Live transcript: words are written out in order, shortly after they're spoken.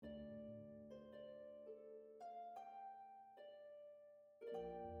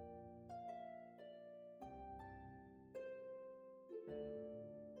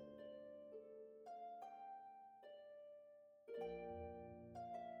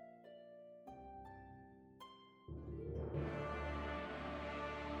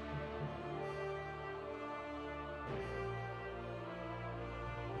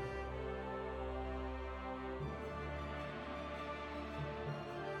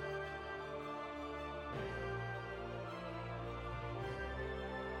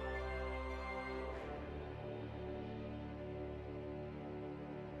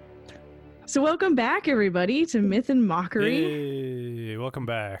So welcome back, everybody, to Myth and Mockery. Hey, welcome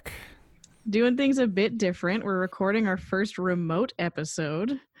back. Doing things a bit different. We're recording our first remote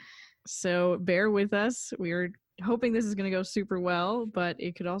episode. So bear with us. We're hoping this is going to go super well, but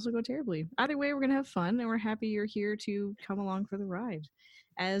it could also go terribly. Either way, we're going to have fun, and we're happy you're here to come along for the ride.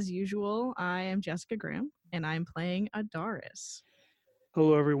 As usual, I am Jessica Graham, and I'm playing Adaris.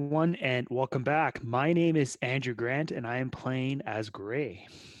 Hello, everyone, and welcome back. My name is Andrew Grant, and I am playing as Gray.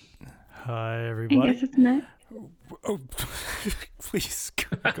 Hi, I everybody. guess it's not. Oh, please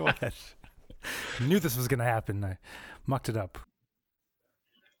go ahead. I knew this was going to happen. I mucked it up.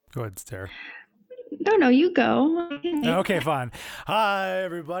 Go ahead, Sarah. No, you go. Okay, fine. Hi,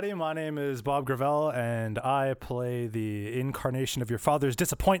 everybody. My name is Bob Gravel, and I play the incarnation of your father's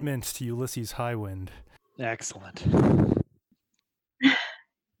disappointment to Ulysses Highwind. Excellent.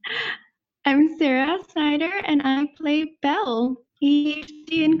 I'm Sarah Snyder, and I play Belle,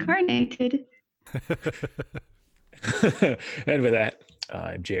 EHD incarnated. And with that,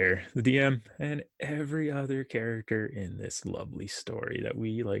 I'm Jer, the DM, and every other character in this lovely story that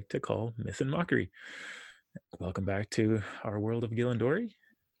we like to call Myth and Mockery. Welcome back to our world of Gillandori,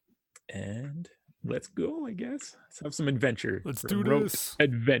 and let's go, I guess. Let's have some adventure. Let's Some do rote this.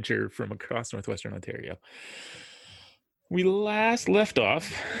 Adventure from across Northwestern Ontario. We last left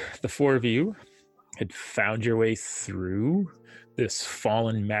off, the four of you had found your way through this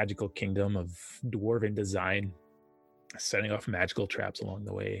fallen magical kingdom of dwarven design, setting off magical traps along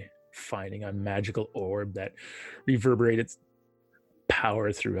the way, finding a magical orb that reverberated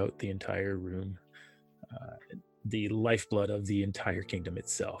power throughout the entire room, the lifeblood of the entire kingdom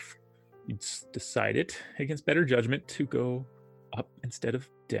itself. You decided, against better judgment, to go up instead of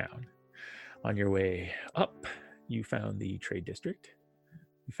down. On your way up, you found the trade district.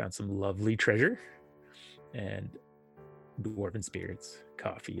 You found some lovely treasure and dwarven spirits,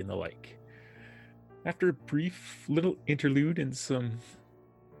 coffee, and the like. After a brief little interlude and some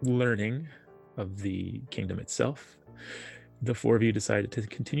learning of the kingdom itself, the four of you decided to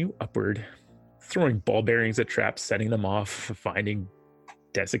continue upward, throwing ball bearings at traps, setting them off, finding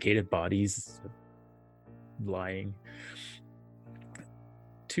desiccated bodies lying,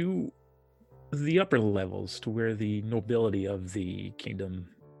 to the upper levels, to where the nobility of the kingdom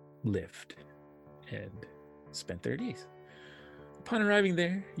lived and spent their days. Upon arriving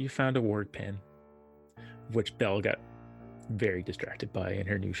there, you found a ward pen, which Belle got very distracted by in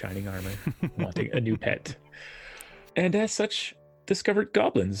her new shining armor, wanting a new pet. And as such, discovered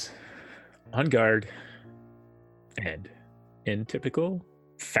goblins on guard, and in typical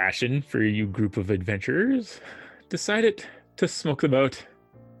fashion for you group of adventurers, decided to smoke them out,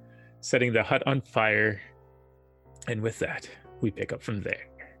 setting the hut on fire. And with that, we pick up from there.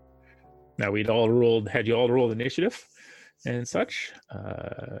 Now had you all rolled initiative and such.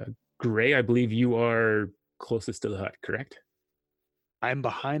 Gray, I believe you are closest to the hut, correct? I'm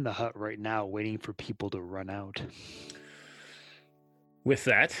behind the hut right now, waiting for people to run out. With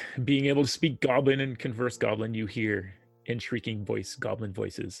that, being able to speak goblin and converse goblin, you hear in shrieking goblin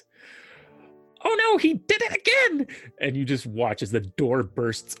voices, "Oh no, he did it again!" And you just watch as the door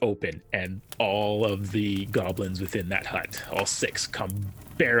bursts open and all of the goblins within that hut, all six, come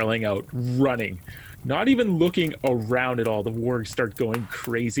barreling out, running, not even looking around at all. The wargs start going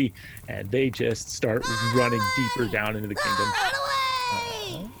crazy, and they just start running deeper down into the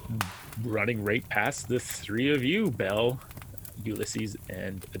kingdom. Running right past the three of you, Belle, Ulysses,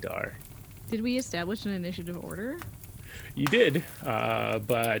 and Adar. Did we establish an initiative order? You did,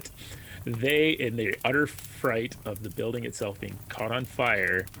 but they, in the utter fright of the building itself being caught on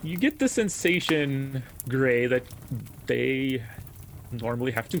fire, you get the sensation, Gray, that they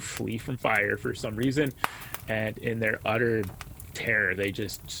normally have to flee from fire for some reason, and in their utter terror, they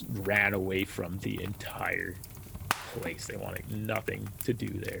just ran away from the entire place. They wanted nothing to do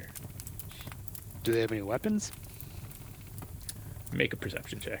there. Do they have any weapons? Make a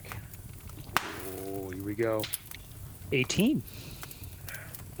perception check. Oh, here we go. 18.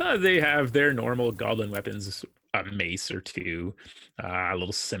 They have their normal goblin weapons, a mace or two, a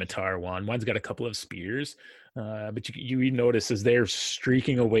little scimitar one. One's got a couple of spears. But you notice as they're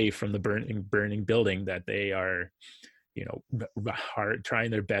streaking away from the burning building that they are,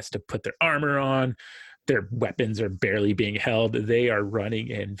 trying their best to put their armor on. Their weapons are barely being held. They are running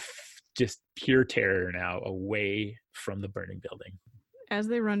in just pure terror now away from the burning building. As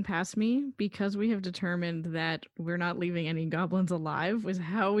they run past me, because we have determined that we're not leaving any goblins alive, was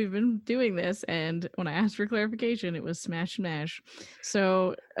how we've been doing this. And when I asked for clarification, it was smash smash.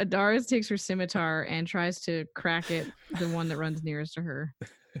 So Adaris takes her scimitar and tries to crack it, the one that runs nearest to her.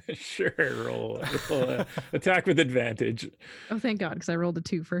 Sure, roll attack with advantage. Oh, thank God, because I rolled a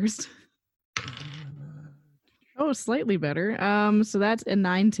 2 first. Oh, slightly better. So that's a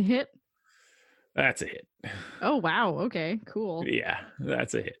 9 to hit. That's a hit. Oh wow. Okay. Cool. Yeah,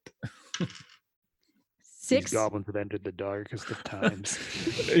 that's a hit. These 6. goblins have entered the darkest of times.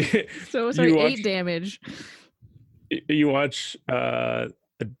 So sorry, You 8 damage. You watch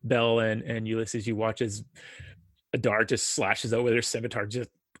Bell and Ulysses. You watch as Adar just slashes out with her scimitar, just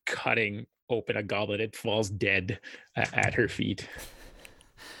cutting open a goblet. It falls dead at her feet.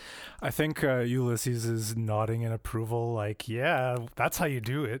 I think Ulysses is nodding in approval, like, yeah, that's how you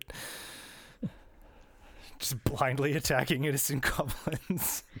do it. Just blindly attacking innocent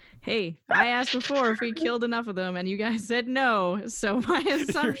goblins. Hey, I asked before if we killed enough of them, and you guys said no. So my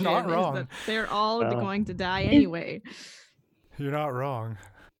assumption not is wrong. that they're all going to die Is- anyway. You're not wrong.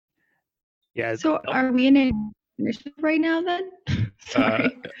 Yeah. So are we in an initiative right now then?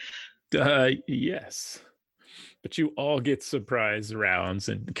 Sorry. Yes, but you all get surprise rounds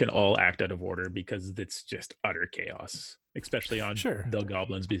and can all act out of order because it's just utter chaos, especially on Sure. the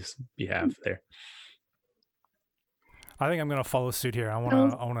goblins' behalf. There. I think I'm gonna follow suit here. I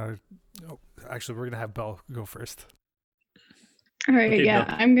wanna. Oh, actually, we're gonna have Belle go first. All right, Okay, yeah,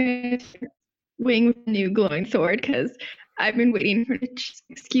 Bill. I'm gonna wing with a new glowing sword because I've been waiting for an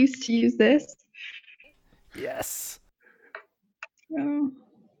excuse to use this. Yes. So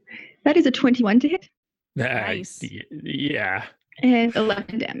that is a 21 to hit Nice. Yeah. and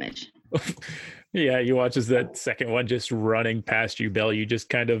 11 damage. Yeah, you watch as that second one just running past you, Bell. You just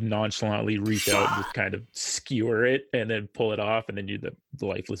kind of nonchalantly reach out and just kind of skewer it and then pull it off, and then the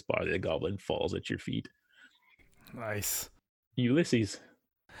lifeless body of the goblin falls at your feet. Nice. Ulysses.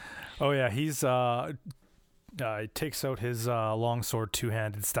 Oh yeah, he's takes out his longsword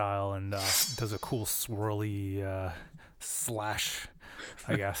two-handed style and does a cool swirly slash,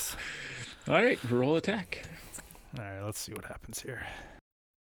 I guess. All right, roll attack. All right, let's see what happens here.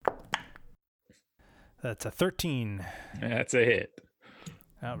 That's a 13. That's a hit.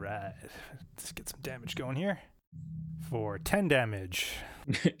 All right, let's get some damage going here. For 10 damage.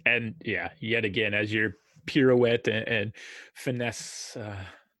 And yeah, yet again, as your pirouette and finesse,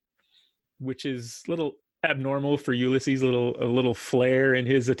 which is a little abnormal for Ulysses, a little flare in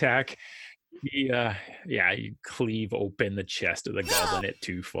his attack. You cleave open the chest of the goblin. It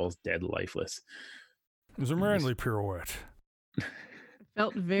too falls dead, lifeless. It was a manly pirouette.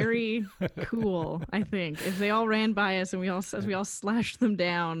 Felt very cool, I think. If they all ran by us and we all slashed them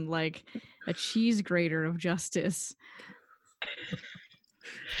down like a cheese grater of justice.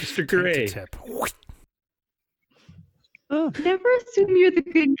 Mr. Gray. Tip. Never assume you're the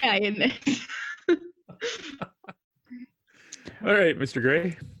good guy in this. All right, Mr.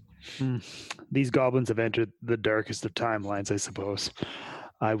 Gray. These goblins have entered the darkest of timelines, I suppose.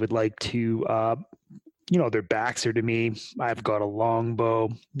 I would like to, their backs are to me. I've got a longbow,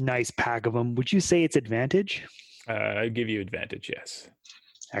 nice pack of them. Would you say it's advantage? I give you advantage, yes.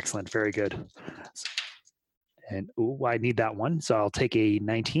 Excellent, very good. And I need that one, so I'll take a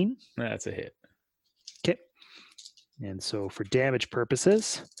 19. That's a hit. Okay. And so for damage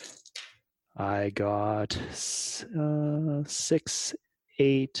purposes, I got 6,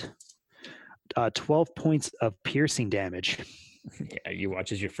 8, 12 points of piercing damage. Yeah, you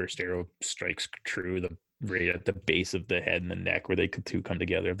watch as your first arrow strikes true right at the base of the head and the neck where they could two come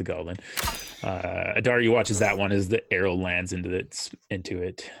together of the goblin. Adar, you watch as that one as the arrow lands into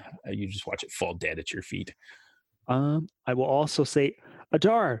it. You just watch it fall dead at your feet. I will also say,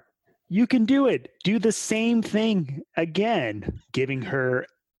 Adar, you can do it. Do the same thing again, giving her.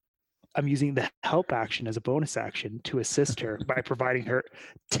 I'm using the help action as a bonus action to assist her by providing her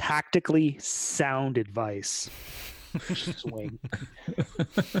tactically sound advice. Swing. I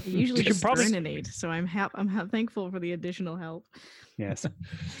usually You should probably- discriminate, so I'm thankful for the additional help. Yes.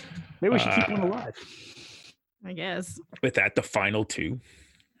 Maybe we should keep one alive. I guess. With that, the final two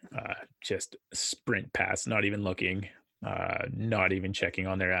just sprint past, not even looking, not even checking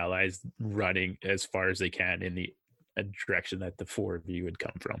on their allies, running as far as they can in the direction that the four of you had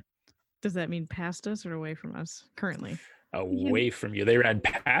come from. Does that mean past us or away from us currently? Away from you. They ran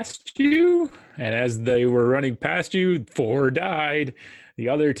past you, and as they were running past you, 4 died. The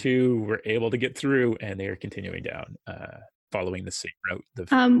other 2 were able to get through, and they are continuing down, following the same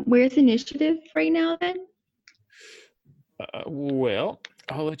route. Where's initiative right now then? Well,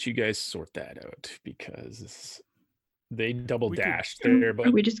 I'll let you guys sort that out because they double We could- dashed. They're about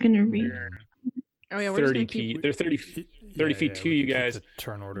Are we just gonna read? they're Oh yeah, we're 30 just gonna keep. feet. They're 30 feet to we you can keep guys. the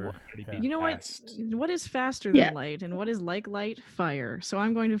turn order. 30 Yeah. feet You know what? past. What is faster than Yeah. light, and what is like light? Fire. So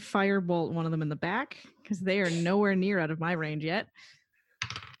I'm going to firebolt one of them in the back because they are nowhere near out of my range yet.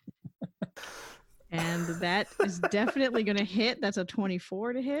 And that is definitely going to hit. That's a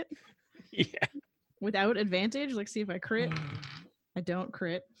 24 to hit. Yeah. Without advantage. Let's see if I crit. I don't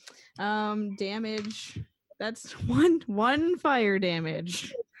crit. Damage. That's one fire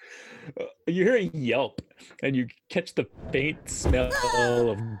damage. You hear a yelp, and you catch the faint smell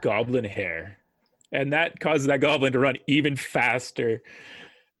of goblin hair, and that causes that goblin to run even faster.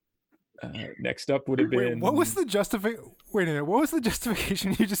 Next up would have been. Wait, what was the Wait a minute. What was the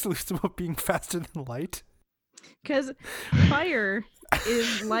justification you just used about being faster than light? Because fire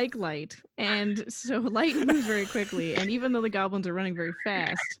is like light, and so light moves very quickly. And even though the goblins are running very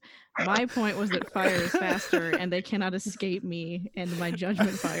fast, my point was that fire is faster, and they cannot escape me and my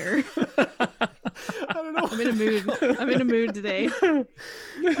judgment fire. I don't know. I'm in a mood today. I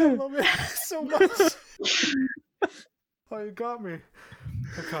love it so much. Oh, you got me.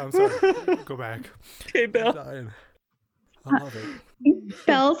 Okay, I'm sorry. Go back. Okay, I'm Belle. dying. I love it.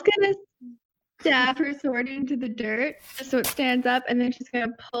 Belle's gonna stab her sword into the dirt just so it stands up, and then she's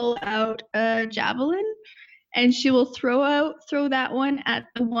gonna pull out a javelin, and she will throw that one at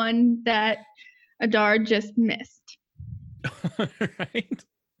the one that Adar just missed. Right.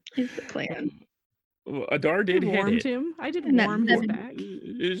 Is the plan. Well, Adar did hit warmed it. him. I did And that warm his seven- back.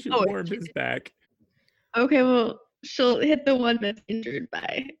 She Oh, warmed his back. Okay, well, she'll hit the one that's injured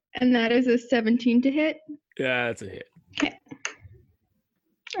by, and that is a 17 to hit. Yeah, that's a hit.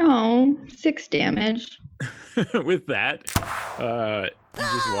 Oh, 6 damage. With that, you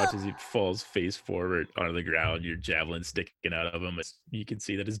just watch as he falls face forward onto the ground, your javelin sticking out of him. You can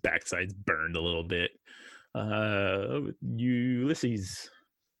see that his backside's burned a little bit. Ulysses.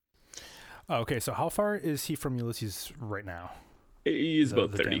 Okay, so how far is he from Ulysses right now? He's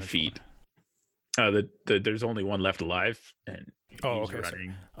about The 30 damage feet. There's only one left alive, and he's okay,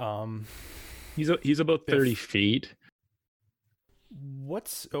 running. He's about 30 feet.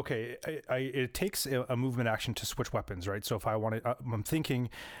 What's okay? It takes a movement action to switch weapons, right? So if I wanted, I'm thinking,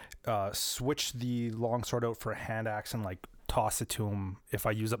 switch the longsword out for a hand axe and like toss it to him. If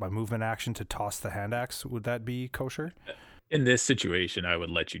I use up my movement action to toss the hand axe, would that be kosher? In this situation, I would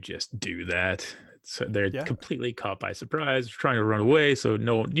let you just do that. So they're completely caught by surprise, trying to run away. So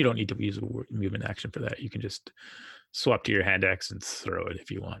no, you don't need to use a movement action for that. You can just swap to your hand axe and throw it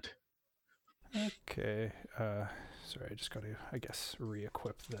if you want. Okay. Sorry, I just got to, I guess,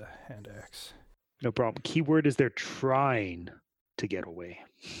 re-equip the hand axe. No problem. Keyword is they're trying to get away.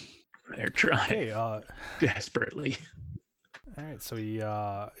 They're trying Okay. desperately. All right. So he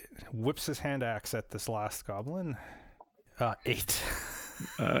whips his hand axe at this last goblin. 8.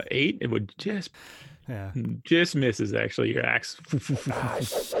 8. It would just misses actually your axe.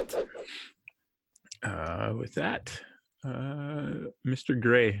 Shit. With that, Mr.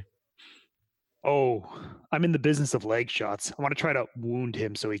 Gray. Oh, I'm in the business of leg shots. I want to try to wound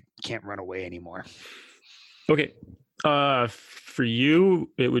him so he can't run away anymore. Okay. For you,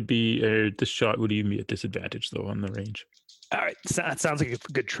 it would be this shot would even be a disadvantage though on the range. All right, so that sounds like a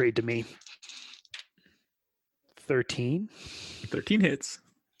good trade to me. 13. 13 hits.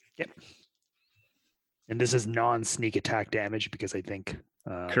 Yep. And this is non-sneak attack damage because I think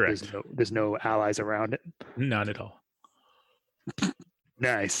Correct. There's no allies around it. None at all.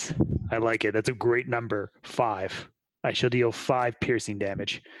 Nice. I like it. That's a great number. 5. I shall deal 5 piercing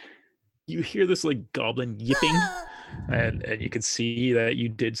damage. You hear this like goblin yipping, and you can see that you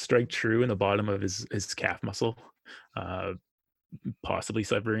did strike true in the bottom of his calf muscle, possibly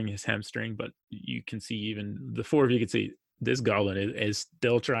severing his hamstring. But you can see even the 4 of you can see this goblin is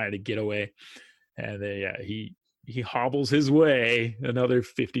still trying to get away, and then he hobbles his way another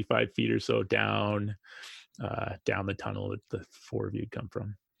 55 feet or so down the tunnel that the 4 of you come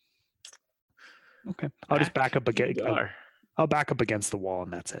from. Okay. I'll just back up again. Adar. I'll back up against the wall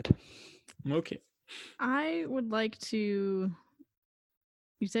and that's it. Okay. I would like to.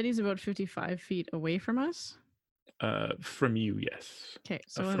 You said he's about 55 feet away from us. From you, yes. Okay,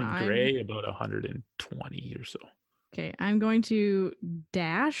 so From Gray, about 120 or so. Okay, I'm going to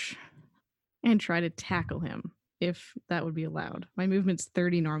dash and try to tackle him if that would be allowed. My movement's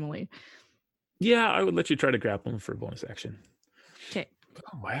 30 normally. Yeah, I would let you try to grapple him for a bonus action. Okay.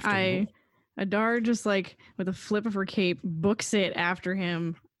 Oh, I have to roll. Adar just like with a flip of her cape books it after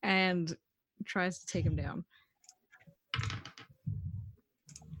him and tries to take him down.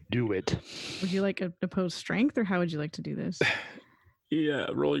 Do it. Would you like a opposed strength, or how would you like to do this? Yeah,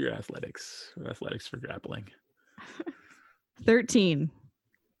 roll your athletics. Athletics for grappling. 13.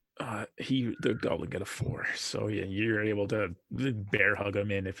 The goblin got a 4, so yeah, you're able to bear hug him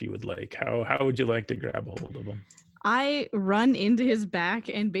in if you would like. How would you like to grab a hold of him? I run into his back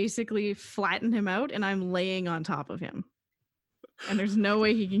and basically flatten him out, and I'm laying on top of him. And there's no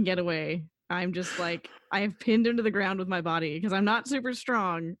way he can get away. I'm just like, I have pinned him to the ground with my body because I'm not super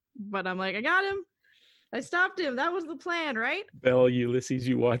strong, but I'm like, I got him. I stopped him. That was the plan, right? Bell, Ulysses,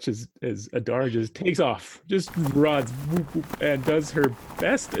 you watch as Adar just takes off, just runs, whoop, whoop, and does her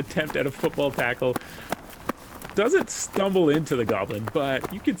best attempt at a football tackle. Doesn't stumble into the goblin,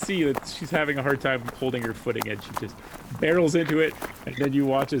 but you can see that she's having a hard time holding her footing, and she just barrels into it. And then you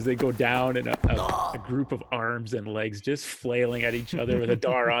watch as they go down, and a group of arms and legs just flailing at each other with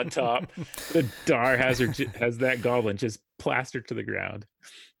Adar on top. Adar has that goblin just plastered to the ground.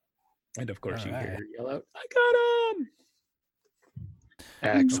 And of course, you hear her yell out, "I got him!"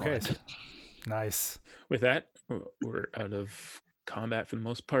 Excellent. Okay. Nice. With that, we're out of combat for the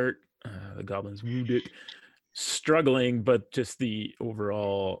most part. The goblin's wounded, struggling, but just the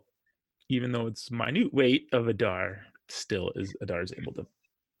overall, even though it's minute weight of Adar, still is Adar's able to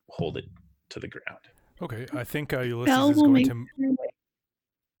hold it to the ground. Okay, I think Ulysses Belle is will going make to. her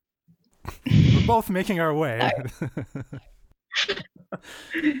way. We're both making our way.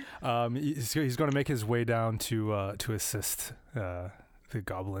 He's going to make his way down to assist the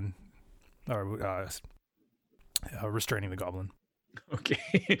goblin, or restraining the goblin. Okay,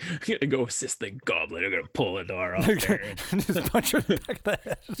 I'm gonna go assist the goblin. I'm gonna pull Adar off there. Just punch her in the back of the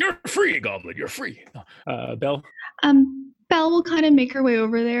head. You're free, goblin. You're free. Belle. Belle will kind of make her way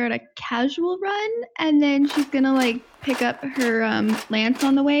over there at a casual run, and then she's gonna like pick up her lance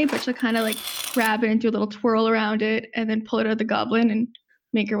on the way, but she'll kind of like grab it and do a little twirl around it, and then pull it out of the goblin and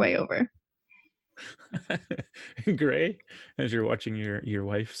make her way over. Gray, as you're watching your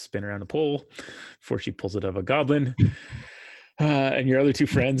wife spin around a pole before she pulls it out of a goblin, and your other two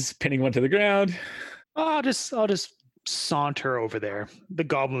friends pinning one to the ground. I'll just saunter over there. The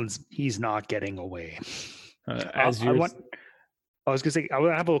goblin's he's not getting away. I was gonna say I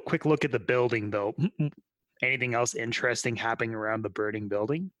want to have a quick look at the building though. Anything else interesting happening around the burning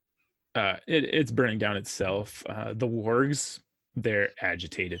building? It's burning down itself. The wargs, they're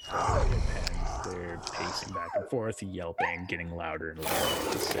agitated. They're pacing back and forth, yelping, getting louder and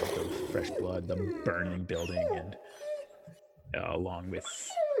louder. The scent of fresh blood, the burning building, and along with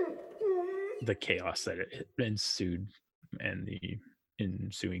the chaos that it ensued and the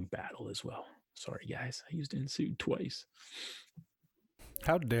ensuing battle as well. Sorry, guys, I used ensued twice.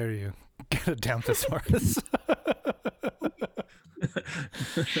 How dare you get a down thesaurus?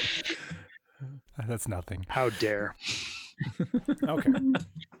 That's nothing. How dare? Okay.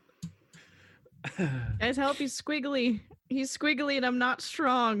 Guys, help! He's squiggly. He's squiggly, and I'm not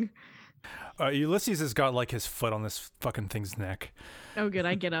strong. Ulysses has got like his foot on this fucking thing's neck. Oh, good.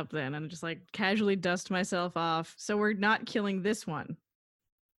 I get up then and just like casually dust myself off. So we're not killing this one.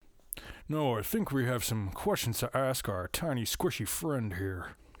 No, I think we have some questions to ask our tiny squishy friend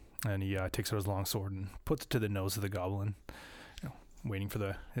here. And he takes out his long sword and puts it to the nose of the goblin, waiting for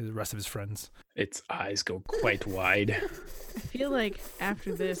the rest of his friends. Its eyes go quite wide. I feel like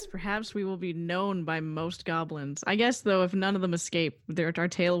after this, perhaps we will be known by most goblins. I guess, though, if none of them escape, our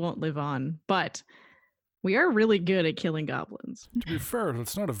tale won't live on. But we are really good at killing goblins. To be fair,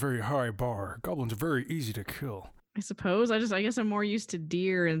 that's not a very high bar. Goblins are very easy to kill. I suppose. I guess I'm more used to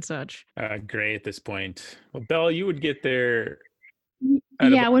deer and such. Gray at this point. Well, Belle, you would get there.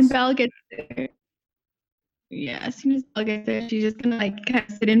 Yeah, when Belle gets there. Yeah, as soon as Belle gets there, she's just gonna like kind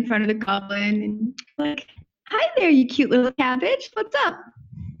of sit in front of the goblin and like, "Hi there, you cute little cabbage. What's up?"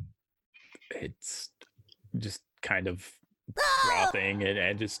 It's just kind of frothing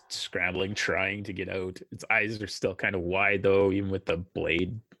and just scrambling, trying to get out. Its eyes are still kind of wide though, even with the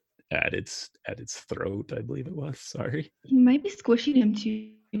blade at its throat, I believe it was. Sorry. You might be squishing him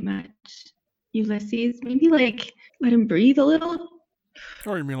too much, Ulysses. Maybe like let him breathe a little.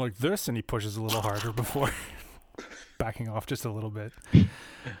 Or you mean like this? And he pushes a little harder before backing off just a little bit.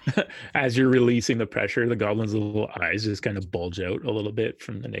 As you're releasing the pressure, the goblin's little eyes just kind of bulge out a little bit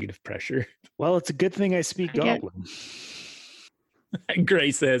from the negative pressure. Well, it's a good thing I speak goblin.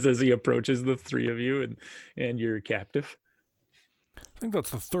 Gray says as he approaches the three of you and your captive. I think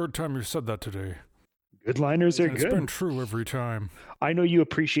that's the third time you said that today. Good liners are It's good. been true every time. I know you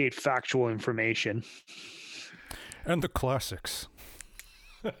appreciate factual information. And the classics.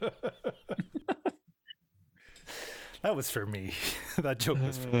 That was for me. That joke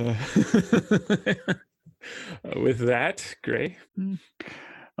was for me. With that, Gray.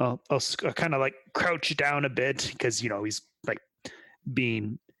 I'll kind of like crouch down a bit because, he's like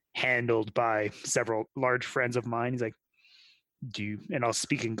being handled by several large friends of mine. He's like, and I'll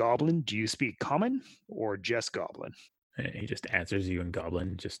speak in Goblin. Do you speak Common or just Goblin? And he just answers you in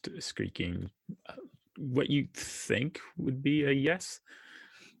Goblin, just squeaking what you think would be a yes.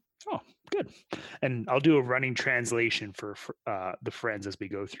 Oh, good. And I'll do a running translation for the friends as we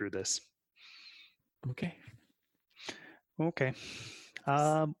go through this. Okay. Okay.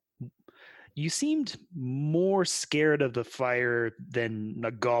 You seemed more scared of the fire than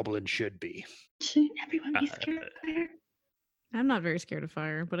a goblin should be. Shouldn't everyone be scared of fire? I'm not very scared of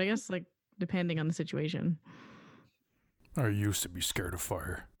fire, but I guess like depending on the situation. I used to be scared of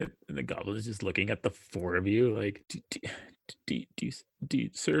fire. And the goblin is just looking at the four of you like, do you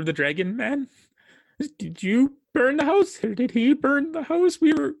serve the dragon man? Did you burn the house? Or did he burn the house?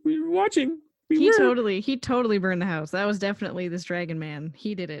 We were watching. He totally burned the house. That was definitely this dragon man.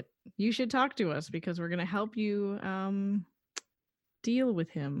 He did it. You should talk to us because we're gonna help you deal with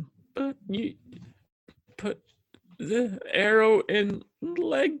him. But you put the arrow in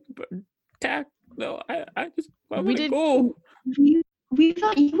leg tack. No, I want to go. We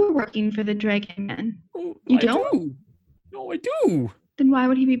thought you were working for the dragon man. Oh, You I don't? do. No, I do. Then why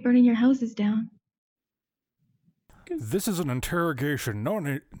would he be burning your houses down? This is an interrogation,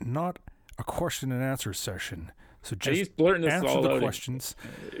 not a question and answer session. So He's just blurting this answer all the out. questions.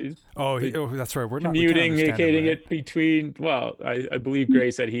 He's That's right. We're not we can't understand communicating right? it between. Well, I believe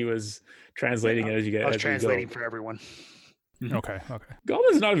Gray said he was translating it as you guys. I was as we go. translating for everyone. Okay.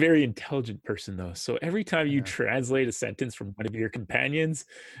 Goblin's not a very intelligent person, though. So every time you Yeah. translate a sentence from one of your companions,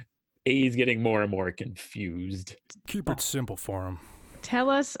 he's getting more and more confused. Keep it simple for him. Tell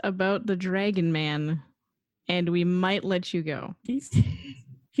us about the dragon man, and we might let you go. He's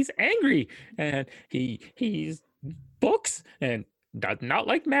angry, and he's books and does not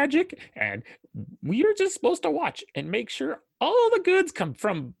like magic, and we are just supposed to watch and make sure all the goods come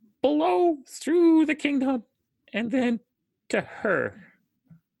from below through the kingdom, and then to her.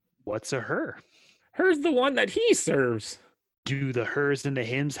 What's a her? Her's the one that he serves. Do the hers and the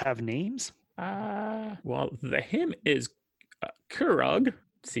hims have names? Well, the him is Kurug,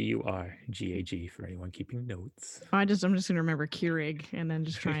 Curgag, for anyone keeping notes. I'm just gonna remember Keurig and then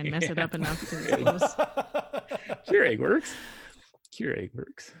just try and mess it up enough to close. Keurig works. Keurig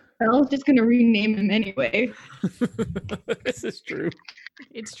works. I was just gonna rename him anyway. This is true.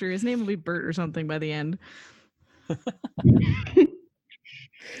 It's true. His name will be Bert or something by the end. Too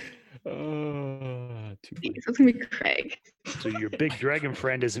funny. So it's gonna be Craig. So your big dragon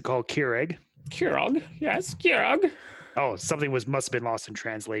friend isn't called Keurig. Kurug, yes, Kurug. Oh, something must have been lost in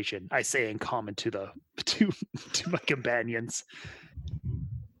translation. I say in common to my companions.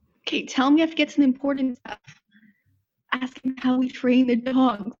 Okay, tell me if it gets an important stuff. Ask him how we train the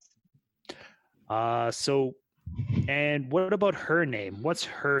dogs. And what about her name? What's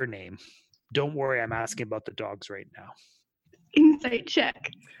her name? Don't worry, I'm asking about the dogs right now. Insight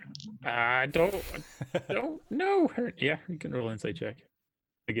check. Don't know her. Yeah, you can roll insight check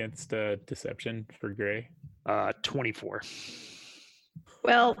against deception for Gray. 24.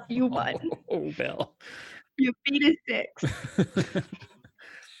 Well, you won. Oh, Bell. You beat a 6.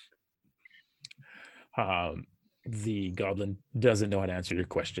 The goblin doesn't know how to answer your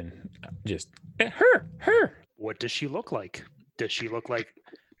question. Just her. What does she look like? Does she look like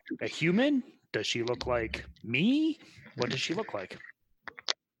a human? Does she look like me? What does she look like?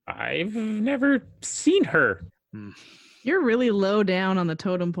 I've never seen her. You're really low down on the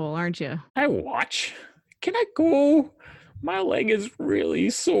totem pole, aren't you? I watch. Can I go? My leg is really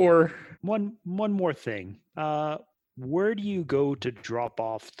sore. One more thing. Where do you go to drop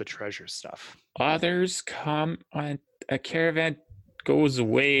off the treasure stuff? Others come on a caravan goes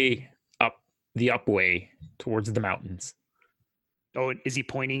way up the way towards the mountains. Oh, is he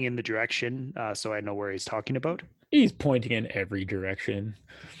pointing in the direction so I know where he's talking about? He's pointing in every direction.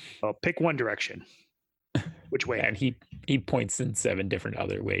 Well, pick one direction. Which way? And he points in 7 different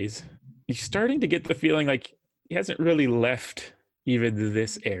other ways. He's starting to get the feeling like he hasn't really left even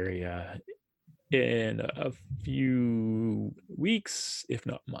this area in a few weeks, if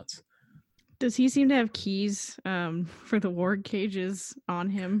not months. Does he seem to have keys for the warg cages on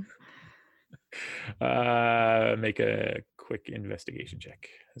him? Make a quick investigation check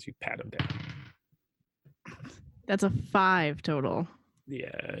as you pat him down. That's a 5 total.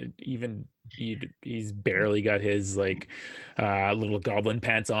 Yeah, even he's barely got his little goblin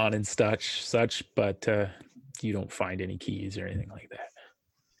pants on and such, but you don't find any keys or anything like that.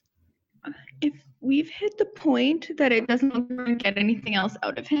 If we've hit the point that it doesn't look like we're gonna get anything else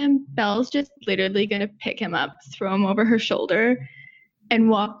out of him, Belle's just literally gonna pick him up, throw him over her shoulder, and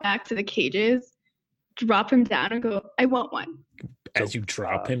walk back to the cages, drop him down, and go, "I want one." As you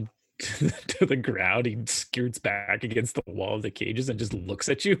drop him to the ground, he skirts back against the wall of the cages and just looks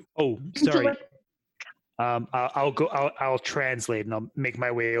at you. Oh, sorry. I'll translate and I'll make my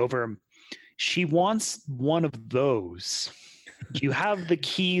way over him. She wants one of those. Do you have the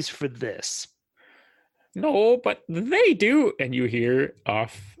keys for this? No, but they do. And you hear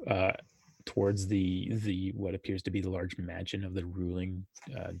off towards the what appears to be the large mansion of the ruling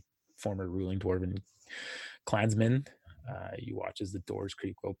former ruling dwarven clansman. You watch as the doors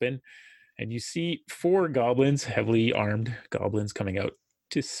creak open, and you see 4 goblins, heavily armed goblins, coming out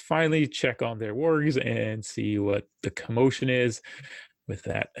to finally check on their wargs and see what the commotion is. With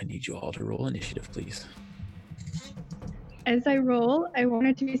that, I need you all to roll initiative, please. As I roll, I want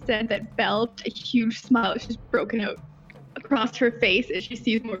it to be said that Belle, a huge smile, is just broken out across her face as she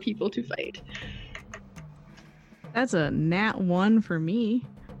sees more people to fight. That's a nat 1 for me.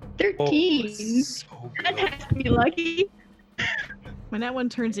 13. So That good. has to be lucky. My nat 1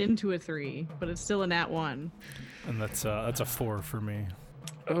 turns into a 3, but it's still a nat 1. And that's a 4 for me.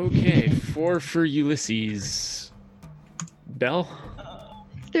 Okay, 4 for Ulysses. Belle?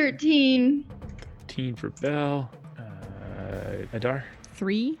 13. 13 for Belle. Adar?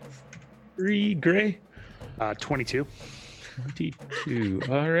 3. 3. Gray? 22. 22.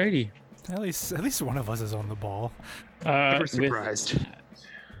 Alrighty. At least one of us is on the ball. Never surprised.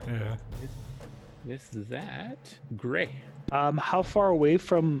 Yeah. With that, Gray. How far away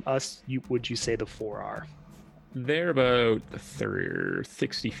from us would you say the 4 are? They're about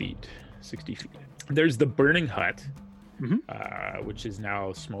 60 feet. 60 feet. There's the burning hut, which is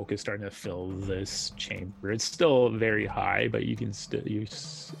now smoke is starting to fill this chamber. It's still very high, but you can still you're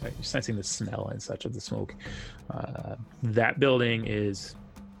sensing the smell and such of the smoke. That building is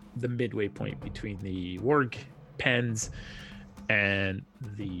the midway point between the warg pens and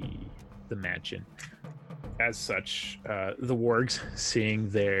the mansion. As such, the wargs, seeing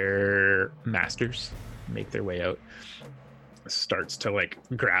their masters make their way out, starts to like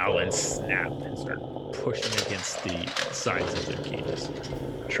growl and snap and start pushing against the sides of their cages,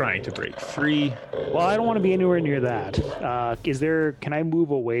 trying to break free. Well, I don't want to be anywhere near that. Can I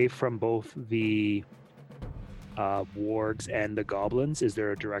move away from both the wargs and the goblins? Is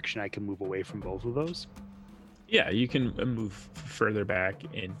there a direction I can move away from both of those? Yeah, you can move further back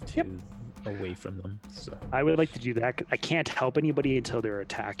into away from them. So I would like to do that. I can't help anybody until they're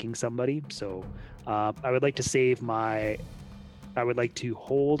attacking somebody. So I would like to save my. I would like to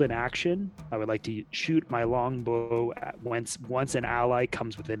hold an action. I would like to shoot my longbow once an ally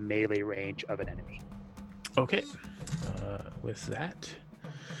comes within melee range of an enemy. okay, with that,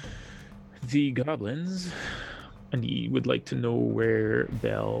 the goblins, and he would like to know where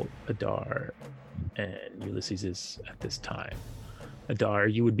Belle, Adar, and Ulysses is at this time. Adar,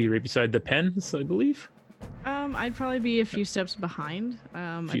 you would be right beside the pens, I believe. I'd probably be a few steps behind.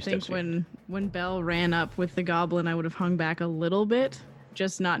 I think steps when Belle ran up with the goblin, I would have hung back a little bit,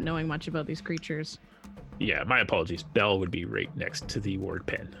 just not knowing much about these creatures. Yeah, my apologies. Belle would be right next to the ward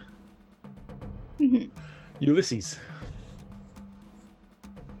pen. Mhm. Ulysses.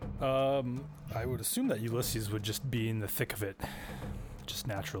 I would assume that Ulysses would just be in the thick of it, just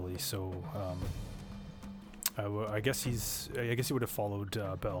naturally. So, I guess he would have followed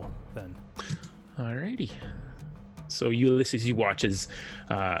Belle then. Alrighty. So Ulysses, you watch as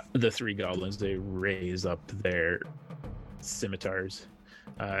the 3 goblins, they raise up their scimitars.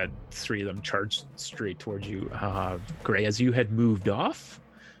 3 of them charge straight towards you. Gray, as you had moved off,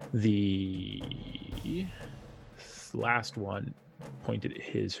 the last one pointed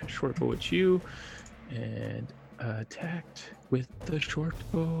his short bow at you and attacked with the short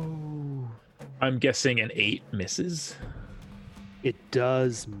bow. I'm guessing an 8 misses. It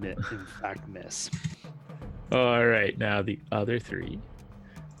does, in fact, miss. All right, now the other 3,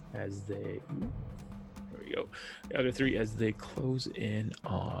 as they, there we go. The other 3, as they close in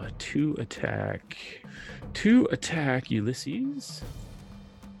to attack Ulysses.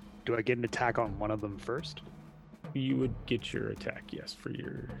 Do I get an attack on one of them first? You would get your attack, yes, for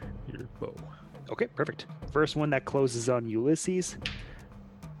your bow. Okay, perfect. First one that closes on Ulysses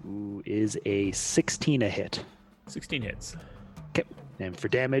is a 16 a hit. 16 hits. Okay. And for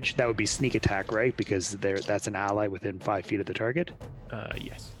damage, that would be sneak attack, right? Because that's an ally within 5 feet of the target.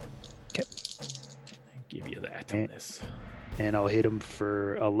 Yes. Okay. I'll give you that on this. And I'll hit him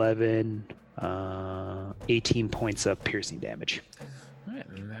for 11, 18 points of piercing damage. All right,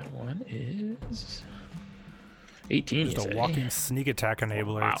 and that one is 18. Just you a say? walking sneak attack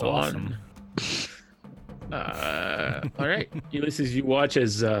enabler. It's Wow, awesome. All right, Ulysses, you watch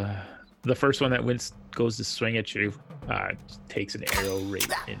as the first one that goes to swing at you takes an arrow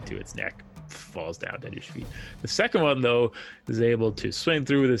right into its neck, falls down at your feet. The second one, though, is able to swing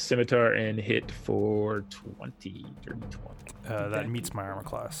through with a scimitar and hit for 20. That meets my armor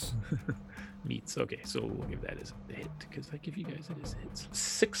class. Meets. Okay, so we'll give that as a hit because I give you guys it as hits.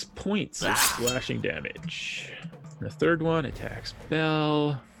 6 points of slashing damage. And the third one attacks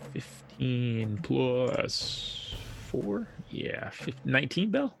Belle. 15 plus 4. Yeah, 19,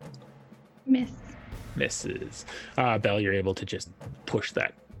 Belle. Miss. Misses. Belle, you're able to just push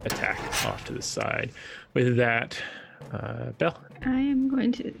that attack off to the side. With that, Belle. I am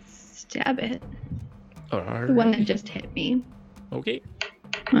going to stab it. All The one that right. just hit me. Okay.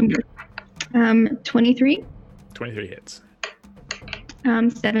 23. 23 hits.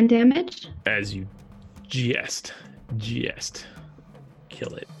 7 damage. As you just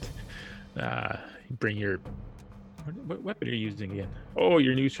kill it. Bring your... What weapon are you using again? Oh,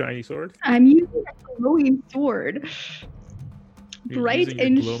 your new shiny sword? I'm using a glowing sword. You're Bright using your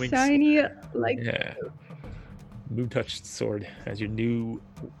and glowing shiny, like Yeah. Moon touched sword as your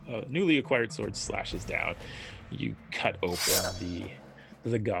newly acquired sword slashes down. You cut open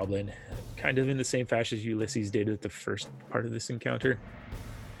the goblin, kind of in the same fashion as Ulysses did at the first part of this encounter,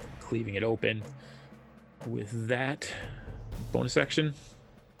 cleaving it open. With that bonus action,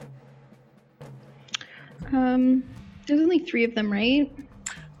 there's only 3 of them, right?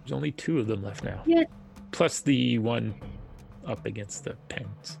 there's only 2 of them left now. Yeah. Plus the one up against the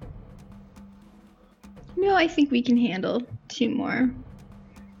pens. No, I think we can handle 2 more.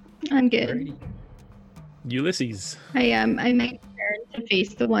 I'm good. Alrighty. Ulysses. I might turn to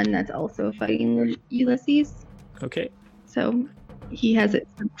face the one that's also fighting Ulysses. Okay. So he has it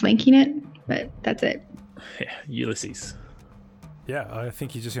flanking it, but that's it. Yeah, Ulysses. Yeah, I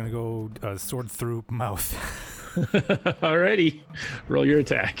think he's just gonna go sword through mouth. Alrighty. Roll your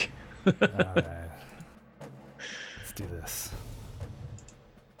attack. All right. Let's do this.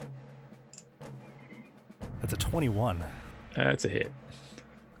 That's a 21. That's a hit.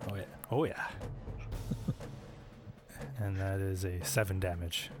 Oh yeah. Oh yeah. And that is a 7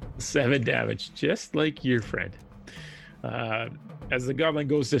 damage. 7 damage, just like your friend. As the goblin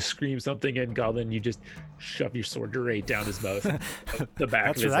goes to scream something, and goblin, you just shove your sword right down his mouth, the back That's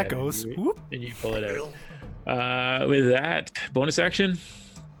of his where that head, goes. and Whoop. you pull it out. With that bonus action,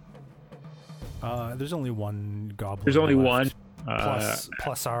 There's only one goblin. there's only left, one.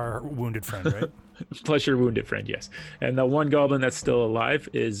 Plus our wounded friend, right? Plus your wounded friend, yes. And the one goblin that's still alive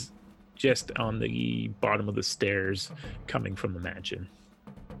is just on the bottom of the stairs, coming from the mansion.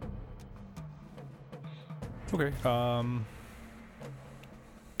 Okay.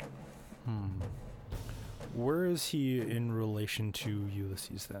 Where is he in relation to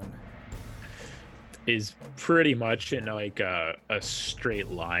Ulysses then? Is pretty much in like a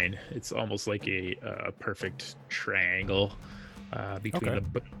straight line. It's almost like a perfect triangle between Okay.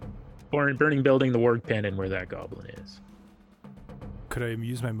 the burning building, the warg pen, and where that goblin is. Could I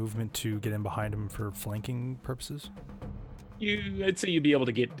use my movement to get in behind him for flanking purposes? I'd say you'd be able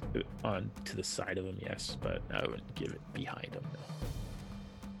to get on to the side of him, yes, but I wouldn't give it behind him. No.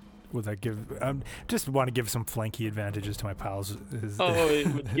 Would that give? Just want to give some flanky advantages to my pals. Oh,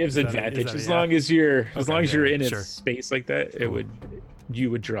 it gives Is that- advantage is that- as yeah. long as you're Okay, you're yeah, in sure. a space like that.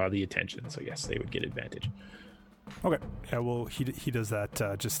 You would draw the attention. So yes, they would get advantage. Okay. Yeah. Well, he does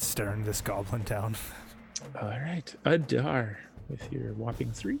that. Just staring this goblin down. All right, Adar with your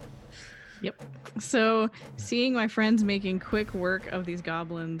whopping 3. So, seeing my friends making quick work of these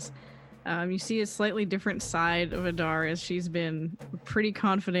goblins, you see a slightly different side of Adar as she's been pretty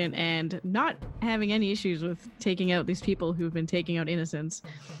confident and not having any issues with taking out these people who've been taking out innocents.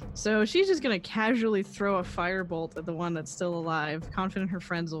 So she's just going to casually throw a firebolt at the one that's still alive, confident her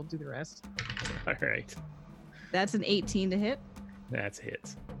friends will do the rest. All right, That's an 18 to hit. that's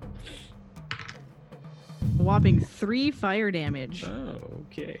hits. A whopping 3 fire damage. Oh,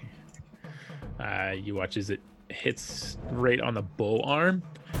 okay. You watch as it hits right on the bow arm,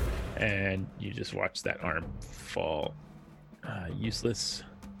 and you just watch that arm fall useless.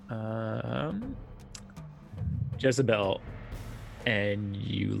 Jezebel and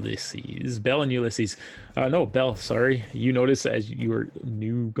Ulysses. Belle and Ulysses. No, Belle, sorry. You notice as your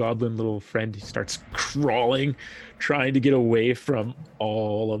new goblin little friend starts crawling, trying to get away from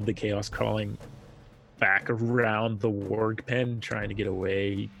all of the chaos, crawling back around the warg pen, trying to get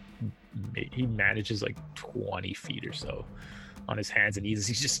away. He manages like 20 feet or so on his hands and knees.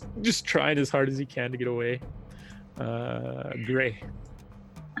 He's just trying as hard as he can to get away. Gray.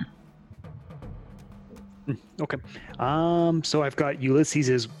 Okay. So I've got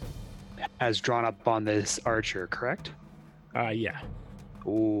Ulysses has drawn up on this archer, correct? Yeah.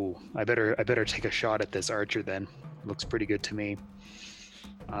 Ooh, I better take a shot at this archer then. Looks pretty good to me.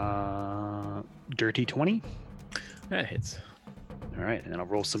 Dirty 20. That hits. All right, and then I'll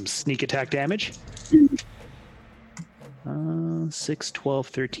roll some sneak attack damage. 6, 12,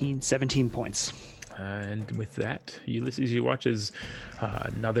 13, 17 points. And with that, Ulysses, you watch as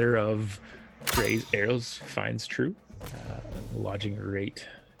another of Gray's arrows finds true, lodging right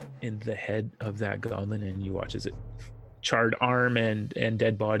in the head of that goblin, and you watch as it charred arm and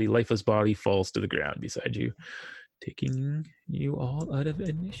dead body, lifeless body falls to the ground beside you, taking you all out of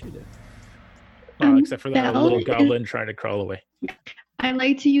initiative. Except for that Belle little is- goblin trying to crawl away. I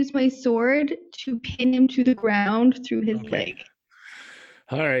like to use my sword to pin him to the ground through his Okay. leg.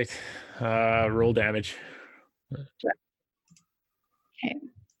 All right. Roll damage.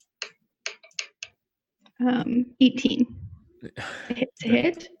 18. To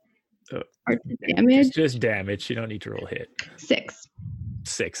hit. Uh, Or to damage. Just damage. You don't need to roll hit. 6.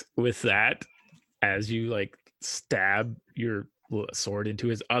 6. With that, as you like stab your sword into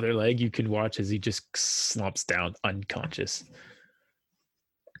his other leg, you can watch as he just slumps down unconscious.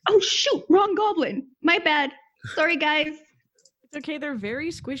 Oh shoot! Wrong goblin. My bad. Sorry, guys. It's okay. They're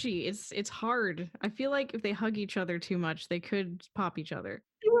very squishy. It's hard. I feel like if they hug each other too much, they could pop each other.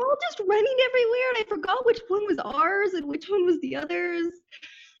 They were all just running everywhere, and I forgot which one was ours and which one was the others.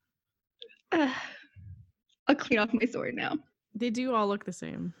 I'll clean off my sword now. They do all look the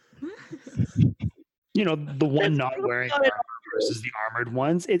same. You know, the one That's not probably wearing not armor versus the armored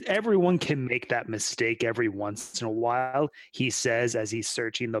ones. Everyone can make that mistake every once in a while, he says as he's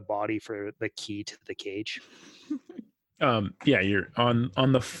searching the body for the key to the cage. Yeah, you're on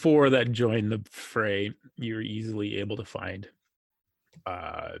the 4 that joined the fray. You're easily able to find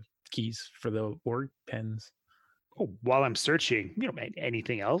keys for the org pens. Oh, while I'm searching,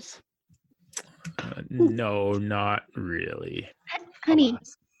 anything else? No, not really. Honey,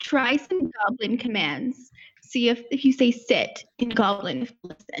 Alas. try some goblin commands. See if you say sit in goblin, if you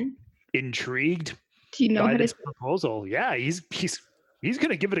listen. Intrigued Do you know by how to? this proposal? Yeah, he's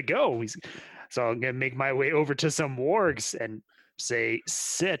gonna give it a go. So I'm gonna make my way over to some wargs and say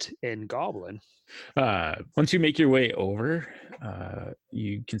sit in goblin. Once you make your way over,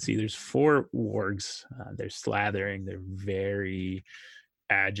 you can see there's 4 wargs. They're slathering. They're very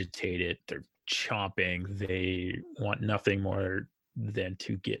agitated. They're chomping. They want nothing more than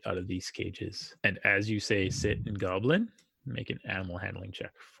to get out of these cages. And as you say, sit in goblin, make an animal handling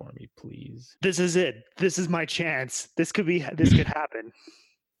check for me, please. This is it. This is my chance. This could happen.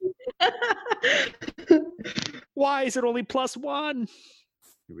 Why is it only +1?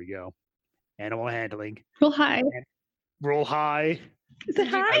 Here we go. Animal handling. Roll high. Roll high. Is it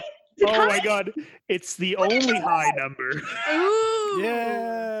high? Is it Oh high? my god. It's the only high number. Ooh!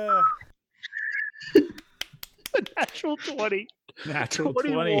 Yeah. A natural 20. Natural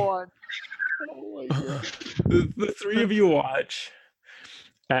 20. 21. Oh my god. The 3 of you watch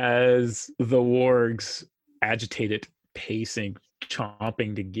as the wargs, agitated, pacing,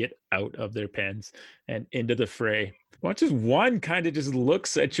 chomping to get out of their pens and into the fray. Watch as one kind of just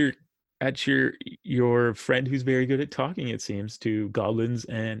looks at your friend who's very good at talking, it seems, to goblins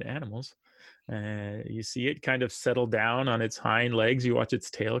and animals. You see it kind of settle down on its hind legs. You watch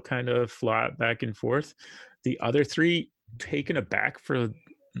its tail kind of flop back and forth. The other 3, taken aback for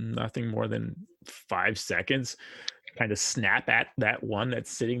nothing more than 5 seconds, kind of snap at that one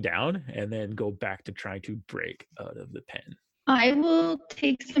that's sitting down and then go back to trying to break out of the pen. I will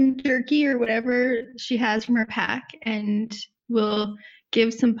take some jerky or whatever she has from her pack and will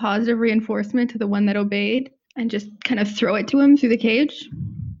give some positive reinforcement to the one that obeyed and just kind of throw it to him through the cage.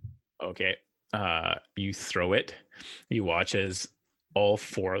 Okay. You throw it. You watch as all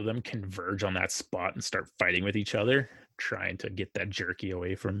 4 of them converge on that spot and start fighting with each other, trying to get that jerky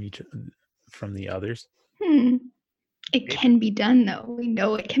away from the others. It can be done, though. We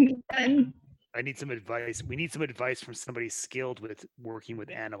know it can be done. I need some advice. We need some advice from somebody skilled with working with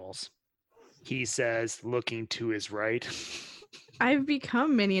animals. He says, looking to his right. I've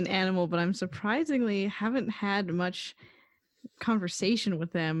become many an animal, but I'm surprisingly haven't had much conversation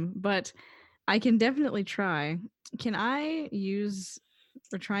with them, but I can definitely try. Can I use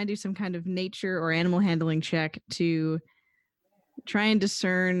or try and do some kind of nature or animal handling check to try and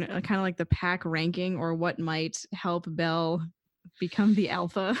discern kind of like the pack ranking or what might help Belle become the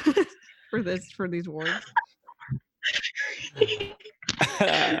alpha for these wards?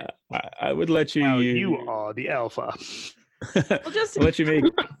 I would let you Now use, you are the alpha. Well, just I'll let you make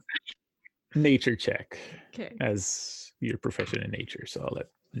nature check okay. as you're proficient in nature, so I'll let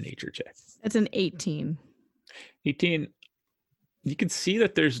nature check. That's an 18. 18. You can see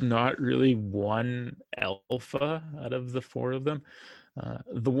that there's not really one alpha out of the 4 of them.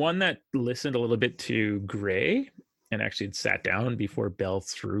 The one that listened a little bit to Gray and actually had sat down before Belle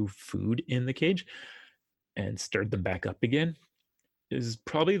threw food in the cage and stirred them back up again is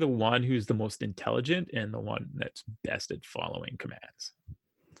probably the one who's the most intelligent and the one that's best at following commands.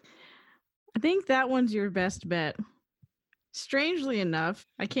 I think that one's your best bet. Strangely enough,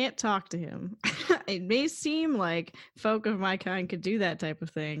 I can't talk to him. It may seem like folk of my kind could do that type of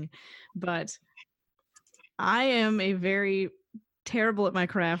thing, but I am a very terrible at my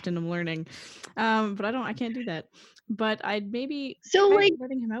craft and I'm learning. But I can't do that. But I'd maybe So, try like,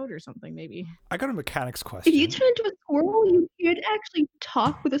 letting him out or something, maybe. I got a mechanics if question. you turn into a squirrel, you could actually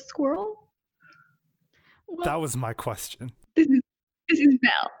talk with a squirrel. Well, That was my question. This is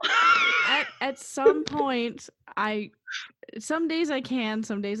Belle. at some point, some days I can,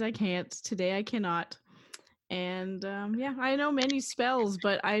 some days I can't. Today I cannot. And yeah, I know many spells,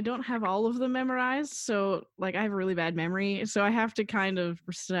 but I don't have all of them memorized. So, like, I have a really bad memory. So I have to kind of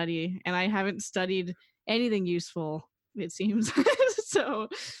study, and I haven't studied anything useful, it seems. So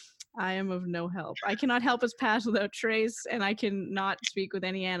I am of no help. I cannot help us pass without trace, and I cannot speak with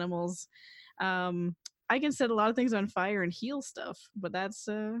any animals. I can set a lot of things on fire and heal stuff, but that's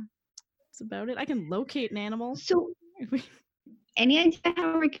about it. I can locate an animal. So, any idea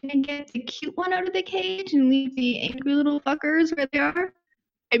how we're gonna get the cute one out of the cage and leave the angry little fuckers where they are?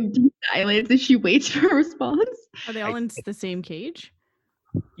 I'm deep silent as she waits for a response. Are they all in the same cage?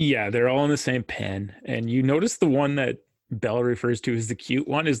 Yeah, they're all in the same pen. And you notice the one that Belle refers to as the cute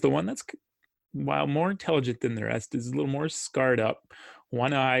one is the one that's, while more intelligent than the rest, is a little more scarred up.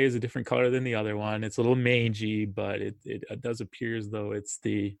 One eye is a different color than the other one. It's a little mangy, but it does appear as though it's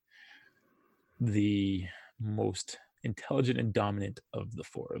the most intelligent and dominant of the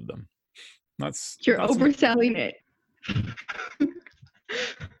four of them. You're overselling it.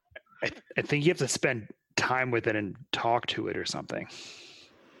 I think you have to spend time with it and talk to it or something.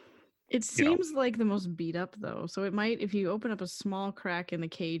 It seems like the most beat up though. So it might, if you open up a small crack in the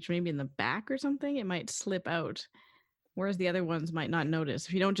cage, maybe in the back or something, it might slip out. Whereas the other ones might not notice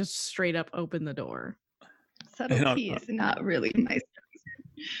if you don't just straight up open the door. Subtlety is not really my strength.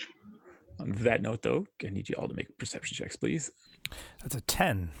 On that note, though, I need you all to make perception checks, please. That's a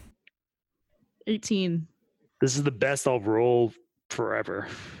 10. 18. This is the best I'll roll forever.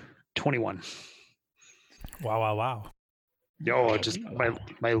 21. Wow. Yo, just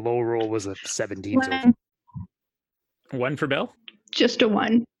my low roll was a 17. So One for Belle? Just a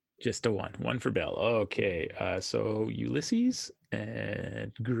 1. Just a 1. 1 for Belle. Okay. So Ulysses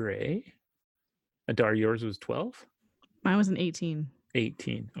and Gray. Adar, yours was 12? Mine was an 18.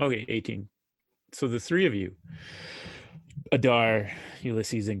 18. Okay, 18. So the three of you, Adar,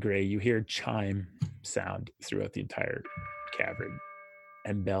 Ulysses, and Gray, you hear chime sound throughout the entire cavern.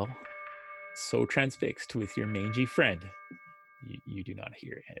 And Belle, so transfixed with your mangy friend, you do not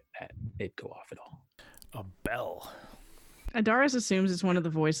hear it go off at all. A bell. Adaris assumes it's one of the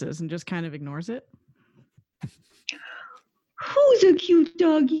voices and just kind of ignores it. Who's a cute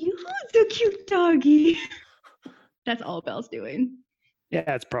doggy? Who's a cute doggy? That's all Belle's doing.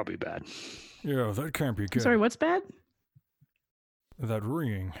 yeah, it's probably bad. Yeah, that can't be good. Sorry, what's bad? That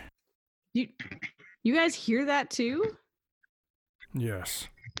ringing. You guys hear that too? Yes.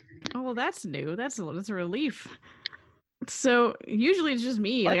 Oh, well, that's new. That's a relief. So usually it's just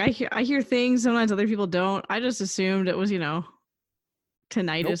me. Like I hear things. Sometimes other people don't. I just assumed it was,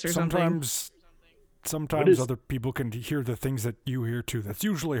 tinnitus or something. Sometimes other people can hear the things that you hear too. That's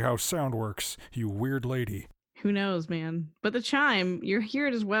usually how sound works, you weird lady. Who knows, man? But the chime, you hear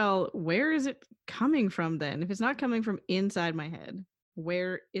it as well. Where is it coming from then? If it's not coming from inside my head,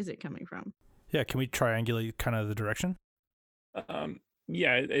 where is it coming from? Yeah, can we triangulate kind of the direction?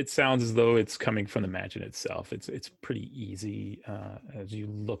 Yeah, it sounds as though it's coming from the mansion itself. It's pretty easy as you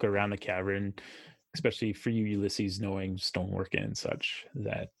look around the cavern, especially for you, Ulysses, knowing stonework and such,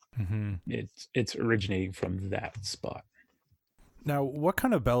 that it's originating from that spot. Now, what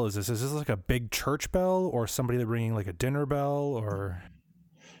kind of bell is this? Is this like a big church bell, or somebody ringing like a dinner bell, or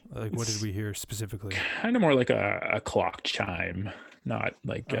like what did we hear specifically? Kind of more like a clock chime, not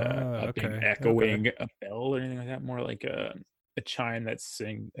like a big echoing a bell or anything like that. More like a chime that's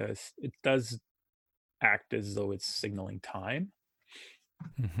it does act as though it's signaling time.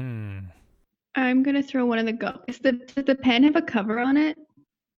 I'm gonna throw one of the does the pen have a cover on it,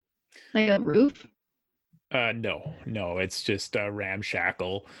 like a roof? No, it's just a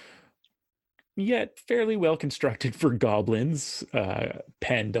ramshackle, yet fairly well constructed for goblins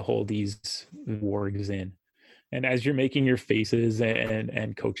pen to hold these wargs in. And as you're making your faces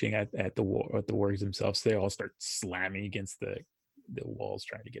and coaching at the wargs themselves, they all start slamming against the walls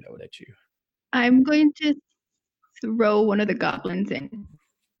trying to get out at you. I'm going to throw one of the goblins in.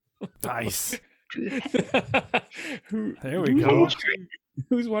 Nice. There we go.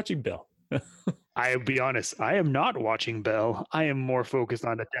 Who's watching Belle? I'll be honest, I am not watching Belle. I am more focused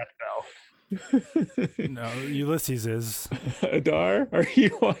on the death bell. No, Ulysses is. Adar, are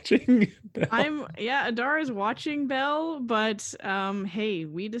you watching Belle? Adar is watching Belle, but hey,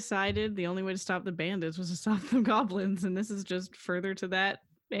 we decided the only way to stop the bandits was to stop the goblins, and this is just further to that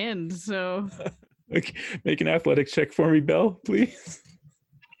end. So Okay, make an athletics check for me, Belle, please.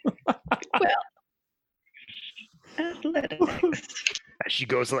 Athletics. As she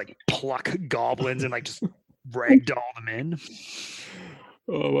goes to like pluck goblins and like just ragdoll them in.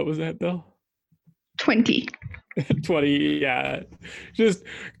 Oh, what was that, Belle? 20. 20, yeah. Just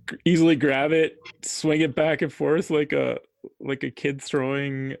easily grab it, swing it back and forth like a kid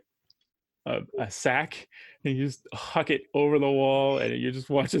throwing a sack, and you just huck it over the wall, and you just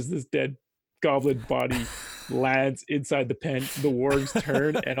watch as this dead goblin body lands inside the pen. The wargs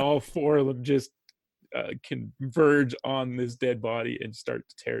turn, and all four of them just converge on this dead body and start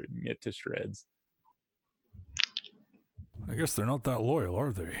tearing it to shreds. I guess they're not that loyal,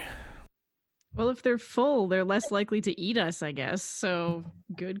 are they? Well, if they're full, they're less likely to eat us, I guess. So,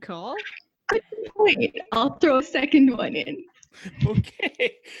 good call. Good point. I'll throw a second one in.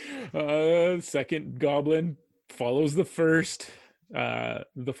 Okay. Second goblin follows the first. Two of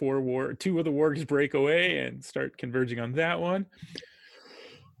the wargs break away and start converging on that one.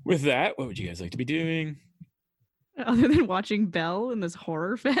 With that, what would you guys like to be doing? Other than watching Belle in this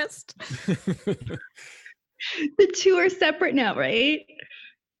horror fest. The two are separate now, right?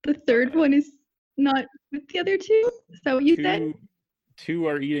 The third one is not with the other two? Is that what you said? Two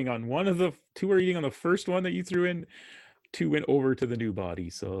are eating on the first one that you threw in. Two went over to the new body.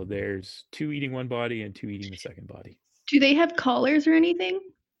 So there's two eating one body and two eating the second body. Do they have collars or anything?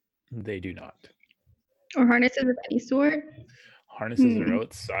 They do not. Or harnesses of any sort? Harnesses are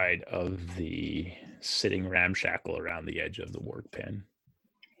outside of the sitting ramshackle around the edge of the warg pen.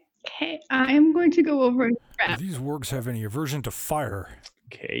 Okay, I am going to go over and Do grab. these wargs have any aversion to fire?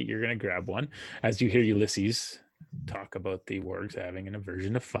 Okay, you're going to grab one. As you hear Ulysses talk about the wargs having an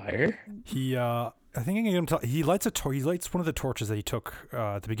aversion to fire. He, I think I can get him to, he lights he lights one of the torches that he took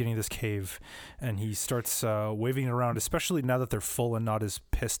at the beginning of this cave, and he starts waving it around, especially now that they're full and not as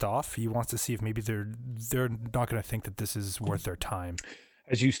pissed off. He wants to see if maybe they're not going to think that this is worth their time.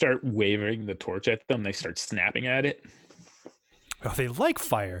 As you start waving the torch at them, they start snapping at it. Oh, they like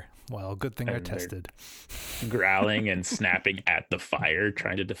fire. Well, good thing I And they're tested. growling and snapping at the fire,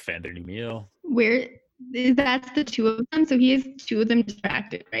 trying to defend their new meal. That's the two of them, so he has two of them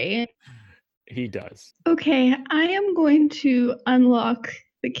distracted, right? He does. Okay, I am going to unlock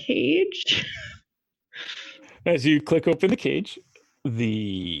the cage. As you click open the cage,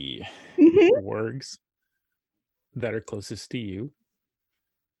 the wargs that are closest to you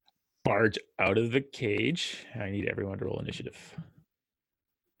barge out of the cage. I need everyone to roll initiative.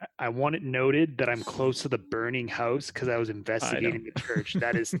 I want it noted that I'm close to the burning house because I was investigating the church.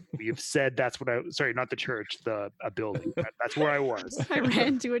 That is, you've said that's what sorry, not the church, a building. That's where I was. I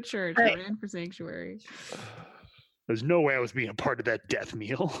ran to a church. I ran for sanctuary. There's no way I was being a part of that death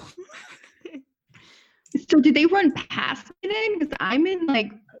meal. So did they run past me then? Because I'm in where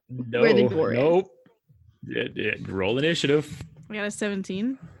the door is. Nope. Roll initiative. We got a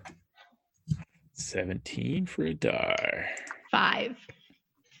 17. 17 for Adar. 5.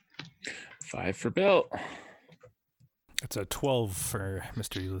 5 for Belt. It's a 12 for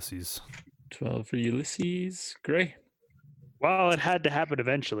Mr. Ulysses. 12 for Ulysses. Gray. Well, it had to happen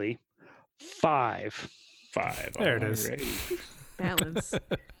eventually. 5. 5. There it is. Alrighty. Balance.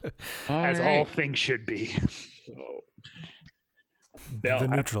 As all things should be. So, Bell, The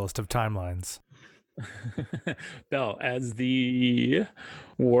neutralist of timelines. Bell, as the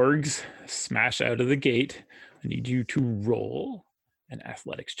wargs smash out of the gate, I need you to roll an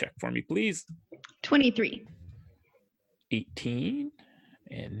athletics check for me, please. 23. 18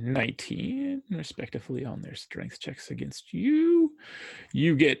 and 19, respectively, on their strength checks against you.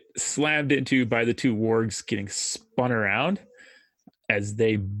 You get slammed into by the two wargs getting spun around as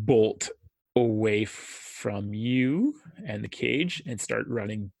they bolt away from you and the cage and start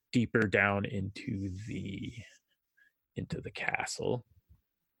running deeper down into the castle,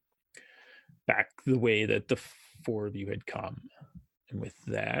 back the way that the four of you had come. And with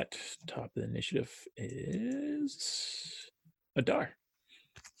that, top of the initiative is Adar.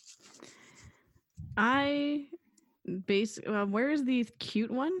 Where is the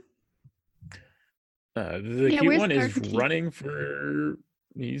cute one? The cute one is running for.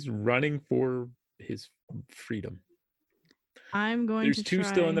 He's running for his freedom. I'm going There's to two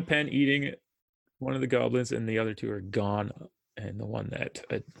try... still in the pen eating one of the goblins, and the other two are gone. And the one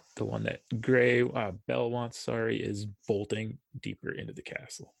that Gray Bell wants, is bolting deeper into the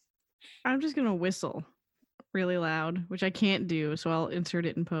castle. I'm just gonna whistle really loud, which I can't do, so I'll insert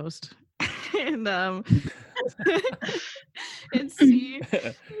it in post. and and see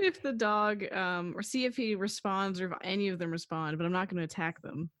if the dog or see if he responds or if any of them respond, but I'm not going to attack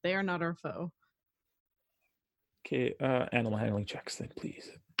them. They are not our foe. Okay, animal handling checks then,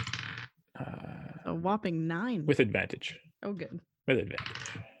 please. A whopping 9. With advantage. Oh, good. With advantage.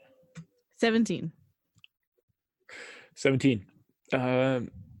 17. 17. The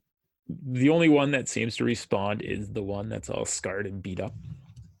only one that seems to respond is the one that's all scarred and beat up.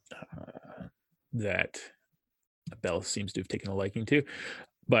 That Bell seems to have taken a liking to.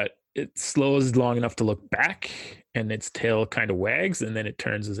 But it slows long enough to look back, and its tail kind of wags, and then it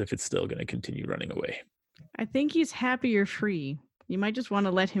turns as if it's still going to continue running away. I think he's happy you're free. You might just want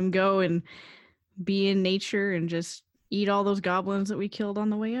to let him go and be in nature and just eat all those goblins that we killed on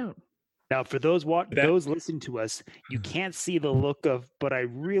the way out. Now, for those listening to us, you can't see the look of, but I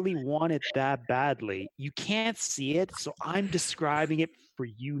really want it that badly. You can't see it, so I'm describing it for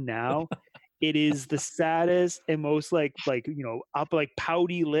you now. It is the saddest and most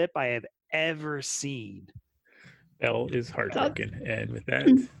pouty lip I have ever seen. Bell is heartbroken, and with that,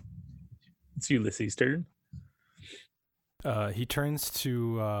 it's Ulysses' turn. He turns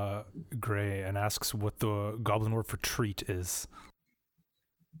to Gray and asks what the goblin word for treat is.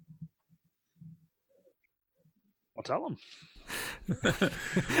 I'll tell him.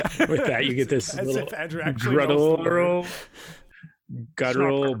 With that, you get this As little if Andrew actually knows the word.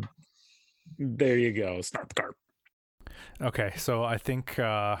 guttural. There you go, Snarpgarp. Okay, so I think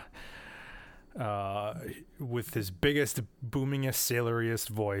with his biggest, boomingest, sailoriest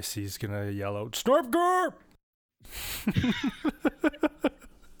voice, he's gonna yell out, "Snarpgarp!"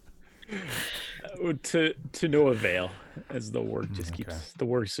 To no avail, as the work just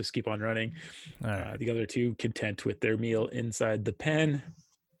keep on running. All right. The other two content with their meal inside the pen.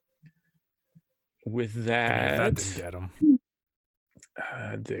 With That didn't get him.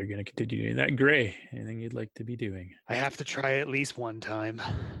 They're going to continue doing that. Gray, anything you'd like to be doing? I have to try at least one time.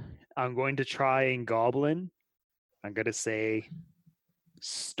 I'm going to try in Goblin. I'm going to say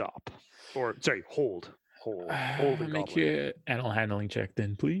stop. Or, sorry, hold. Hold in Make Goblin. your animal handling check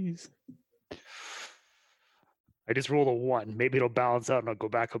then, please. I just rolled a 1. Maybe it'll balance out and I'll go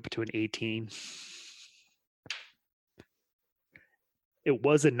back up to an 18. It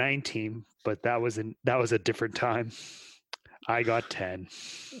was a 19, but that was a different time. I got 10.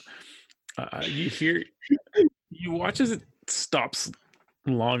 You watch as it stops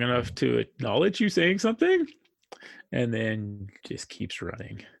long enough to acknowledge you saying something, and then just keeps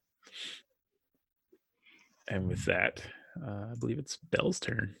running. And with that, I believe it's Bell's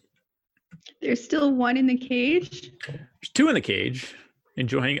turn. There's still one in the cage. There's 2 in the cage,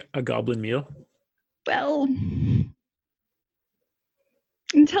 enjoying a goblin meal. Well,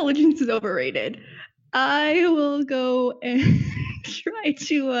 intelligence is overrated. I will go and try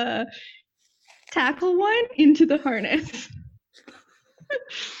to tackle one into the harness.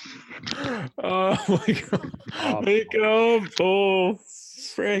 Oh my god. Make up. Oh,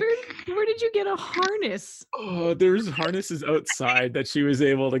 frick. Where did you get a harness? Oh, there's harnesses outside that she was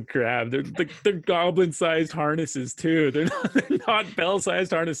able to grab. They're goblin-sized harnesses too. They're not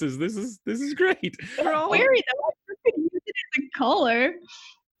Bell-sized harnesses. This is great. We're all Wearing them, I could use it as a collar.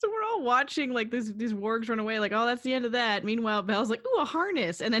 So we're all watching like these wargs run away, like, oh, that's the end of that. Meanwhile, Belle's like, ooh, a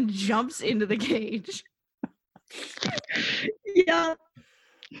harness, and then jumps into the cage. Yeah.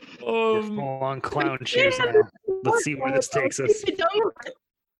 We're full on clown shoes now. Let's see where this takes us.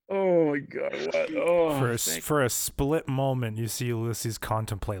 Oh my god! What? Oh, For a split moment, you see Ulysses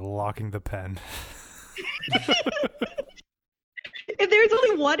contemplate locking the pen. If there was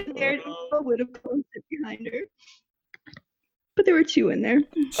only one in there, I would have closed it behind her. But there were 2 in there.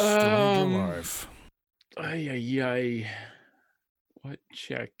 Alive. Ay. What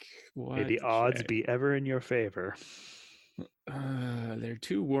check? What? May the odds check? be ever in your favor. There are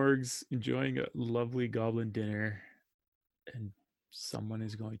 2 wargs enjoying a lovely goblin dinner, and someone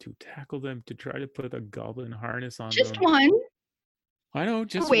is going to tackle them to try to put a goblin harness on Just them. one. I know,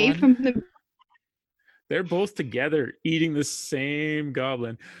 just Away one. from the. They're both together eating the same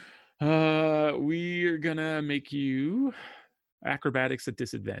goblin. We are gonna make you acrobatics at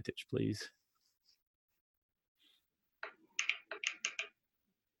disadvantage, please.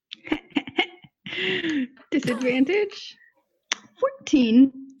 Disadvantage.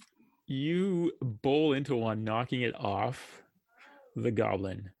 14. You bowl into one, knocking it off the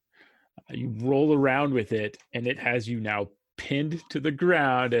goblin. You roll around with it, and it has you now pinned to the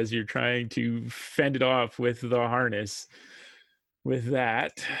ground as you're trying to fend it off with the harness. With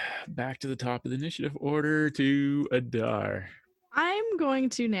that, back to the top of the initiative order to Adar. I'm going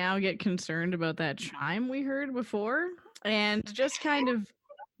to now get concerned about that chime we heard before and just kind of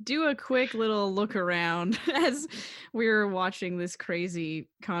do a quick little look around as we were watching this crazy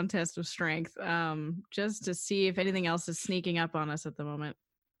contest of strength, just to see if anything else is sneaking up on us at the moment.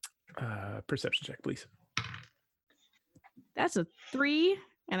 Perception check, please. That's a 3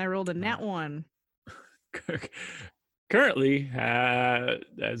 And I rolled a nat 1. Currently,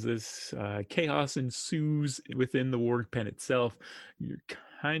 as this chaos ensues within the warg pen itself, you're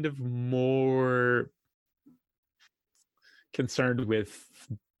kind of more concerned with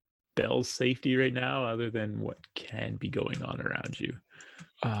Belle's safety right now, other than what can be going on around you.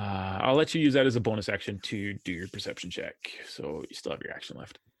 I'll let you use that as a bonus action to do your perception check. So you still have your action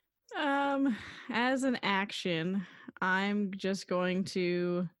left. As an action, I'm just going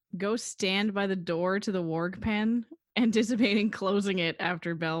to go stand by the door to the warg pen, anticipating closing it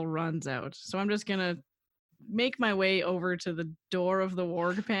after Belle runs out. So I'm just gonna make my way over to the door of the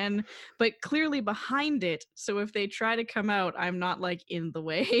warg pen, but clearly behind it. So if they try to come out, I'm not like in the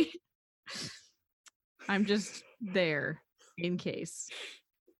way. I'm just there in case.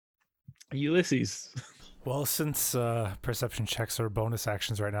 Ulysses. Well, since perception checks are bonus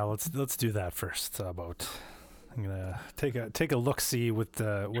actions right now, let's do that first. I'm gonna take a look, see what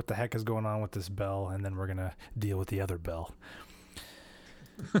the heck is going on with this Belle, and then we're gonna deal with the other Belle.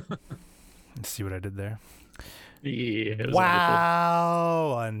 Let's see what I did there. Yeah.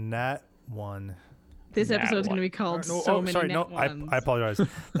 Wow, a nat 1. This Nat episode's going to one. be called I apologize.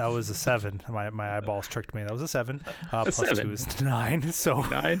 That was a 7. My eyeballs tricked me. That was a 7. Plus 7. 2 is 9. So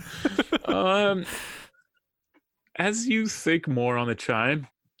 9. As you think more on the chime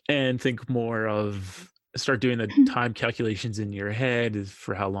and think more of start doing the time calculations in your head as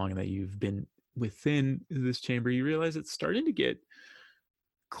for how long that you've been within this chamber, you realize it's starting to get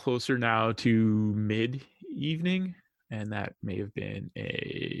closer now to mid-evening, and that may have been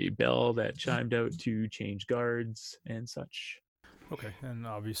a bell that chimed out to change guards and such. okay, and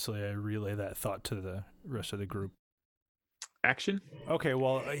obviously I relay that thought to the rest of the group. Action. Okay,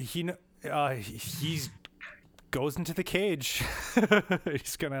 well he goes into the cage.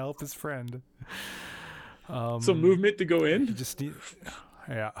 He's gonna help his friend. So movement to go You in. just need,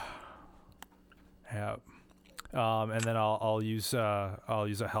 yeah. And then I'll use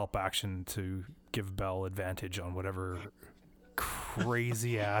a help action to give Belle advantage on whatever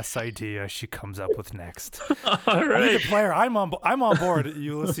crazy ass idea she comes up with next. All I right. need a player. I'm on board,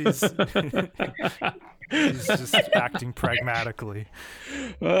 Ulysses. He's just acting pragmatically.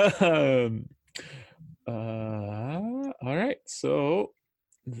 All right. So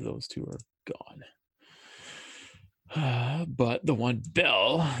those two are gone. But the one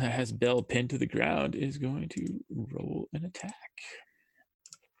Belle that has Belle pinned to the ground is going to roll an attack.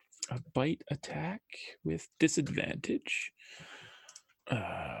 A bite attack with disadvantage.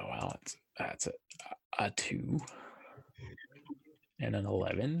 Well, that's a 2 and an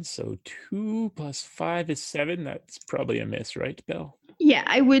 11. So 2 plus 5 is 7. That's probably a miss, right, Belle? Yeah,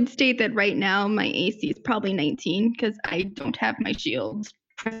 I would state that right now my AC is probably 19 because I don't have my shield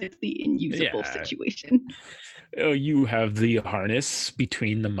perfectly in usable Yeah. situation. Oh, you have the harness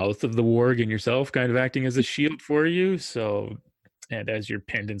between the mouth of the warg and yourself, kind of acting as a shield for you. So, and as you're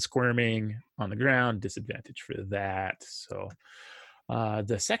pinned and squirming on the ground, disadvantage for that. So,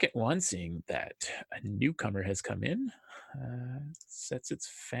 the second one, seeing that a newcomer has come in, sets its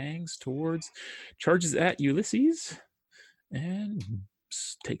fangs towards, charges at Ulysses, and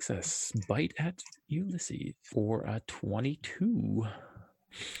takes a bite at Ulysses for a 22.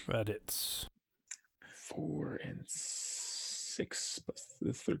 But it's 4 and 6 plus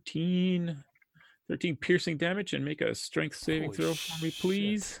the 13 piercing damage, and make a strength saving Holy throw for me, shit.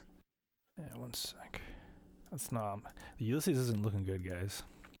 please. yeah. 1 sec. That's not. Ulysses isn't looking good, guys.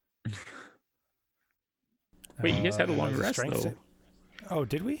 Wait, you guys had a long that was rest, strength though. Oh,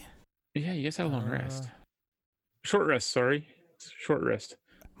 did we? Yeah, you guys had a long rest. Uh, Short rest, sorry. Short rest.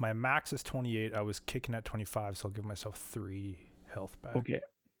 My max is 28. I was kicking at 25, so I'll give myself 3 health back. Okay.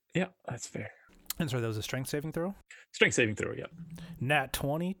 Yeah, that's fair. And sorry, that was a strength saving throw? Strength saving throw, yeah. Nat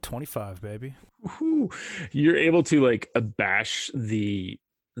 20, 25, baby. Woohoo. You're able to like abash the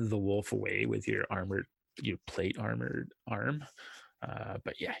wolf away with your plate armored arm.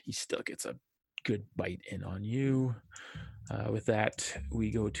 But yeah, he still gets a good bite in on you. With that,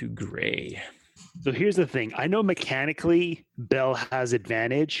 we go to Gray. So here's the thing. I know mechanically Belle has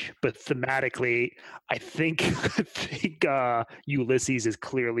advantage, but thematically, I think Ulysses is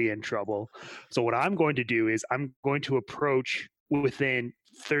clearly in trouble. So what I'm going to do is I'm going to approach within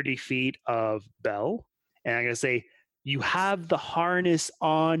 30 feet of Belle, and I'm going to say, you have the harness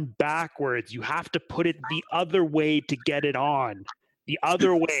on backwards. You have to put it the other way to get it on. The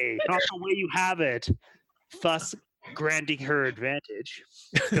other way, not the way you have it. Thus granting her advantage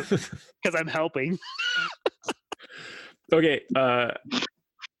because I'm helping. Okay,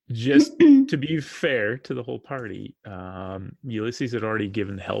 just to be fair to the whole party, Ulysses had already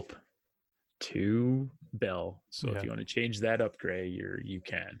given help to Bell. So Yeah. if you want to change that up, Gray, you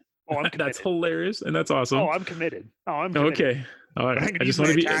can. Oh, I'm committed. That's hilarious and that's awesome. Oh, I'm committed. Oh, I'm committed. Okay. All But I'm right. going I to just use my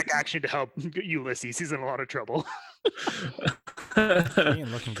want to be. attack action to help Ulysses. He's in a lot of trouble.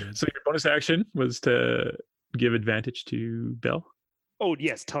 Ian looking good. So your bonus action was to give advantage to Bell. Oh,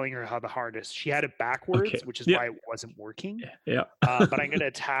 yes, telling her how the harness. She had it backwards, Okay. which is Yep. why it wasn't working. Yeah. But I'm going to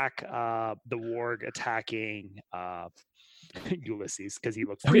attack the warg attacking Ulysses because he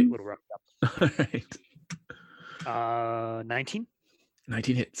looks a Okay. little roughed up. All right. 19?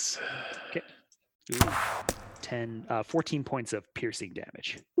 19 hits. Ooh. 14 points of piercing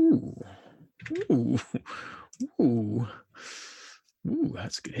damage. Ooh. Ooh. Ooh. Ooh,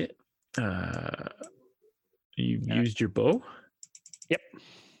 that's a good hit. You used your bow? Yep.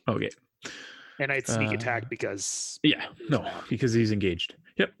 Okay. And I'd sneak attack because Yeah. No, because he's engaged.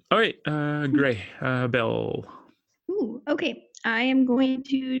 Yep. All right. Gray. Bell. Ooh, okay. I am going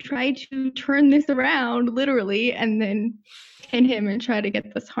to try to turn this around, literally, and then hit him and try to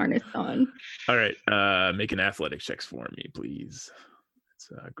get this harness on. All right. Make an athletics checks for me, please. It's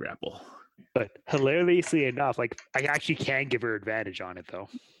grapple. But hilariously enough, like I actually can give her advantage on it though.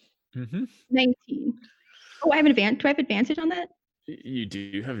 Mm-hmm. 19. Oh, I have an advantage. Do I have advantage on that? You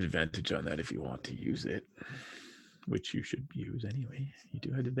do have advantage on that if you want to use it, which you should use anyway. You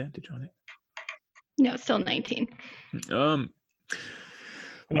do have advantage on it. No, still 19.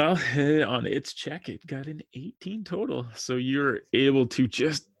 Well, on its check, it got an 18 total. So you're able to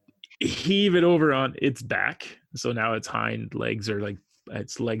just heave it over on its back. So now its hind legs are like,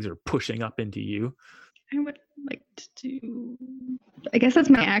 its legs are pushing up into you. I would like to do. I guess that's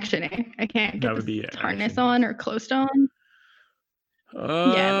my action. I can't That get would be this an harness action. on or closed on.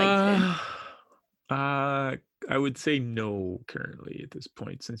 Yeah, I'd I would say no currently at this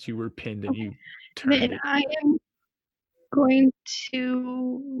point, since you were pinned and you turned Then it. I am going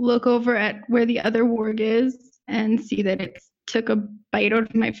to look over at where the other warg is and see that it took a bite out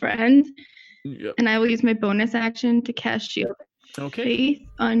of my friend. Yep. And I will use my bonus action to cast Shield of Okay. Faith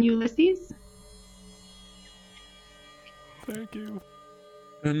on Ulysses. Thank you.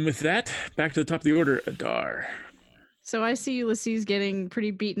 And with that, back to the top of the order, Adar. So I see Ulysses getting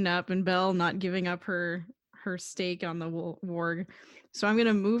pretty beaten up and Belle not giving up her stake on the warg. So I'm going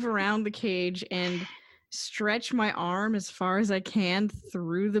to move around the cage and stretch my arm as far as I can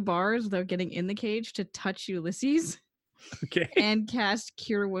through the bars without getting in the cage to touch Ulysses Okay. and cast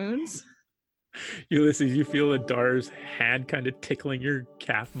Cure Wounds. Ulysses, you feel Adar's hand kind of tickling your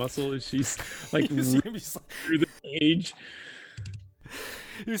calf muscle as she's like You see him, through the cage.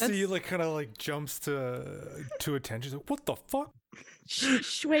 you see he That's- like kind of like jumps to attention. He's like, what the fuck?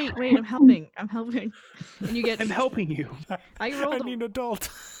 Shh, wait, I'm helping. And you get, I'm helping you. I I rolled, need an adult.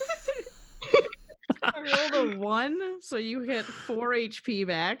 I rolled a 1, so you get 4 HP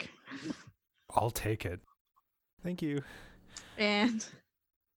back. I'll take it. Thank you. And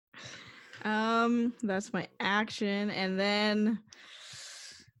that's my action. And then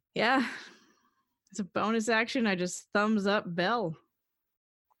yeah, it's a bonus action. I just thumbs up Belle.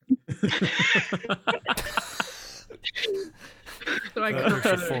 So I That was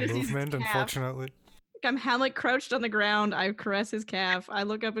your full Ulysses' movement, calf. unfortunately. I'm like crouched on the ground. I caress his calf. I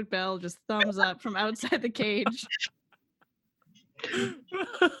look up at Belle, just thumbs up from outside the cage.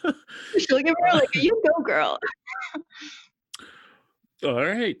 She'll give her like, you go, girl. All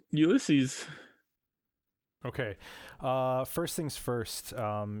right, Ulysses. Okay. First things first.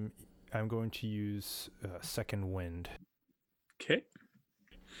 I'm going to use second wind. Okay.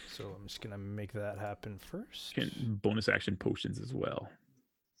 So I'm just gonna make that happen first. And bonus action potions as well.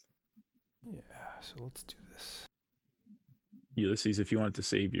 Yeah. So let's do this. Ulysses, if you wanted to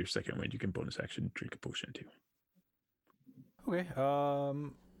save your second wind, you can bonus action drink a potion too. Okay. Well,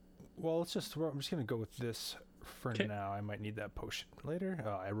 I'm just gonna go with this for Okay. now. I might need that potion later.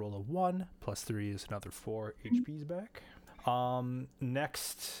 I roll a 1 plus 3 is another 4 HP's back.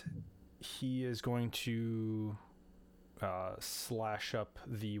 Next, he is going to slash up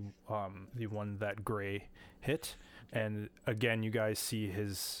the one that Gray hit, and again, you guys see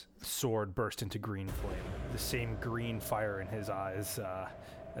his sword burst into green flame. The same green fire in his eyes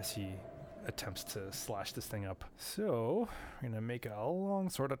as he attempts to slash this thing up. So, we're gonna make a long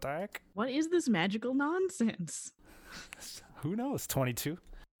sword attack. What is this magical nonsense? Who knows? 22.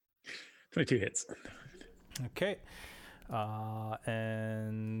 22 hits. Okay.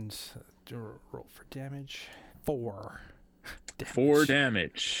 And roll for damage. 4. 4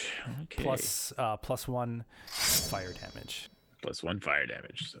 damage. Okay. Plus 1 fire damage. Plus 1 fire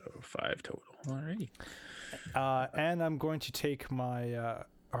damage, so 5 total. Alrighty. And I'm going to take my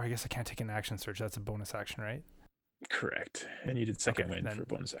or I guess I can't take an action surge. That's a bonus action, right? Correct. And you did second Okay, wind then- for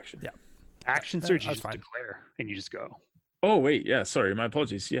bonus action. Yeah. Action surge, you that's just fine. declare and you just go. Oh wait, yeah. Sorry, my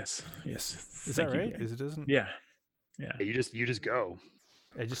apologies. Yes. Is that Thank you, right? Gary. Is it doesn't? Yeah. Yeah, you just go.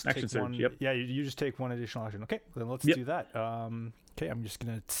 I just Action take surge, one. yep. Yeah, you just take one additional action. Okay, then let's Yep. do that. Okay, I'm just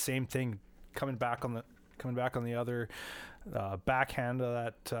gonna same thing, coming back on the other backhand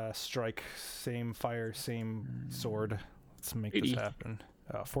of that strike. Same fire, same sword. Let's make 80. this happen.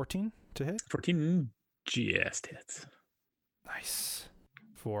 14 to hit. 14 just hits. Nice.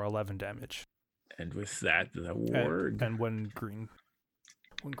 For 11 damage. And with that, the warg. And one green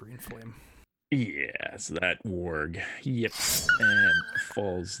flame. Yeah, so that warg yips and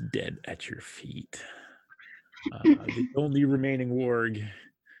falls dead at your feet. The only remaining warg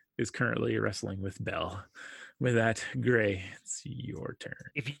is currently wrestling with Bell. With that, Gray, it's your turn.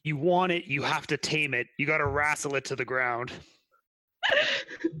 If you want it, you have to tame it. You got to wrestle it to the ground.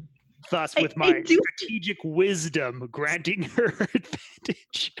 Thus, with I my do- strategic wisdom, granting her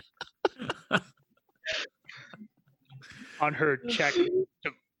advantage on her check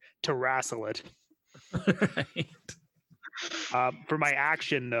to wrestle it. Right. For my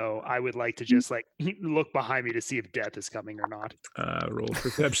action, though, I would like to just like look behind me to see if death is coming or not. Roll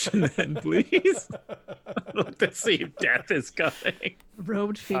perception then, please. Look to see if death is coming.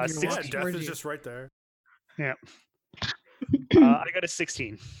 Robed figure Yeah, walks Death towards is you. just right there. I got a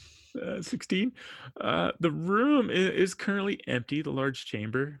 16. 16. The room is currently empty, the large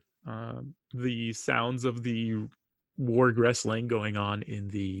chamber. The sounds of the warg wrestling going on in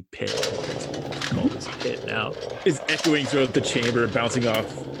the pit, call this pit now, is echoing throughout the chamber, bouncing off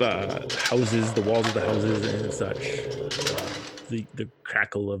houses, the walls of the houses and such. The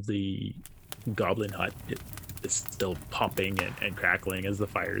crackle of the goblin hut is still popping and crackling as the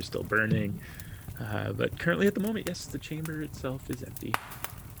fire is still burning. But currently at the moment, yes, the chamber itself is empty.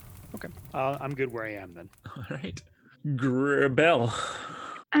 Okay. I'm good where I am then. All right. Bell,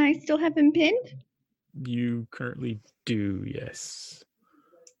 I still have him pinned, you currently do, yes.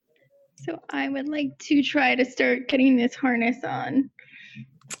 so I would like to try to start getting this harness on.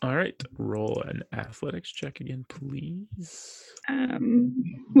 All right. Roll an athletics check again, please.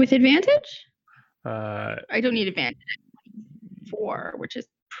 With advantage? Uh, I don't need advantage. 4, which is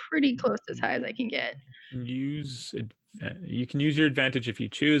pretty close to as high as I can get. you can use your advantage if you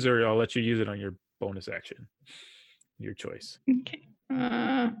choose, or I'll let you use it on your bonus action. Your choice. Okay.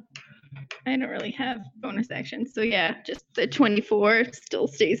 I don't really have bonus actions, so yeah, just the 24 still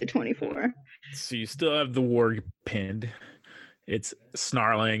stays at 24. So you still have the warg pinned. It's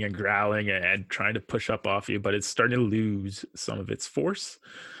snarling and growling and trying to push up off you, but it's starting to lose some of its force.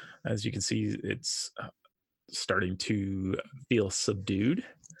 As you can see, it's starting to feel subdued.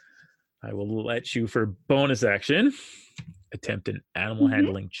 I will let you, for bonus action, attempt an animal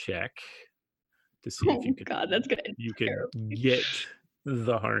handling check to see if you could, God, that's good. you could get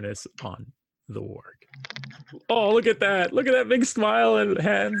the harness on the warg. Oh, look at that. Look at that big smile and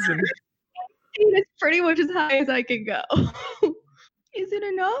hands. And It's pretty much as high as I can go. Is it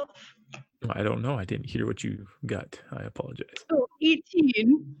enough? I don't know. I didn't hear what you got. I apologize. Oh,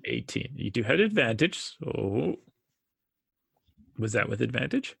 18. 18. You do have advantage. So was that with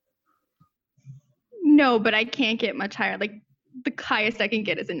advantage? No, but I can't get much higher. Like the highest I can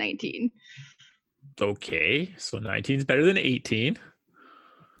get is a 19. Okay. So 19 is better than 18.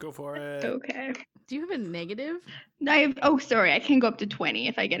 Go for it. Okay. Do you have a negative? Sorry, I can go up to 20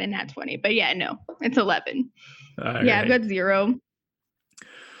 if I get a nat 20. But yeah, no, it's 11. All Yeah, I've right. got 0.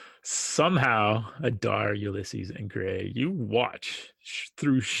 Somehow, Adar, Ulysses, and Gray, you watch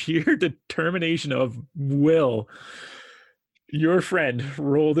through sheer determination of will your friend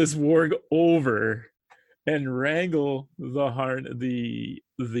roll this warg over and wrangle the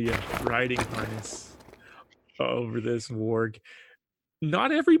riding harness over this warg.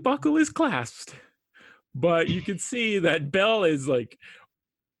 Not every buckle is clasped, but you can see that Bell is like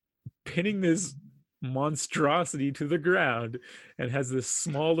pinning this monstrosity to the ground and has this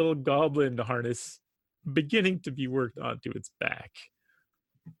small little goblin harness beginning to be worked onto its back.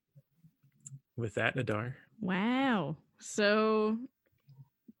 With that, Nadar. Wow. So,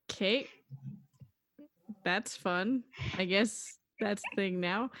 Kate, that's fun. I guess that's the thing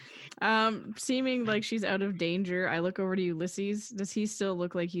now. Seeming like she's out of danger, I look over to Ulysses. Does he still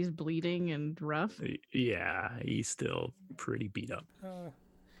look like he's bleeding and rough? Yeah, he's still pretty beat up.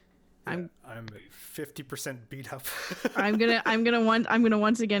 I'm 50% beat up. I'm gonna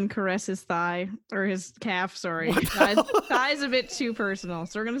once again caress his thigh or his calf. Sorry, thigh's a bit too personal,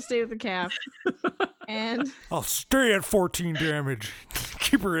 so we're gonna stay with the calf. And I'll stay at 14 damage.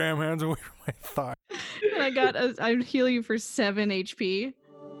 Keep your damn hands away from my thigh. and I heal you for 7 HP.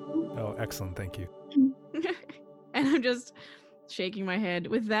 Oh, excellent. Thank you. And I'm just shaking my head.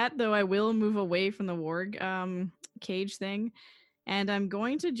 With that, though, I will move away from the warg cage thing. And I'm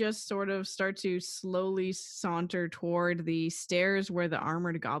going to just sort of start to slowly saunter toward the stairs where the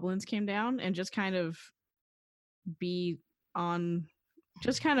armored goblins came down and just kind of be on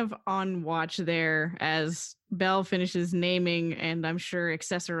watch there as Belle finishes naming and I'm sure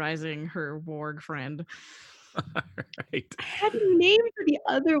accessorizing her warg friend. All right. I had a name for the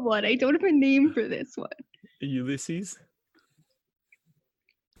other one. I don't have a name for this one. Ulysses.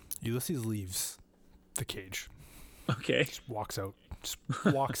 Ulysses leaves the cage. Okay. Just walks out. Just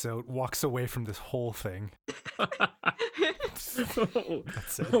walks away from this whole thing. That's it.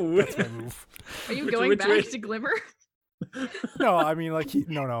 That's my move. Are you Which- going which back way- to Glimmer? No, I mean, like, he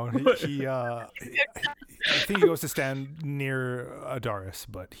I think he goes to stand near Adaris,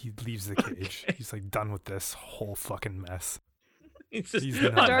 but he leaves the cage. Okay. He's like done with this whole fucking mess. It's just He's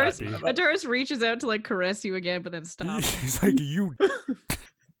not Adaris, happy. Adaris reaches out to like caress you again, but then stops. He's like, you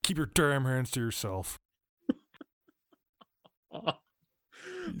keep your damn hands to yourself.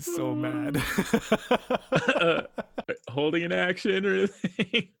 He's so mad. Holding an action or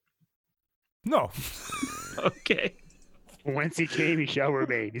anything. No. Okay. Whence he came, he shall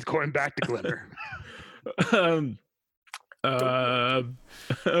remain. He's going back to Glimmer.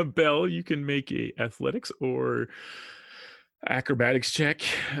 Belle, you can make a athletics or acrobatics check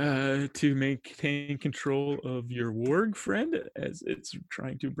to maintain control of your warg friend as it's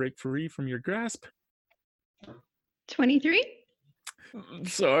trying to break free from your grasp. 23?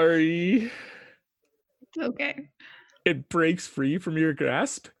 Sorry. It's okay. It breaks free from your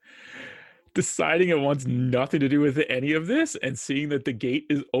grasp, deciding it wants nothing to do with any of this, and seeing that the gate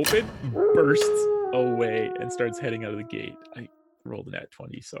is open, bursts away and starts heading out of the gate. I rolled an at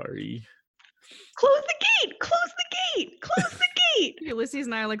 20, sorry. Close the gate! Close the gate! Close the gate! Ulysses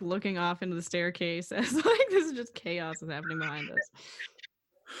and I are like looking off into the staircase as like this is just chaos is happening behind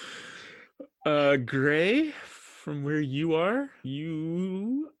us. Gray, from where you are,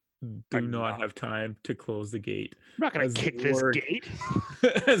 you do I'm not not. have time to close the gate. I'm not going As to the kick this warg- gate.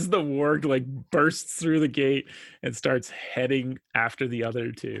 As the warg like bursts through the gate and starts heading after the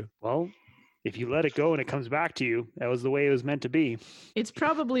other two. Well, if you let it go and it comes back to you, that was the way it was meant to be. It's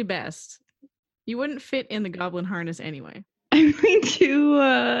probably best. You wouldn't fit in the goblin harness anyway. I'm going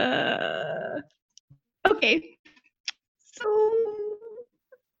to okay. So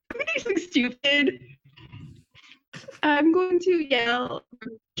I'm gonna do something stupid. I'm going to yell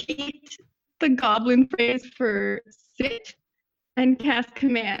repeat the goblin phrase for sit and cast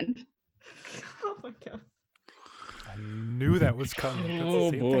command. Oh my god. I knew that was coming. That's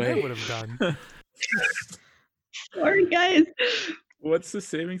Oh, the same thing I boy. would have done. Sorry guys. What's the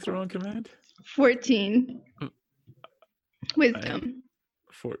saving throw on command? 14. Wisdom.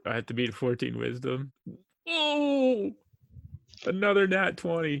 I had to beat 14 wisdom. Oh, another nat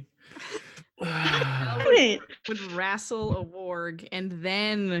 20. Damn it. Would wrestle a warg and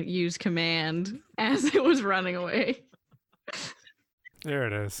then use command as it was running away. There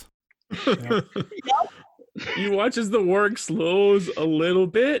it is. You watch as the warg slows a little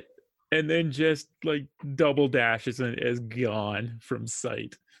bit and then just like double dashes and is gone from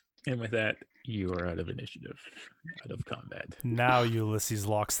sight. And with that, you are out of initiative, out of combat. Now Ulysses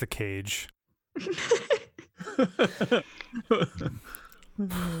locks the cage.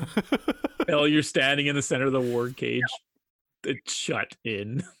 Belle, you're standing in the center of the warg cage. It's shut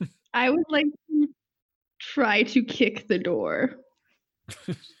in. I would like to try to kick the door.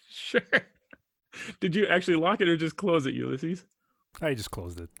 Sure. Did you actually lock it or just close it, Ulysses? I just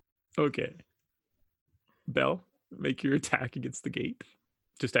closed it. Okay. Belle, make your attack against the gate.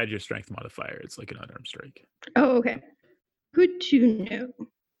 Just add your strength modifier. It's like an unarmed strike. Oh, okay. Good to know.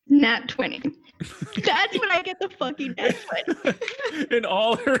 Nat 20. That's when I get the fucking nat 20. In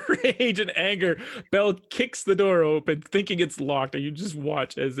all her rage and anger, Belle kicks the door open, thinking it's locked, and you just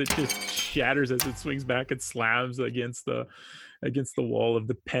watch as it just shatters as it swings back and slams against the wall of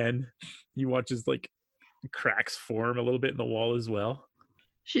the pen. You watch as like cracks form a little bit in the wall as well.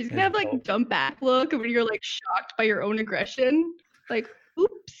 She's gonna have like jump back look when you're like shocked by your own aggression. Like,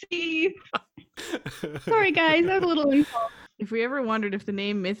 oopsie. Sorry guys, I was a little involved. If we ever wondered if the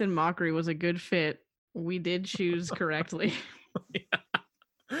name Myth and Mockery was a good fit, we did choose correctly.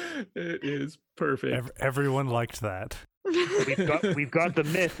 It is perfect. Everyone liked that. We've got the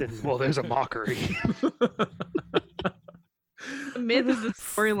myth, and well, there's a mockery. The myth is the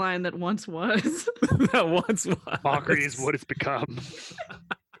storyline that once was. That once was. Mockery is what it's become.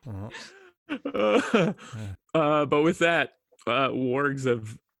 But with that, wargs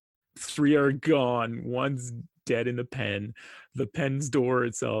of 3 are gone. One's dead in the pen. The pen's door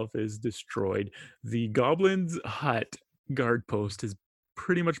itself is destroyed. The goblin's hut guard post is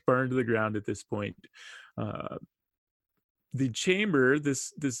pretty much burned to the ground at this point. The chamber,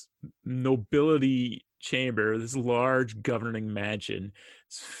 this nobility chamber, this large governing mansion,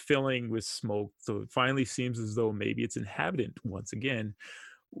 is filling with smoke. So it finally seems as though maybe its inhabitant once again.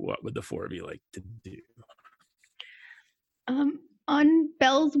 What would the four of you like to do? On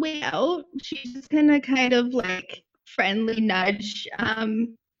Belle's way out, she's just gonna kind of like friendly nudge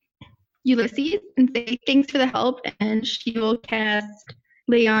Ulysses and say thanks for the help, and she will cast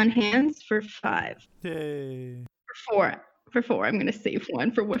Lay on Hands for 5. Yay. For 4. I'm gonna save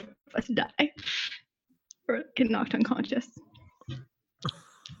 1 for one of us die or get knocked unconscious.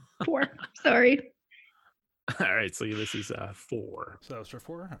 4. Sorry. All right, so Ulysses 4. So that was for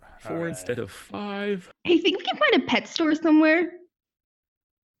 4? 4 instead of 5. Hey, think we can find a pet store somewhere?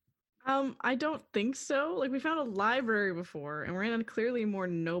 I don't think so. Like, we found a library before, and we're in a clearly more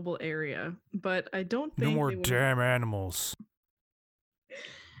noble area, but I don't think No more they would- damn animals.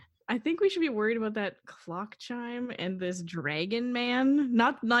 I think we should be worried about that clock chime and this dragon man.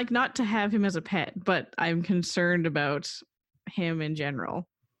 Not to have him as a pet, but I'm concerned about him in general.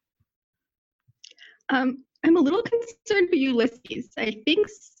 I'm a little concerned for Ulysses. I think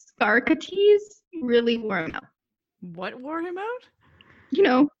Scarcates really wore him out. What wore him out? You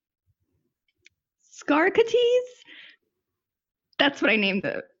know, Scarcates? That's what I named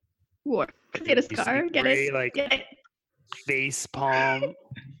the war. Because he had a Used to be scar. Get gray, it? like- Get it? Face palm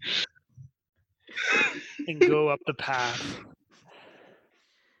and go up the path.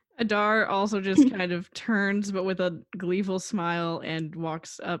 Adar also just kind of turns, but with a gleeful smile, and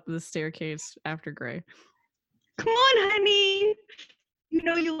walks up the staircase after Gray. Come on, honey. You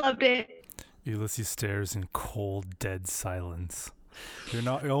know you loved it. Ulysses stares in cold, dead silence.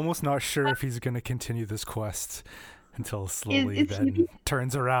 You're almost not sure if he's going to continue this quest until slowly is then he-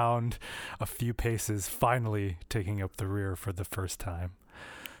 turns around a few paces, finally taking up the rear for the first time.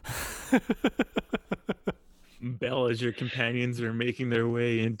 Belle, as your companions are making their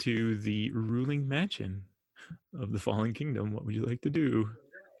way into the ruling mansion of the Fallen Kingdom, what would you like to do?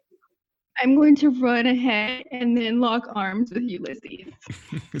 I'm going to run ahead and then lock arms with Ulysses.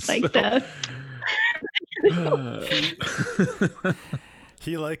 Like So-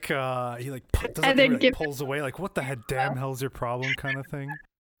 He does And then pulls away, like, what the heck, damn hell's your problem, kind of thing.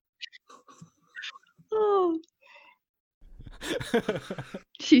 Oh,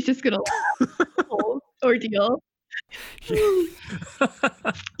 she's just gonna laugh. Whole ordeal. you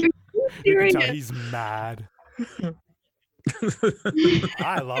can Doing tell it. he's mad.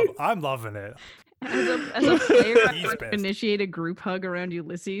 I'm loving it. As a player, I He's would pissed. initiate a group hug around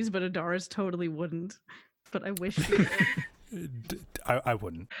Ulysses, but Adaris totally wouldn't. But I wish she would. I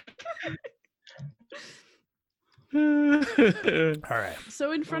wouldn't. All right.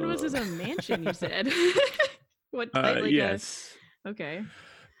 So in front of us is a mansion, you said. What type? Like yes. okay.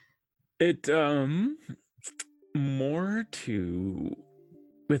 It more to,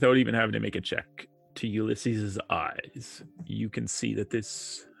 without even having to make a check, to Ulysses's eyes, you can see that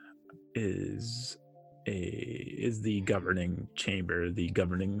this is the governing chamber,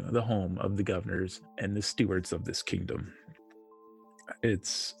 the home of the governors and the stewards of this kingdom.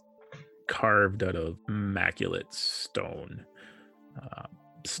 It's carved out of immaculate stone.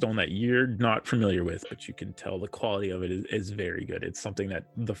 Stone that you're not familiar with, but you can tell the quality of it is very good. It's something that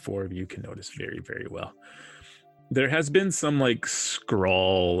the four of you can notice very, very well. There has been some like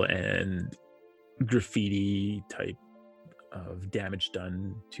scrawl and graffiti type of damage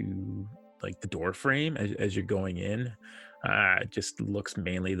done to like the door frame as you're going in. It just looks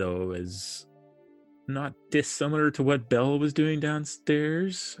mainly though as not dissimilar to what Belle was doing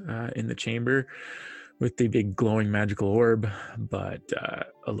downstairs in the chamber with the big glowing magical orb, but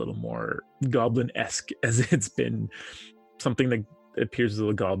a little more goblin-esque, as it's been something that appears as though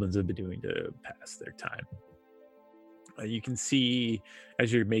the goblins have been doing to pass their time. You can see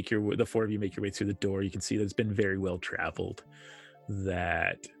as the four of you make your way through the door, you can see that it's been very well traveled,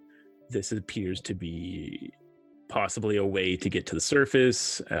 that this appears to be possibly a way to get to the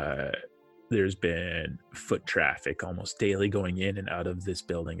surface. There's been foot traffic almost daily going in and out of this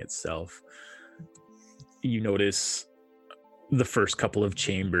building itself. You notice the first couple of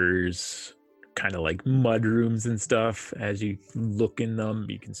chambers, kind of like mud rooms and stuff. As you look in them,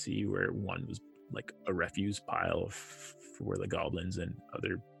 you can see where one was like a refuse pile for where the goblins and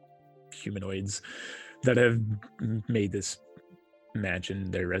other humanoids that have made this mansion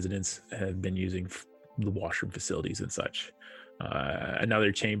their residence have been using the washroom facilities and such.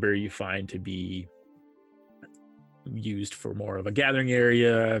 Another chamber you find to be used for more of a gathering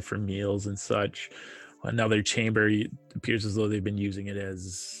area for meals and such. Another chamber, it appears as though they've been using it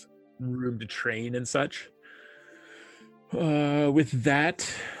as room to train and such. With that,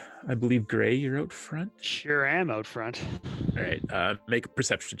 I believe Gray, you're out front. Sure am out front. All right. Make a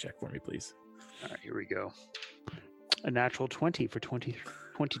perception check for me, please. All right, here we go. A natural 20 for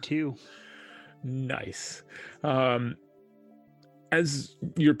 22. Nice. As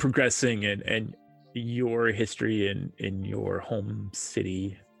you're progressing and your history in your home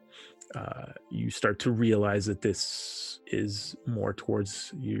city, you start to realize that this is more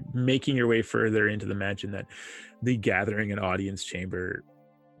towards you making your way further into the mansion, that the gathering and audience chamber,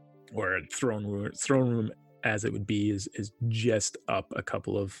 or a throne room as it would be, is just up a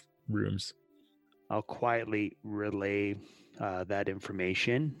couple of rooms. I'll quietly relay that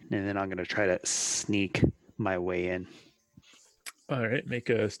information, and then I'm going to try to sneak my way in. All right, make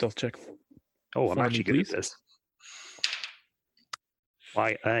a stealth check. Oh, I'm for me, actually good please. at this.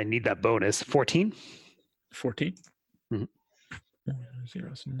 Why? I need that bonus. 14? 14. Mhm.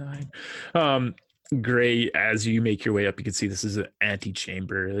 0, so 9. Gray, as you make your way up, you can see this is an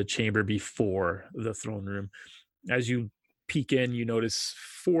antechamber, the chamber before the throne room. As you peek in, you notice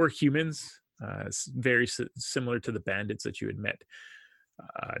 4 humans, very similar to the bandits that you had met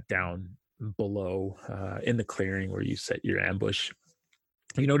down below in the clearing where you set your ambush.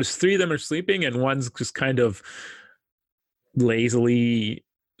 You notice 3 of them are sleeping, and one's just kind of lazily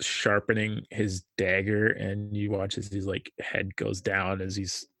sharpening his dagger, and you watch as his head goes down as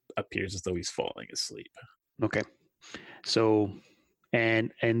he's appears as though he's falling asleep. Okay. So,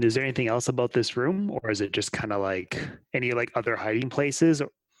 and is there anything else about this room, or is it just kind of like any other hiding places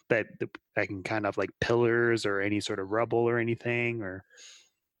that can kind of pillars or any sort of rubble or anything, or?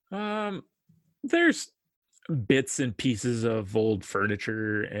 There's bits and pieces of old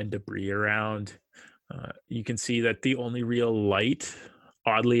furniture and debris around. You can see that the only real light,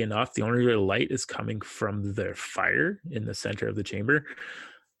 oddly enough, is coming from the fire in the center of the chamber.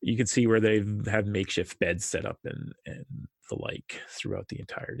 You can see where they have makeshift beds set up and the like throughout the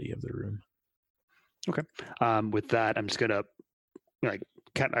entirety of the room. Okay. With that, I'm just gonna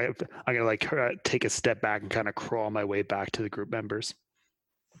take a step back and kind of crawl my way back to the group members.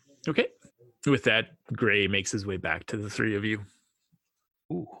 Okay. With that, Gray makes his way back to the 3 of you.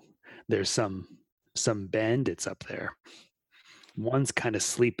 Ooh, there's some bandits up there. One's kind of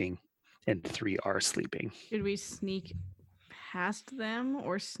sleeping, and 3 are sleeping. Should we sneak past them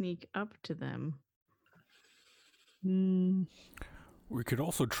or sneak up to them? We could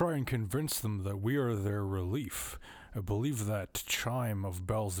also try and convince them that we are their relief. I believe that chime of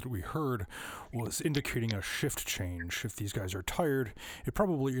bells that we heard was indicating a shift change. If these guys are tired, it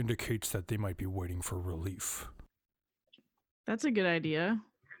probably indicates that they might be waiting for relief. That's a good idea.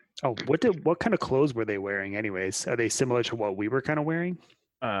 Oh, what kind of clothes were they wearing anyways? Are they similar to what we were kind of wearing?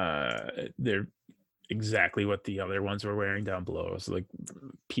 They're exactly what the other ones were wearing down below. So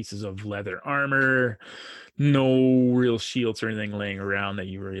pieces of leather armor, no real shields or anything laying around that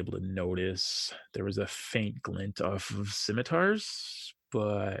you were able to notice. There was a faint glint of scimitars,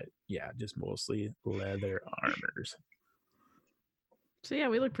 but yeah, just mostly leather armors. So yeah,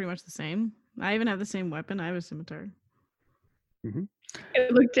 we look pretty much the same. I even have the same weapon. I have a scimitar. Mm-hmm. I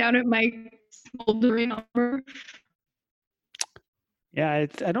look down at my smoldering armor. Yeah,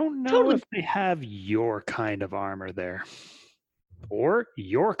 I don't know if they have your kind of armor there. Or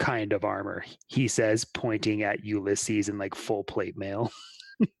your kind of armor, he says, pointing at Ulysses in full plate mail.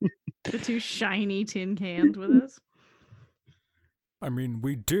 The 2 shiny tin cans with us. I mean,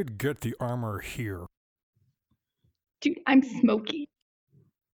 we did get the armor here. Dude, I'm smoky.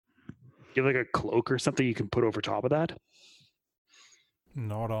 Do you have a cloak or something you can put over top of that?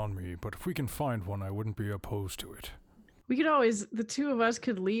 Not on me, but if we can find one, I wouldn't be opposed to it. We could always, the 2 of us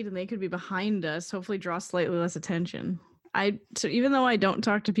could lead and they could be behind us, hopefully draw slightly less attention. So even though I don't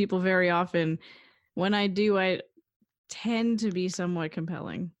talk to people very often, when I do, I tend to be somewhat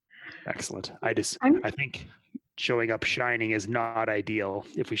compelling. Excellent. I think showing up shining is not ideal.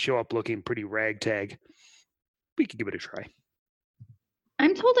 If we show up looking pretty ragtag, we could give it a try.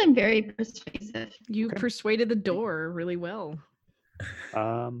 I'm told I'm very persuasive. You persuaded the door really well.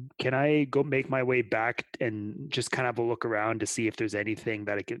 Can I go make my way back and just kind of have a look around to see if there's anything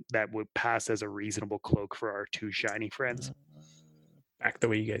that would pass as a reasonable cloak for our 2 shiny friends? Back the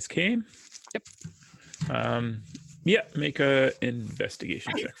way you guys came? Yep. Yeah, make a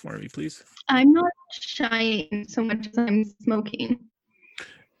investigation check for me, please. I'm not shining so much as I'm smoking.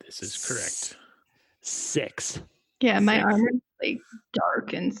 This is correct. 6. Yeah, my armor's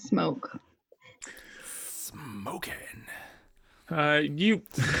dark and smoke. Smoking. You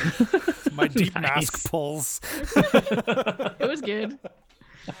My deep mask pulls. It was good.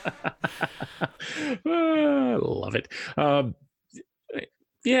 Love it.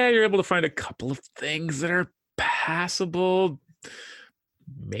 Yeah, you're able to find a couple of things that are passable.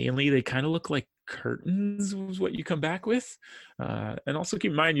 Mainly, they kind of look like curtains was what you come back with. And also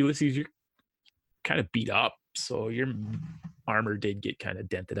keep in mind, Ulysses, you're kind of beat up, so your armor did get kind of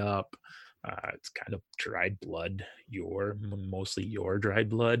dented up. It's kind of dried blood, mostly your dried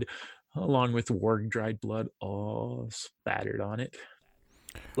blood, along with warg dried blood, all spattered on it.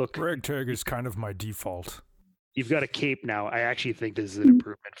 Look, Ragtag is kind of my default. you've got a cape now. I actually think this is an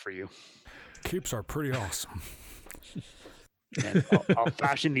improvement for you. Capes are pretty awesome. And I'll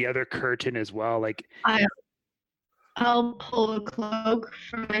fashion the other curtain as well. Like, I'll pull a cloak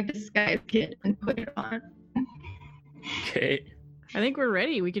from my disguise kit and put it on. Okay. I think we're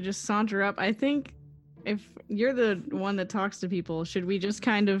ready. We could just saunter up. I think if you're the one that talks to people, should we just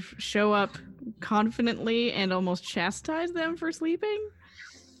kind of show up confidently and almost chastise them for sleeping?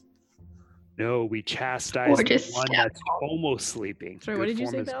 no, we chastise Or the just one stab that's almost sleeping. Sorry, Good what did you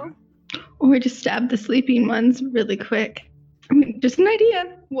form say, is Belle? good. Or just stab the sleeping ones really quick. I mean, just an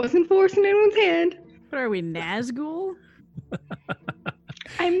idea. Wasn't forcing anyone's hand. What are we, Nazgul?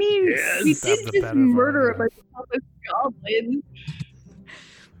 I mean, Yes. we Stab did the just better murder a version. bunch of goblins.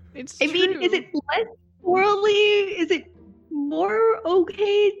 It's I mean, is true. it less morally? Is it more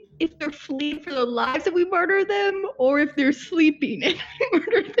okay if they're fleeing for their lives and we murder them, or if they're sleeping and we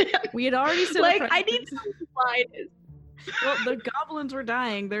murder them? We had already said Like, I need some line. Well, the goblins were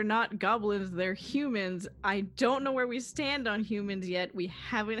dying. They're not goblins, they're humans. I don't know where we stand on humans yet. We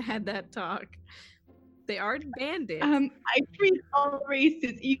haven't had that talk. They are bandits. I treat all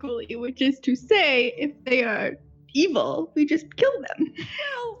races equally, which is to say, if they are evil, we just kill them.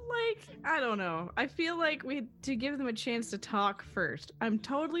 Well, like, I don't know. I feel like to give them a chance to talk first. I'm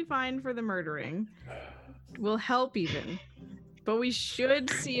totally fine for the murdering. We'll help even. But we should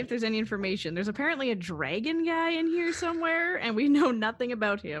see if there's any information. There's apparently a dragon guy in here somewhere, and we know nothing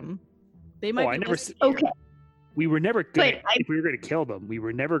about him. They might Oh, be I never. listening. Okay, We were never gonna. But If we were gonna kill them, we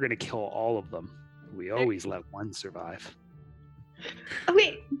were never gonna kill all of them. We always let one survive.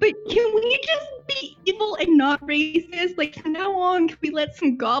 okay, but can we just be evil and not racist? Like, from now on, can we let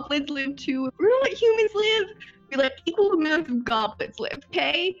some goblins live too? If we're gonna let humans live, we let equal amounts of goblins live,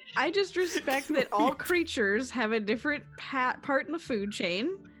 okay? I just respect that all creatures have a different part in the food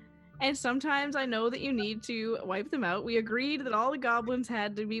chain. And sometimes I know that you need to wipe them out. We agreed that all the goblins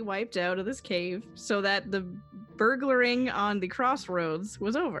had to be wiped out of this cave so that the burglaring on the crossroads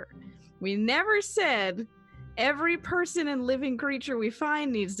was over. We never said every person and living creature we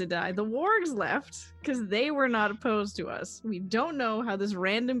find needs to die. The wargs left because they were not opposed to us. We don't know how this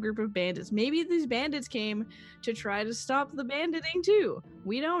random group of bandits, maybe these bandits came to try to stop the banditing too.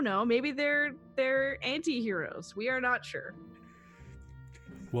 We don't know. Maybe they're anti-heroes. We are not sure.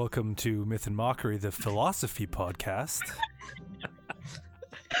 Welcome to Myth and Mockery, the philosophy podcast.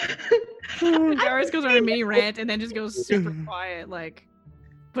 Darius goes on a mini rant and then just goes super quiet, like,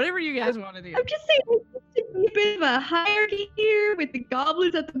 whatever you guys want to do. I'm just saying, there's a bit of a hierarchy here with the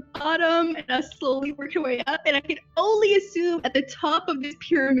goblins at the bottom and us slowly working our way up. And I can only assume at the top of this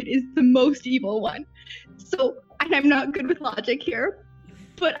pyramid is the most evil one. So, and I'm not good with logic here,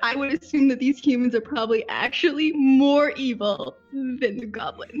 but I would assume that these humans are probably actually more evil than the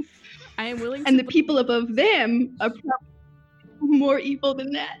goblins. I am willing to. And the people above them are probably more evil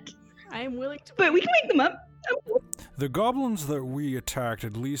than that. I am willing to. But we can make them up. The goblins that we attacked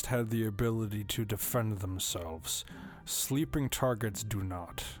at least had the ability to defend themselves. Sleeping targets do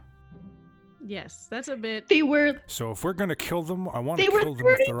not. Yes, that's a bit. They were, So if we're gonna kill them, I want to They were kill them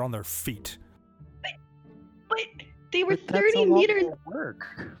if 30 they're on their feet. but they were But that's 30 a lot meters. more work.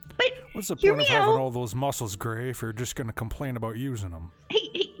 But What's the Hear point of me having out. all those muscles, Gray, if you're just gonna complain about using them?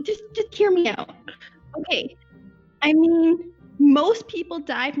 hey, just hear me out. Okay, I mean, most people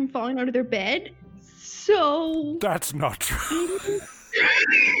die from falling out of their bed, so. That's not true.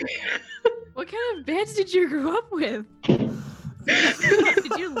 What kind of beds did you grow up with? Did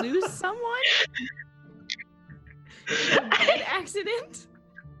you lose someone? A bed accident?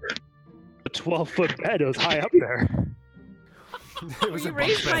 A 12-foot bed was high up there. It Were was you a bunk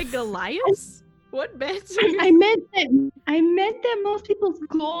raised by bed. Goliaths? What beds are you? I meant that most people's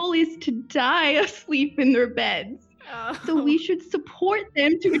goal is to die asleep in their beds. So Oh. we should support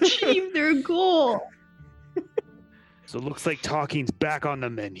them to achieve their goal. So it looks like talking's back on the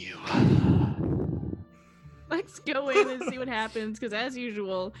menu. Let's go in and see what happens, because as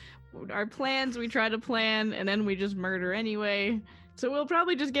usual, our plans we try to plan and then we just murder anyway. So we'll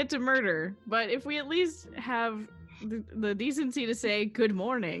probably just get to murder. But if we at least have the decency to say good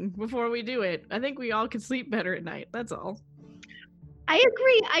morning before we do it, I think we all could sleep better at night. That's all. I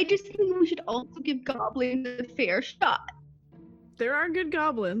agree. I just think we should also give goblins a fair shot. There are good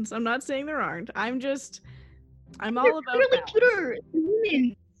goblins. I'm not saying there aren't. I'm all about They're like balance. cuter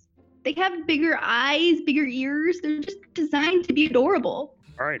humans. They have bigger eyes, bigger ears. They're just designed to be adorable.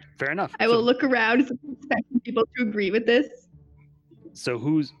 All right, fair enough. I will look around, expecting people to agree with this. So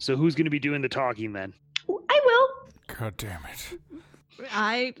who's going to be doing the talking then? I will God damn it.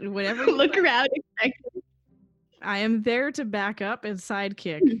 Whatever you look like. around, expecting. I am there to back up and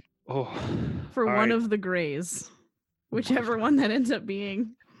sidekick Oh, for all one right. of the Greys, whichever one that ends up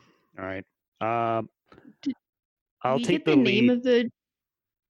being. All right. Did I'll we take get the name lead. of the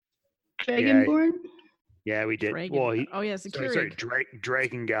Dragonborn. Yeah, we did. Dragon. Well, Oh yes, a sorry, Keurig,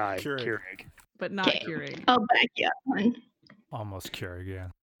 dragon guy, Keurig. Keurig. but not Okay. Keurig. I'll back you up one. Almost Keurig, yeah.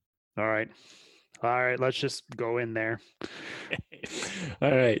 All right. Let's just go in there.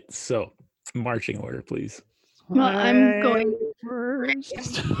 All right, so marching order, please. Well, I'm going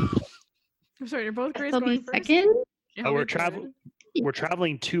first. I'm sorry, you're both Greys I'll going be first? second. Yeah, Oh, we're good. traveling. We're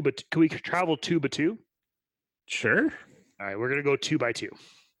traveling two, but can we travel 2x2? Sure. All right, we're gonna go 2x2.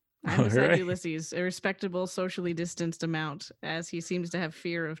 I'm beside Alright. Ulysses, a respectable, socially distanced amount, as he seems to have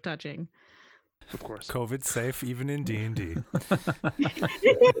fear of touching. Of course. COVID safe even in D&D.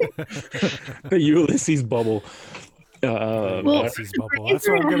 The Ulysses bubble. Well, Ulysses bubble. That's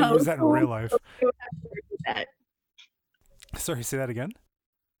why I'm going to use that in real life. That. Sorry, say that again?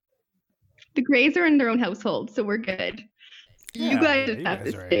 The Greys are in their own household, so we're good. Yeah, you guys you just have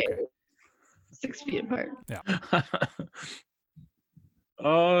guys to are stay okay. 6 feet apart.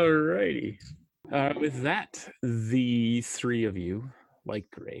 Alrighty. With that, the three of you, like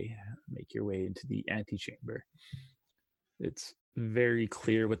Gray, make your way into the antechamber. It's very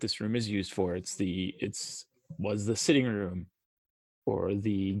clear what this room is used for. Was the sitting room or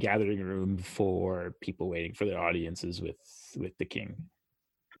the gathering room for people waiting for their audiences with the king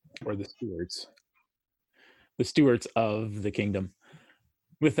or the stewards of the kingdom.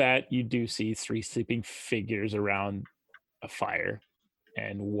 With that, you do see three sleeping figures around a fire,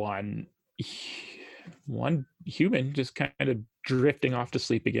 and one human just kind of drifting off to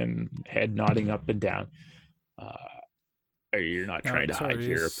sleep again, head nodding up and down. You're not trying to hide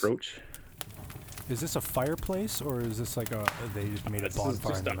your approach. Is this a fireplace, or is this like they just made a This is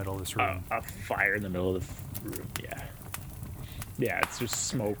bonfire just in the middle of this room? A fire in the middle of the room, yeah. Yeah, it's just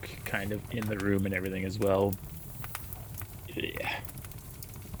smoke kind of in the room and everything as well. Yeah.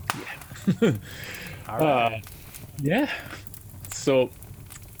 All right. Yeah. So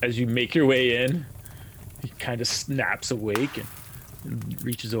as you make your way in, he kind of snaps awake and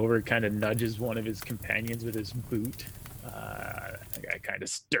reaches over and kind of nudges one of his companions with his boot. The guy kind of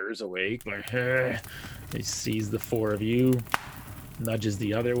stirs awake, like, he sees the four of you, nudges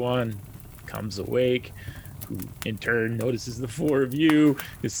the other one, comes awake, who in turn notices the four of you.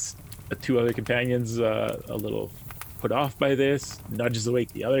 His two other companions a little put off by this, nudges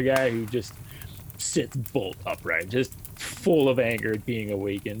awake the other guy, who just sits bolt upright, just full of anger at being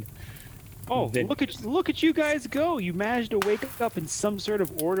awakened. Oh, Then- look at you guys go! You managed to wake up in some sort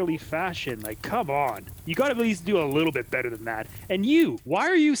of orderly fashion. Like, come on, you got to at least do a little bit better than that. And you, why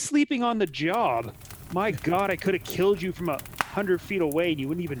are you sleeping on the job? My God, I could have killed you from 100 feet away, and you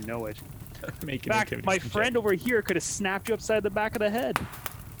wouldn't even know it. Make In an fact, my intimidation check. friend over here could have snapped you upside the back of the head.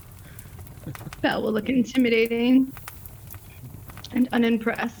 That will look intimidating and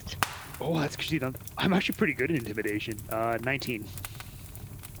unimpressed. Oh, that's because I'm actually pretty good at intimidation. 19.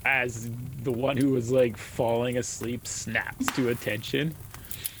 As the one who was like falling asleep snaps to attention.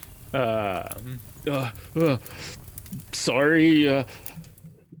 Sorry,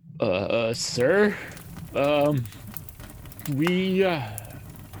 sir.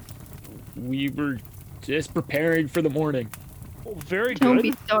 We were just preparing for the morning. Oh, very Don't good.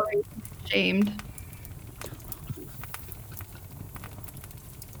 be sorry, ashamed.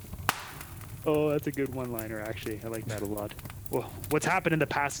 Oh, that's a good one-liner, actually. I like that a lot. Well, what's happened in the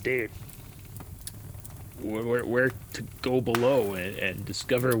past day? Where to go below and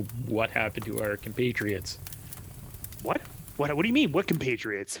discover what happened to our compatriots. What? What do you mean? What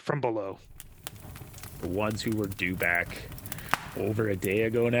compatriots from below? The ones who were due back over a day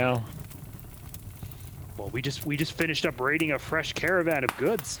ago now. Well, we just finished up raiding a fresh caravan of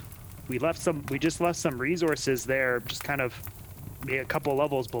goods. We just left some resources there, just kind of maybe a couple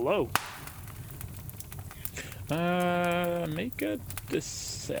levels below. Make a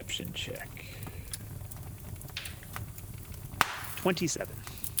deception check. 27.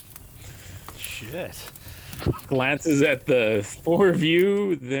 Shit. Glances at the four of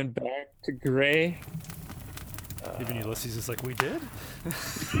you, then back to Gray. Even Ulysses is like, we did?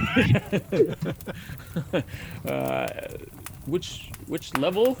 Which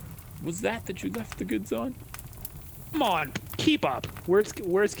level was that you left the goods on? Come on, keep up. Where's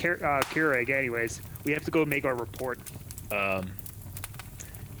Keurig? Anyways, we have to go make our report.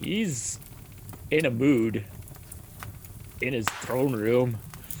 He's in a mood in his throne room.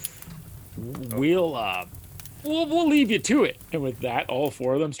 We'll leave you to it. And with that, all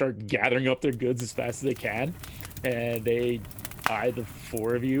four of them start gathering up their goods as fast as they can, and they eye the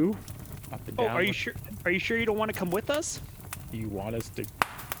four of you up and down. Are you sure? Are you sure you don't want to come with us? You want us to?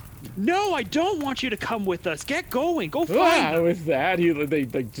 No, I don't want you to come with us. Get going. Go find them. With that,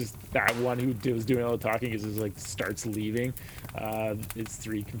 they just that one who was doing all the talking is just like starts leaving. His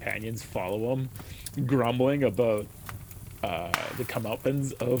three companions follow him, grumbling about the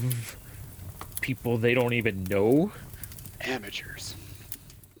comeuppance of people they don't even know. Amateurs.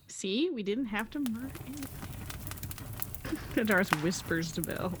 See, we didn't have to murder anyone. Darth whispers to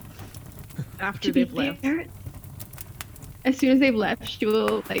Belle after To be they've left. fair, as soon as they've left, she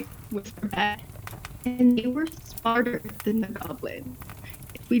will like whisper back. And they were smarter than the goblins.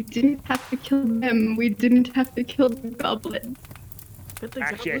 If we didn't have to kill them, we didn't have to kill the goblins. But the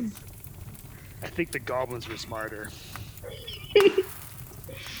Actually, goblins... I think the goblins were smarter.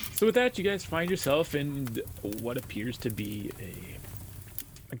 So with that, you guys find yourself in what appears to be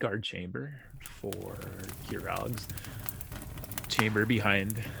a guard chamber for Kirog's chamber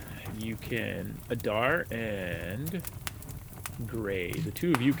behind. You can Adar and Gray, the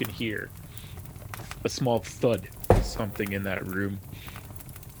two of you can hear a small thud, something in that room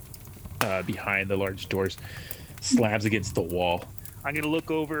behind the large doors slams against the wall. I'm gonna look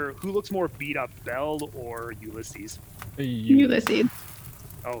over. Who looks more beat up, Belle or Ulysses? Ulysses.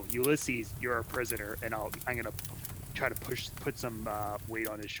 Oh, Ulysses, you're a prisoner, and I'm gonna try to put some weight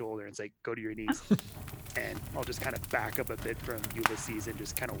on his shoulder and say, "Go to your knees." And I'll just kind of back up a bit from Ulysses and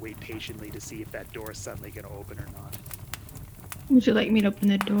just kind of wait patiently to see if that door is suddenly gonna open or not. Would you like me to open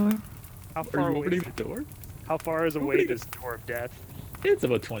the door? How Are far you away? opening the door? How far is away this door of death? It's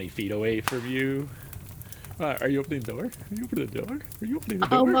about 20 feet away from you. Are you opening the door? Are you opening the door? Are you opening the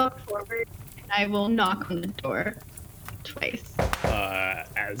I'll door? walk forward and I will knock on the door twice.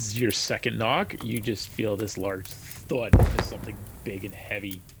 As your second knock, you just feel this large thud as something big and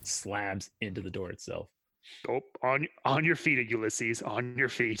heavy slams into the door itself. Oh, on your feet, Ulysses. On your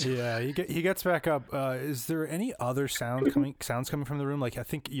feet. Yeah, he gets back up. Is there any other sounds coming from the room? Like, I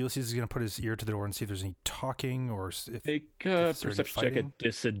think Ulysses is going to put his ear to the door and see if there's any talking or if Make a there's any perception check fighting. at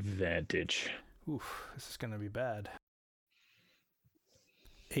disadvantage. Oof, this is going to be bad.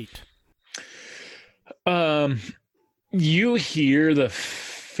 8. You hear the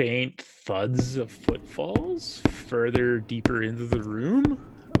faint thuds of footfalls further deeper into the room,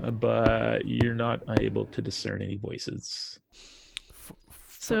 but you're not able to discern any voices.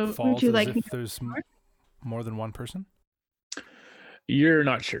 So, would Footfalls you as like if me to there's more than one person, You're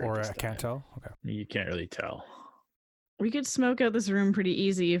not sure. or at I this can't time. tell. Okay. You can't really tell. We could smoke out this room pretty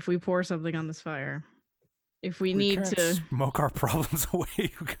easy if we pour something on this fire. If we need can't to... smoke our problems away, you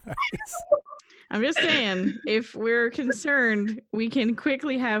guys. I'm just saying, if we're concerned, we can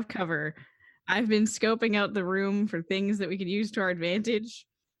quickly have cover. I've been scoping out the room for things that we could use to our advantage.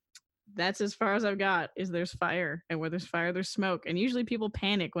 That's as far as I've got, is there's fire. And where there's fire, there's smoke. And usually people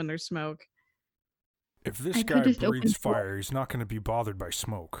panic when there's smoke. If this I guy could just breathes open the door. fire, he's not going to be bothered by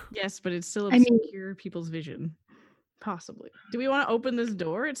smoke. Yes, but it still I mean- obscure people's vision. Possibly. Do we want to open this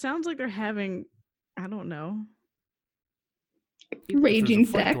door? It sounds like they're having, I don't know. If there's Raging a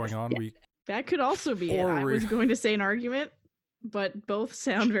fight sex. going on, we That could also be it. Or I was we- going to say an argument, but both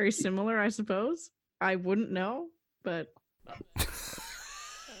sound very similar, I suppose. I wouldn't know, but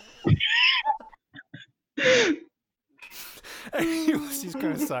Ulysses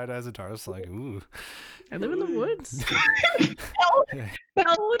kind of side eyes at Taurus, like, ooh. I live in the woods.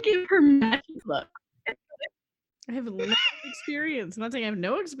 Belle will give her magic look. I have little experience. I'm not saying I have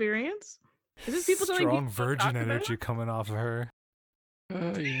no experience. Is this people telling Strong people to virgin talk about energy it? coming off of her.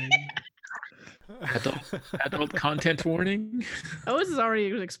 Oh, yeah. Adult content warning. Oh, this is already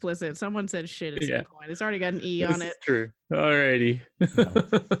explicit. Someone said shit at Yeah. some point. It's already got an E on This it. is true. Alrighty.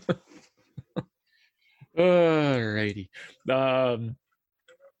 Alrighty.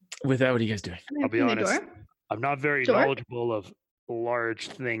 With that, what are you guys doing? I'll be Open the honest. door. I'm not very Sure. knowledgeable of large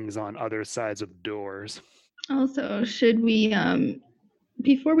things on other sides of doors. Also, should we,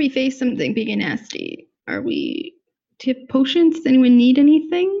 before we face something big and nasty, do you have potions? Does anyone need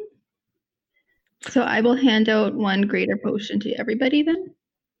anything? So I will hand out one greater potion to everybody then.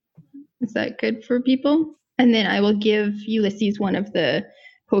 Is that good for people? And then I will give Ulysses one of the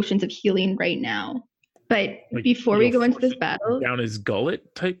potions of healing right now. But Like, before we you'll go into force this it battle, down his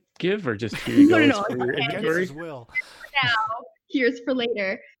gullet type give, or just here you No, go no, it's no, for your it's Against inventory? his will. now, here's for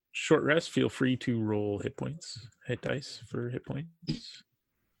later. short rest, feel free to roll hit dice for hit points.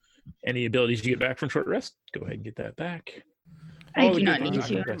 Any abilities you get back from short rest, go ahead and get that back. I All do the not good need ones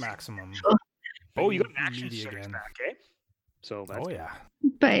to. are back. Maximum. Oh, you got Meaty an action again. surge back, eh? So that's Oh good. yeah.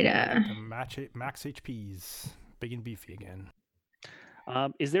 But To max HPs, big and beefy again.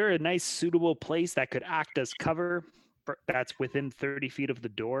 Is there a nice suitable place that could act as cover that's within 30 feet of the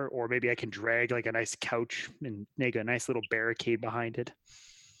door? Or maybe I can drag like a nice couch and make a nice little barricade behind it?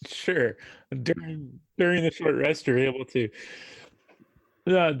 Sure. During the short rest, you're able to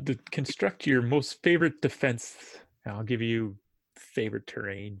construct your most favorite defense. I'll give you favorite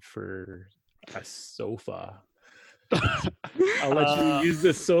terrain for a sofa. I'll let you use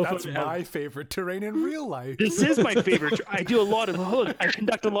the sofa. That's my favorite terrain in real life. This is my favorite. I do a lot of, I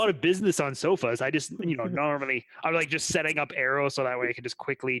conduct a lot of business on sofas. I just, normally I'm like just setting up arrows so that way I can just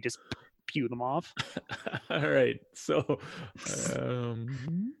quickly just pew them off. All right. So,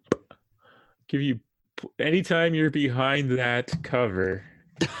 give you anytime you're behind that cover.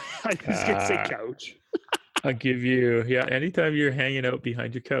 I was gonna say couch. I'll give you anytime you're hanging out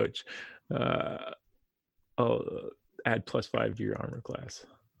behind your couch. I'll add +5 to your armor class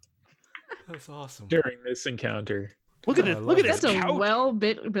That's awesome. during this encounter. Look at it! Look at this That's a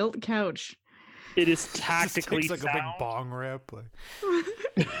couch. built couch. It is Just tactically takes like a big sound. bong rip. Like,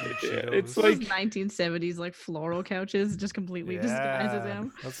 It's Those like 1970s like floral couches just completely disguises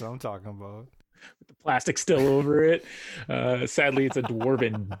him. That's what I'm talking about. the plastic still over it. Sadly, it's a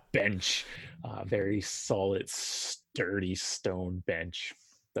dwarven bench, very solid, sturdy stone bench.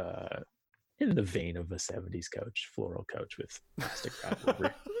 In the vein of a 70s couch, floral couch with plastic wrap over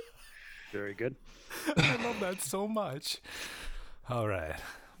it. Very good. I love that so much. All right,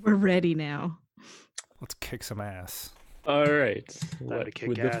 We're ready now. let's kick some ass. All right. Time What to kick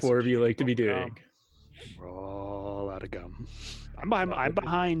would the ass four and of you like to be chew doing? gum. Roll out of gum. I'm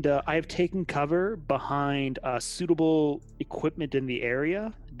behind. I have taken cover behind suitable equipment in the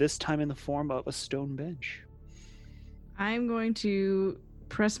area. This time in the form of a stone bench. I'm going to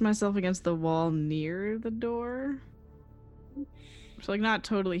press myself against the wall near the door. So like not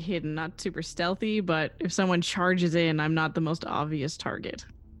totally hidden, not super stealthy, but if someone charges in, I'm not the most obvious target.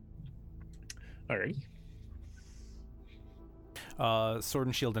 All right. Sword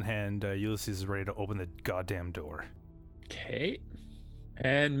and shield in hand, Ulysses is ready to open the goddamn door. Okay.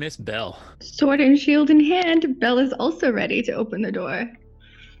 And Miss Bell. sword and shield in hand, Belle is also ready to open the door.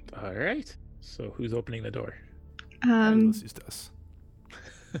 All right. So who's opening the door? Ulysses does.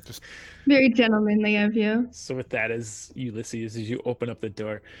 Just Very gentlemanly of you. So with that, as Ulysses, as you open up the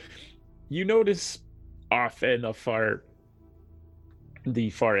door, you notice off in the far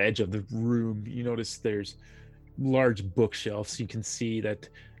edge of the room, you notice there's large bookshelves. You can see that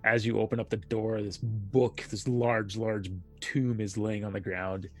as you open up the door, this large tomb is laying on the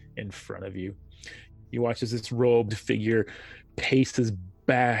ground in front of you. You watch as this robed figure paces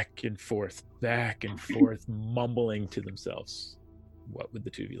back and forth, mumbling to themselves. What would the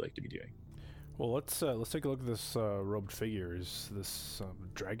two of you like to be doing? well, let's take a look at this robed figure. Is this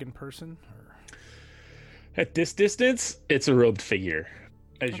dragon person? Or... At this distance, it's a robed figure.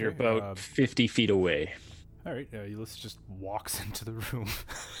 As you're Okay, about 50 feet away. All right, Ulysses just walks into the room.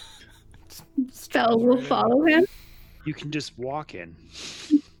 Just Belle strolls will right in. follow him. You can just walk in.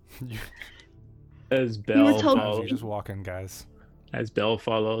 As was Belle told- You follows, just walk in, guys.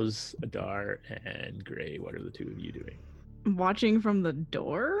 Adar and Gray, what are the two of you doing? Watching from the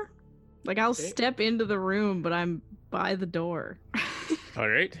door? Like I'll Okay. step into the room, but I'm by the door. All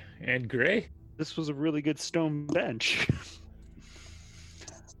right, and Gray. This was a really good stone bench.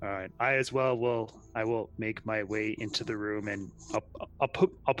 All right, I will make my way into the room and I'll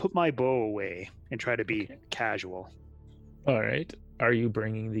put my bow away and try to be Okay. casual. All right, are you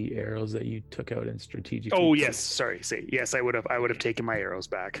bringing the arrows that you took out in strategic? Oh yes, sorry. Yes, I would have taken my arrows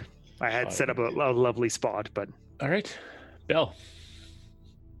back. I had set up a lovely spot, but All right, Belle.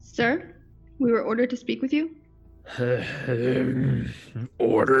 Sir, we were ordered to speak with you.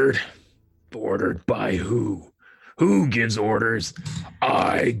 Ordered by who? Who gives orders?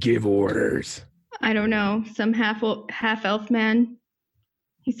 I give orders. I don't know, some half elf man.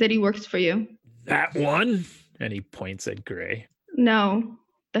 He said he works for you. That one? And he points at Gray. No,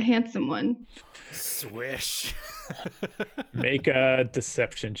 the handsome one. Swish. Make a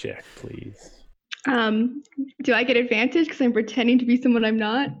deception check, please. Do I get advantage because I'm pretending to be someone I'm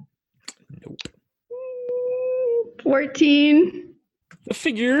not? Nope. 14. The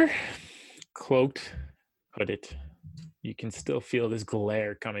figure, cloaked, hooded. You can still feel this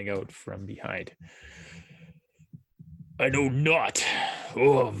glare coming out from behind. I know not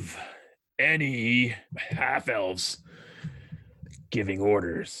of any half-elves. giving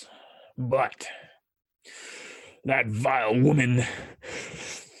orders. But that vile woman,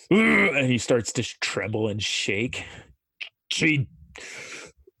 and he starts to tremble and shake.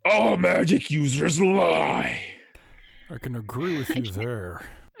 All magic users lie. I can agree with you there.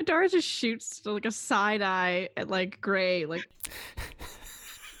 Adara just shoots like a side eye at like Gray, like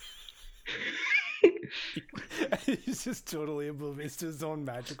He's just totally oblivious to his own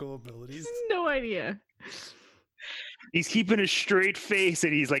magical abilities. no idea. He's keeping a straight face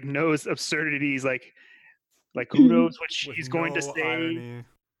and he's like knows absurdities, like who knows what she's With going to no say. irony.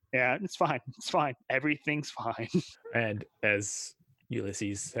 Yeah, it's fine. It's fine. Everything's fine. And as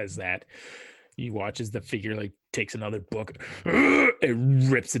Ulysses says that, you watch as the figure like takes another book, it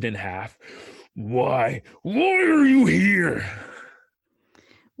rips it in half. Why are you here?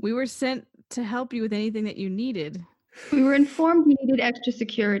 We were sent to help you with anything that you needed. We were informed you needed extra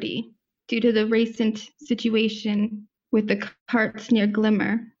security due to the recent situation with the carts near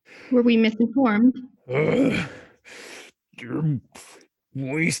Glimmer. Were we misinformed? You're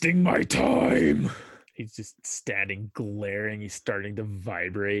wasting my time. He's just standing glaring. He's starting to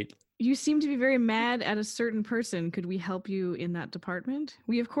vibrate. You seem to be very mad at a certain person. Could we help you in that department?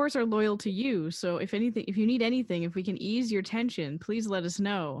 We of course are loyal to you, so if you need anything, if we can ease your tension, please let us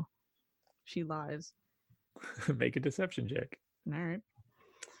know. She lies. Make a deception check. All right.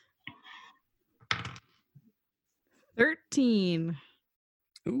 13.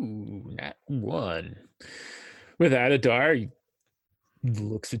 Ooh, nat 1. With that, Adar, he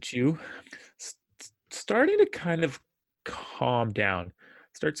looks at you, starting to kind of calm down,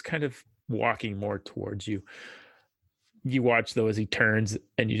 starts kind of walking more towards you. You watch though as he turns,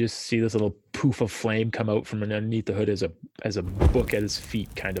 and you just see this little poof of flame come out from underneath the hood as a book at his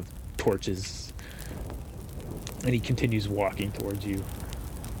feet kind of torches, and he continues walking towards you.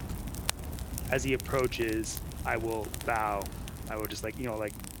 As he approaches, I will bow. I will just like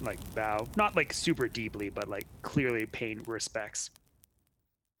bow, not like super deeply, but like clearly pay respects.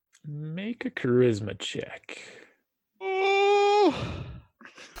 Make a charisma check. Oh,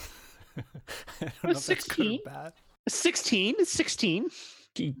 I don't know if that's good or 16. bad. 16.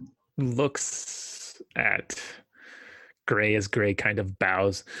 He looks at Gray as Gray kind of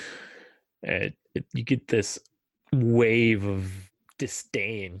bows. You get this wave of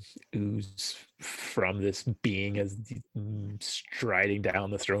disdain ooze from this being as striding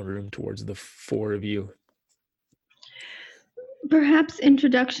down the throne room towards the four of you. Perhaps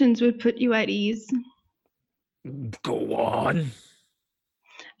introductions would put you at ease. Go on.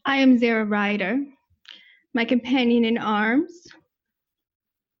 I am Zara Ryder. My companion in arms,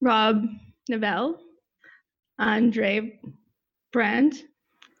 Rob Novell, Andre Brandt,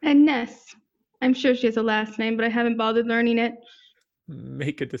 and Ness. I'm sure she has a last name, but I haven't bothered learning it.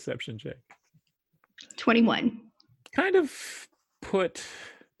 Make a deception check. 21. Kind of put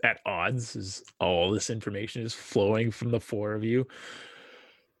at odds as all this information is flowing from the four of you.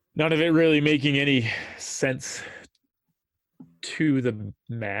 None of it really making any sense to the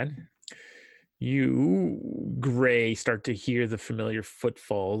man. You, Gray, start to hear the familiar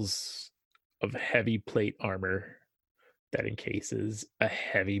footfalls of heavy plate armor that encases a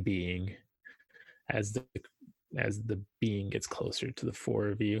heavy being as the being gets closer to the four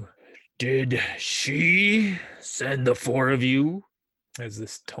of you. Did she send the four of you? As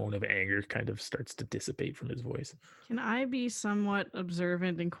this tone of anger kind of starts to dissipate from his voice. Can I be somewhat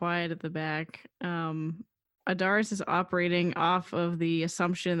observant and quiet at the back? Adaris is operating off of the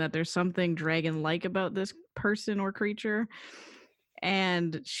assumption that there's something dragon-like about this person or creature,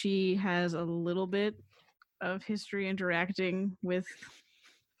 and she has a little bit of history interacting with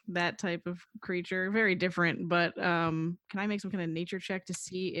that type of creature. Very different, but can I make some kind of nature check to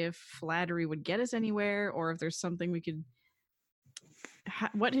see if flattery would get us anywhere, or if there's something we could...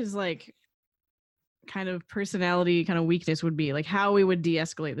 what his like kind of personality kind of weakness would be, like how we would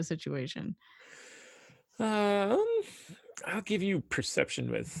de-escalate the situation. I'll give you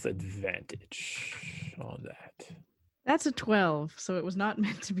perception with advantage on that. That's a 12, so it was not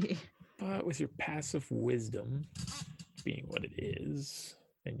meant to be. But with your passive wisdom being what it is,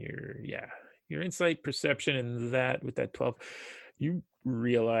 and your insight, perception, and that with that 12, you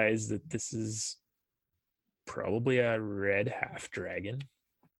realize that this is probably a red half dragon.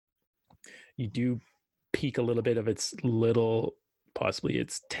 You do peek a little bit of its little, possibly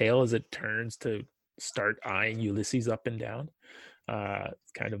its tail as it turns to start eyeing Ulysses up and down.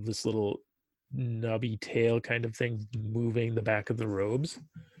 Kind of this little nubby tail kind of thing moving the back of the robes.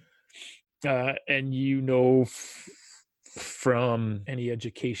 And you know from any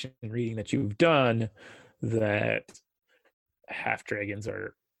education and reading that you've done that half dragons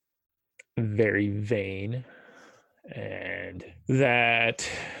are very vain and that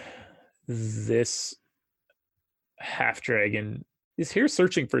this half dragon is here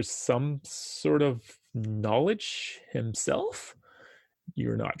searching for some sort of knowledge himself.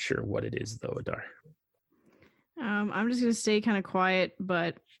 You're not sure what it is, though, Adar. I'm just gonna stay kind of quiet,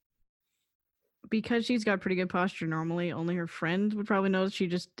 but because she's got pretty good posture normally, only her friend would probably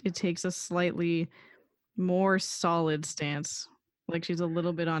notice. It takes a slightly more solid stance, like she's a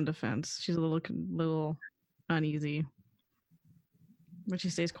little bit on defense. She's a little uneasy, but she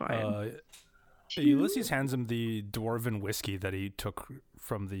stays quiet. Ulysses hands him the dwarven whiskey that he took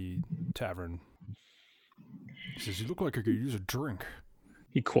from the tavern. He says, "You look like I could use a drink."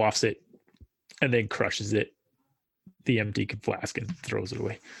 He quaffs it and then crushes it, the empty flask, and throws it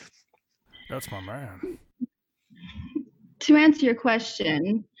away. That's my man. To answer your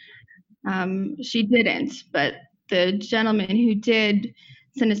question, she didn't, but the gentleman who did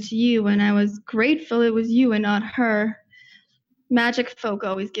send it to you, and I was grateful it was you and not her. Magic folk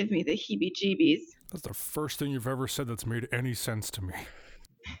always give me the heebie-jeebies. That's the first thing you've ever said that's made any sense to me.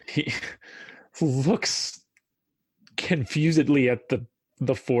 He looks confusedly at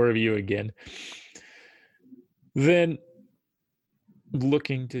the four of you again. Then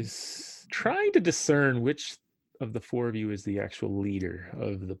trying to discern which of the four of you is the actual leader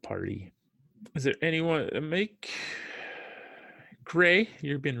of the party. Is there anyone? Gray,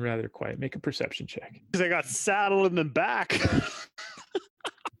 you've been rather quiet. Make a perception check. Because I got saddled in the back.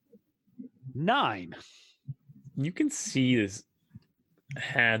 9. You can see his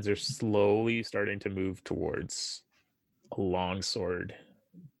hands are slowly starting to move towards a long sword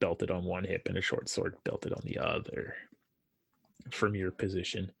belted on one hip and a short sword belted on the other from your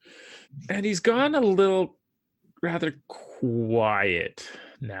position. And he's gone a little rather quiet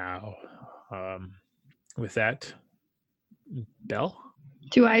now. With that, Belle?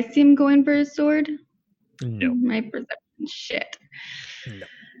 Do I see him going for his sword? No. My perception shit. No.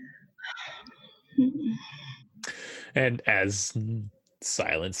 And as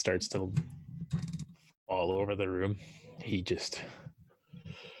silence starts to all over the room, he just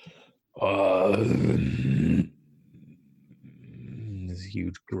this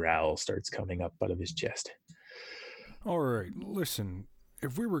huge growl starts coming up out of his chest. All right, listen.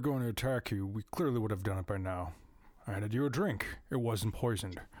 If we were going to attack you, we clearly would have done it by now. I handed you a drink. It wasn't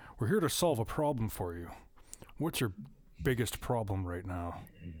poisoned. We're here to solve a problem for you. What's your biggest problem right now?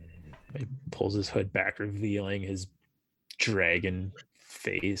 He pulls his hood back, revealing his dragon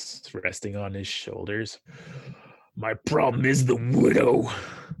face resting on his shoulders. My problem is the widow.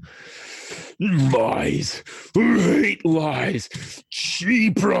 Lies. I hate lies. She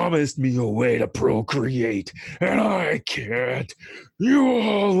promised me a way to procreate, and I can't. You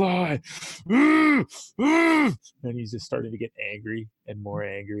all lie. And he's just starting to get angry and more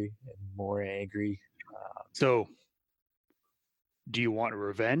angry and more angry. So, do you want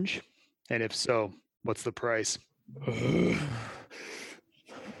revenge? And if so, what's the price? I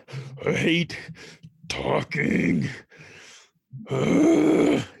hate talking.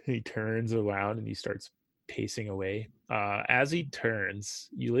 He turns around and he starts pacing away. As he turns,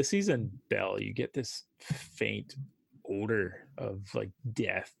 Ulysses and Belle, you get this faint odor of like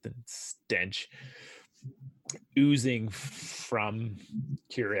death and stench oozing from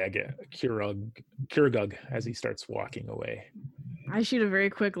Kurugug as he starts walking away. I shoot a very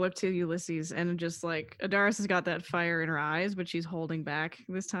quick look to Ulysses and just like Adaris has got that fire in her eyes, but she's holding back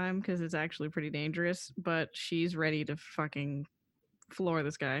this time because it's actually pretty dangerous. But she's ready to fucking floor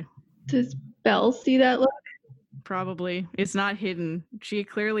this guy. Does Belle see that look? Probably. It's not hidden. She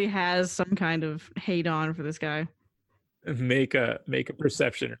clearly has some kind of hate on for this guy. Make a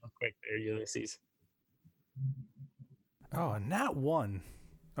perception real quick there, Ulysses. Oh, nat 1.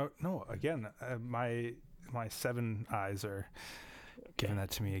 Oh no! Again, my 7 eyes are giving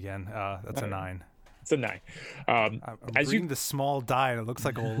that to me again. That's a 9. It's a 9. I'm reading the small die, and it looks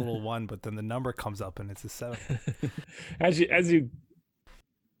like a little 1, but then the number comes up, and it's a 7. As you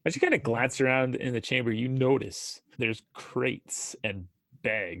kind of glance around in the chamber, you notice there's crates and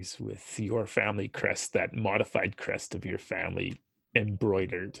bags with your family crest, that modified crest of your family,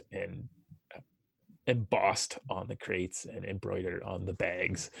 embroidered and embossed on the crates and embroidered on the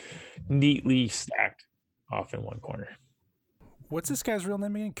bags, neatly stacked off in one corner. What's this guy's real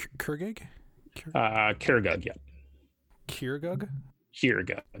name again? Kurugug? Kurugug, yeah. Kurugug?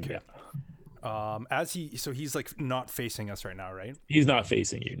 Kurugug, yeah. He's like not facing us right now, right? He's not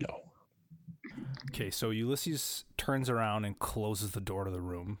facing you, no. Okay, so Ulysses turns around and closes the door to the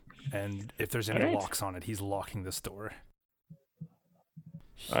room, and if there's any locks on it, he's locking this door.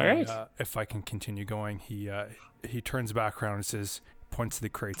 All right. If I can continue going, he turns back around and says, points to the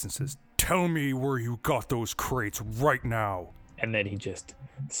crates and says, Tell me where you got those crates right now. And then he just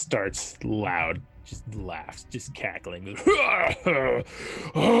starts loud, just laughs, just cackling.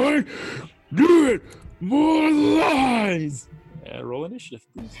 I knew it! More lies! Roll initiative,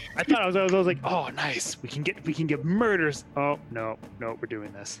 please. I thought I was like, oh, nice. We can get murders. Oh no, we're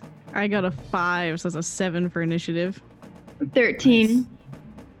doing this. I got a 5, so that's a 7 for initiative. 13.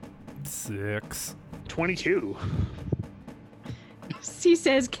 6. 22. He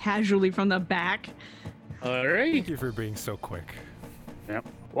says casually from the back. All right. Thank you for being so quick. Yep.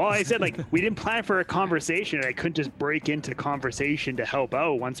 Well, I said like we didn't plan for a conversation, and I couldn't just break into conversation to help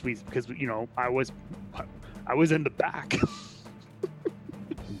out because I was in the back.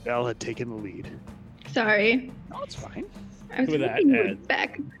 Belle had taken the lead. Sorry. No, it's fine. I was With that, thinking you were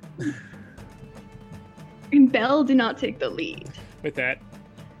back. And Belle did not take the lead. With that,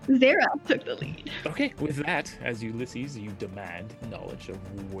 Zara took the lead. okay. With that, as Ulysses, you demand knowledge of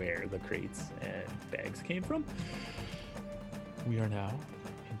where the crates and bags came from. We are now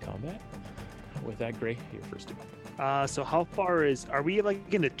in combat. With that, Gray, you're first to go. So how far are we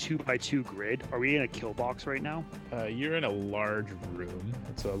like in the 2x2 grid? Are we in a kill box right now? You're in a large room.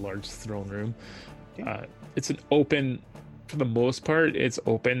 It's a large throne room. Okay. It's an open, for the most part, it's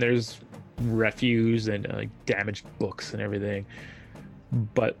open. There's refuse and damaged books and everything.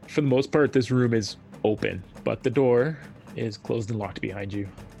 But for the most part, this room is open. But the door is closed and locked behind you.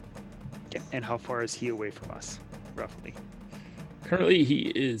 Okay. And how far is he away from us, roughly? Currently, he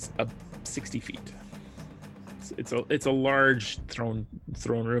is up 60 feet. It's a large throne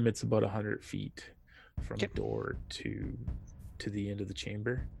room. It's about 100 feet from the door to the end of the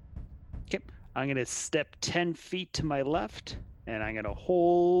chamber. Okay. I'm gonna step 10 feet to my left, and I'm gonna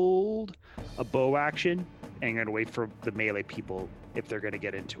hold a bow action, and I'm gonna wait for the melee people if they're gonna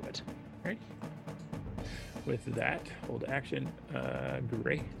get into it. Right. With that, hold action.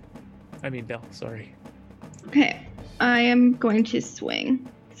 Gray. I mean Belle. Sorry. Okay. I am going to swing.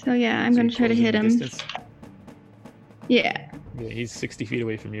 So yeah, I'm So going you to try to close hit in him. distance. Yeah. Yeah, he's 60 feet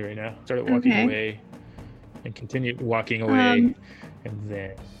away from you right now. Started walking Okay. away, and continue walking away, and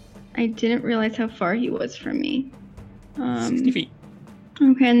then I didn't realize how far he was from me. 60 feet.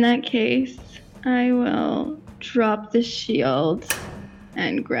 Okay, in that case, I will drop the shield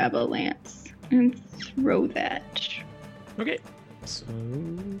and grab a lance and throw that. Okay. So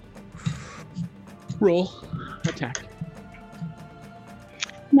roll attack.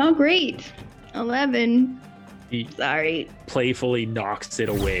 Not great. 11. He Sorry. playfully knocks it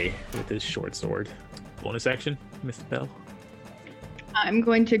away with his short sword. Bonus action, Miss Belle. I'm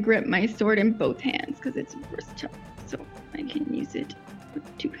going to grip my sword in both hands because it's versatile, so I can use it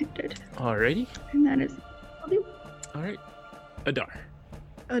with two-handed. Alrighty. And that is. I'll do. All right. Adar.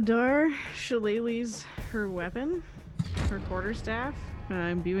 Adar shillelaghs her weapon, her quarterstaff,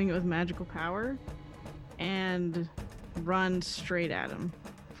 imbuing it with magical power, and run straight at him.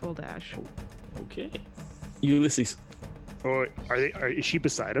 Full dash. Okay. Ulysses. Or is she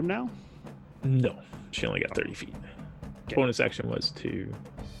beside him now? No, she only got 30 feet. Okay. Bonus action was to.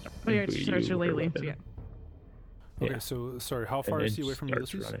 Oh yeah, imbue she you starts with her shillelagh. weapon. So yeah. Okay, Yeah. so sorry, how And far then is he away from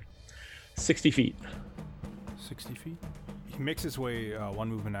starts Ulysses? running. 60 feet. 60 feet. He makes his way, one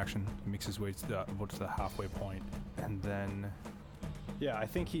movement action. He makes his way to about to the halfway point, and then, yeah, I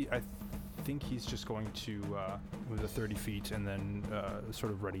think he's just going to move the 30 feet and then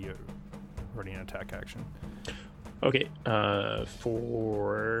sort of ready an attack action. Okay.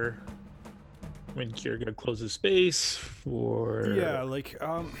 For when you're gonna close the space for. Yeah, like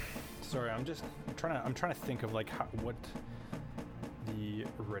sorry, I'm trying to think of like what the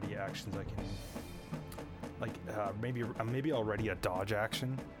ready actions I can maybe I'll ready a dodge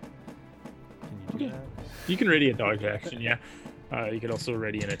action. Can you do Okay. that? You can ready a dodge action, yeah. You could also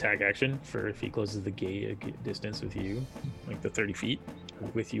ready an attack action for if he closes the gate distance with you, like the 30 feet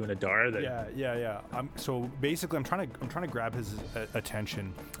with you and Adar. That Yeah. So basically, I'm trying to grab his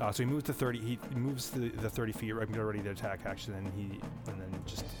attention. So he moves to 30. He moves the 30 feet. I'm gonna ready the attack action, and then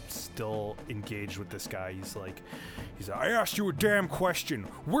just still engaged with this guy. He's like, I asked you a damn question.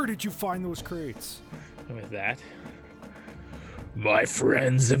 Where did you find those crates? And with that, my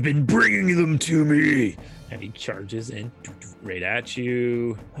friends have been bringing them to me, and he charges in right at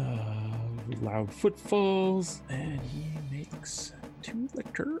you. Loud footfalls, and he makes 2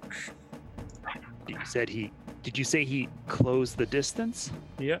 lictors. Did you say he closed the distance?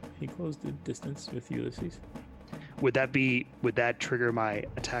 Yeah, he closed the distance with Ulysses. Would that trigger my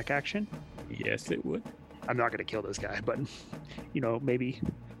attack action? Yes, it would. I'm not gonna kill this guy, but maybe.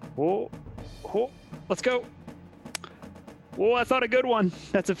 Oh, let's go. Oh, that's not a good one.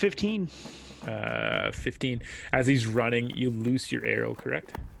 That's a 15. 15. As he's running, you loose your arrow,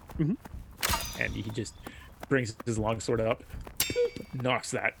 correct? Mhm. and he just brings his longsword up,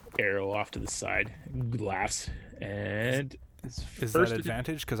 knocks that arrow off to the side, laughs, and Is that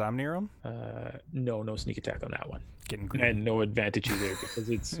advantage because I'm near him? No sneak attack on that one, Getting greedy. and no advantage either because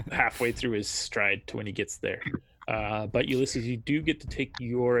it's halfway through his stride to when he gets there. But Ulysses, you do get to take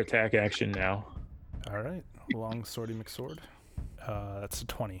your attack action now. All right. Long swordy McSword. That's a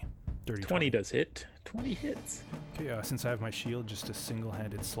 20. Dirty 20 does hit. 20 hits. Okay, since I have my shield, just a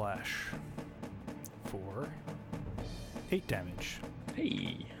single-handed slash for 8 damage.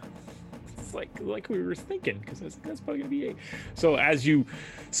 Hey, it's like we were thinking, because that's probably gonna be 8. So as you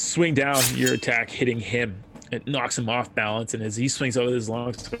swing down your attack, hitting him, it knocks him off balance, and as he swings out with his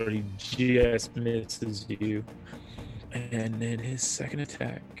longsword, he just misses you. And then his second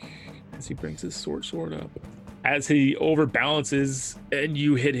attack, as he brings his sword up, as he overbalances and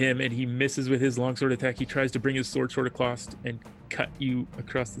you hit him and he misses with his longsword attack, he tries to bring his sword across and cut you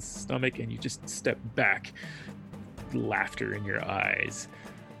across the stomach, and you just step back, laughter in your eyes.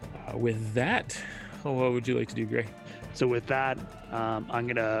 With that, what would you like to do, Gray? So with that, I'm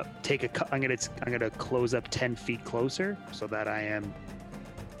gonna I'm gonna close up 10 feet closer so that I am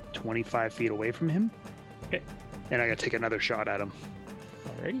 25 feet away from him. Okay. And I gotta take another shot at him.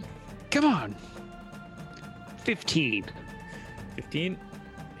 Alrighty. Come on. 15.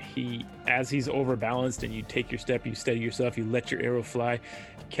 As he's overbalanced and you take your step, you steady yourself, you let your arrow fly,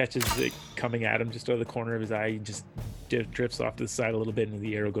 catches it coming at him just out of the corner of his eye, he just drifts off to the side a little bit, and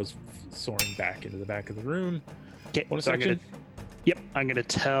the arrow goes soaring back into the back of the room. Okay, Bonus so action. I'm gonna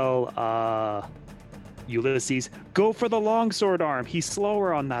tell Ulysses, go for the longsword arm. He's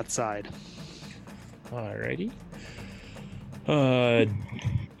slower on that side. Alrighty.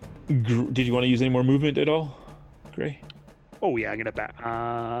 Did you want to use any more movement at all, Gray? Oh yeah, I'm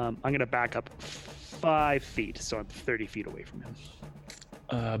gonna back up 5 feet, so I'm 30 feet away from him.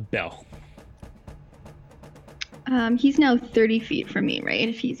 Bell. He's now 30 feet from me, right?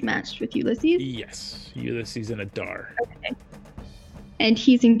 If he's matched with Ulysses. Yes, Ulysses and Adar. Okay. And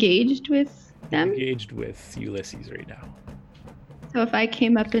he's engaged with them? Engaged with Ulysses right now. So if I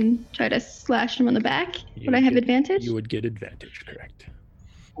came up and tried to slash him on the back, would I have advantage? You would get advantage, correct.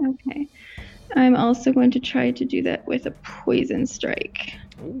 Okay. I'm also going to try to do that with a poison strike.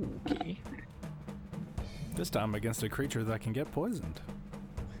 Okay. This time against a creature that can get poisoned.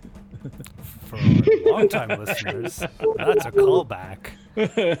 For long-time listeners, that's a callback.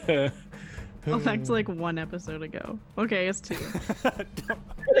 Oh, back to like 1 episode ago. Okay, it's 2.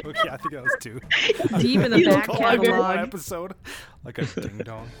 Okay, I think that was 2. Deep in the back One catalog. episode, like a ding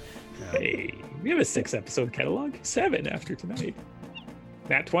dong. Yeah. Hey, we have a 6-episode catalog. 7 after tonight.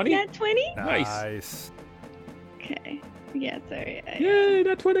 Nat 20? Nat 20? Nice. Okay. Yeah, sorry. Yay,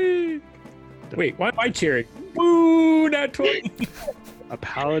 Nat 20! Wait, why am I cheering? Woo, Nat 20! A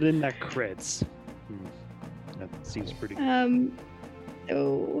paladin that crits. That seems pretty good.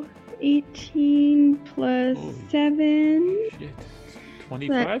 So 18 plus Holy 7 Shit.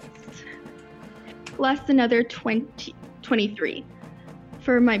 25? plus another 23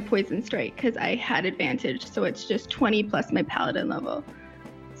 for my poison strike because I had advantage, so it's just 20 plus my paladin level.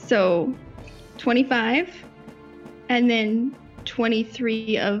 So 25 and then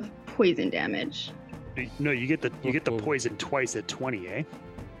 23 of poison damage. No, you get the poison twice at 20, eh?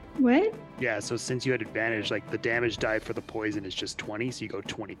 What? Yeah, so since you had advantage, like the damage die for the poison is just 20, so you go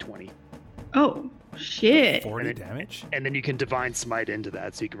 20-20. Oh, shit. 40 damage? And then you can divine smite into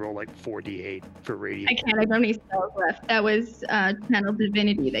that, so you can roll like 4d8 for radiant. I can't. I don't have any spells left. That was Channel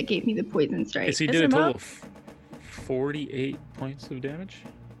Divinity that gave me the poison strike. Okay, so you did a total of 48 points of damage?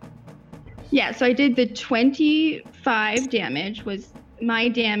 Yeah, so I did the 25 damage was my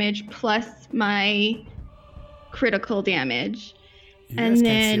damage plus my critical damage. You And guys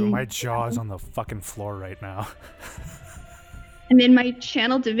can't see, but then- my jaw is on the fucking floor right now. And then my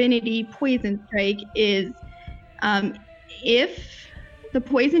Channel Divinity poison strike is if the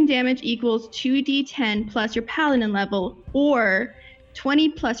poison damage equals 2d10 plus your paladin level, or 20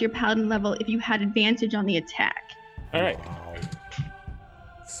 plus your paladin level if you had advantage on the attack. All right. Wow.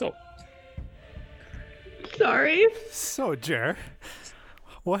 So, Sorry. So, Jer,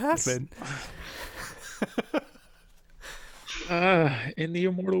 what happened? in the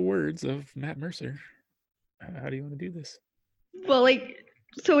immortal words of Matt Mercer, how do you want to do this? Well, like,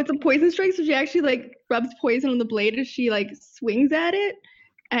 so it's a poison strike, so she actually like rubs poison on the blade as she like swings at it.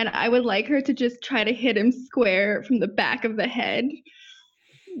 And I would like her to just try to hit him square from the back of the head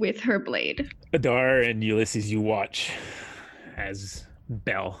with her blade. Adar and Ulysses, you watch as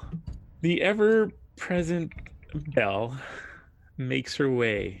Belle, the ever-present Belle, makes her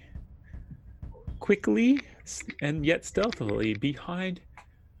way quickly and yet stealthily behind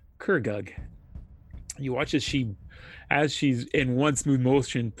Kurgug You watch as she's in one smooth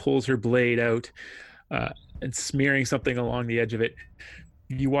motion, pulls her blade out and smearing something along the edge of it.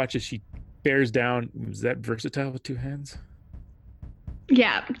 You watch as she bears down. Is that versatile with two hands?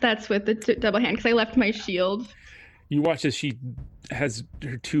 Yeah, that's with the double hand because I left my shield. You watch as she has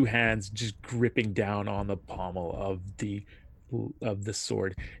her two hands just gripping down on the pommel of the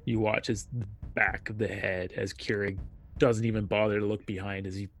sword. You watch as the back of the head, as Keurig doesn't even bother to look behind,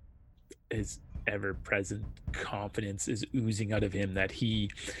 as his ever-present confidence is oozing out of him that he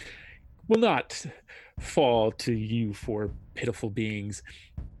will not fall to you for pitiful beings.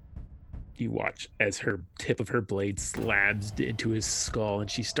 You watch as her tip of her blade slams into his skull,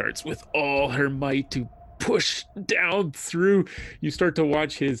 and she starts with all her might to push down through. You start to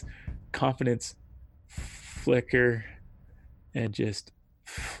watch his confidence flicker and just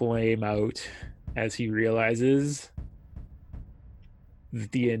flame out as he realizes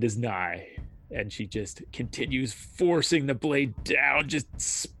that the end is nigh. And she just continues forcing the blade down, just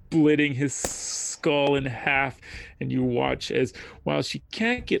splitting his skull in half. And you watch as, while she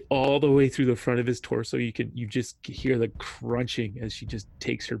can't get all the way through the front of his torso, you just hear the crunching as she just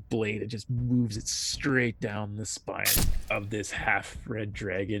takes her blade and just moves it straight down the spine of this half red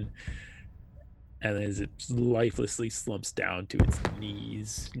dragon. And as it lifelessly slumps down to its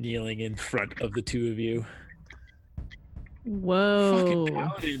knees, kneeling in front of the two of you. Whoa. Fucking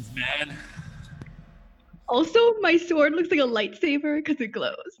paladins, man. Also, my sword looks like a lightsaber because it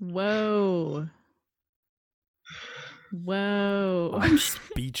glows. Whoa. Whoa. I'm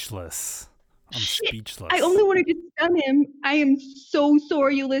speechless. Speechless. I only wanted to stun him. I am so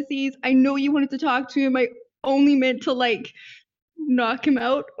sorry, Ulysses. I know you wanted to talk to him. I only meant to knock him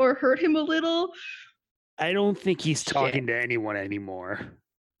out or hurt him a little. I don't think he's talking to anyone anymore.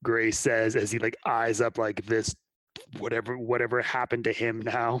 Gray says as he eyes up like this. Whatever happened to him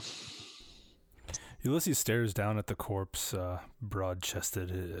now. Ulysses stares down at the corpse,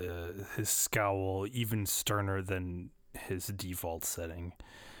 broad-chested, his scowl even sterner than his default setting,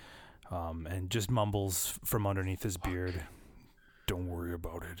 and just mumbles from underneath his beard, "Don't worry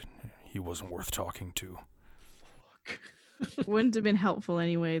about it. He wasn't worth talking to." Wouldn't have been helpful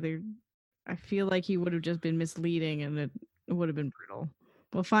anyway. I feel like he would have just been misleading and it would have been brutal.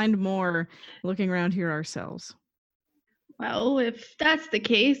 We'll find more looking around here ourselves. Well, if that's the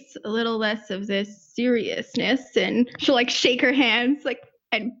case, a little less of this seriousness, and she'll shake her hands,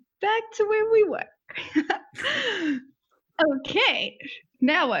 and back to where we were. Okay,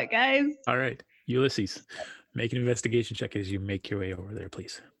 now what, guys? All right, Ulysses, make an investigation check as you make your way over there,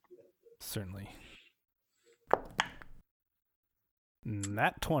 please. Certainly.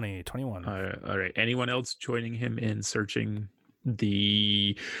 Nat 20, 21. All right. Anyone else joining him in searching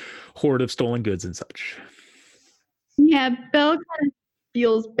the hoard of stolen goods and such? Yeah, Belle kind of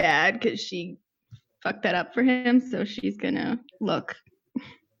feels bad because she fucked that up for him, so she's gonna look,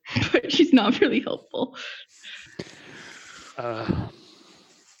 but she's not really helpful.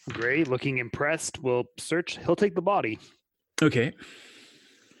 Gray, looking impressed, will search. He'll take the body. Okay.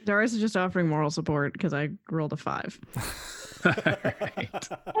 Doris is just offering moral support because I rolled a 5. All right.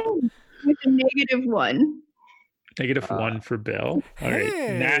 With a -1. -1 for Belle. All right.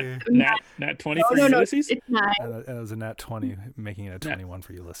 Hey! Nat 20 for No, Ulysses? it's not. And it was a nat 20, making it a 21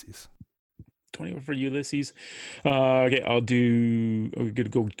 for Ulysses. 21 for Ulysses. Okay, we're gonna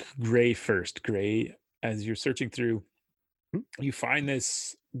go Gray first. Gray, as you're searching through, you find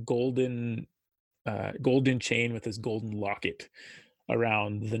this golden chain with this golden locket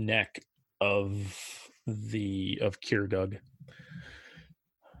around the neck of Kiergug.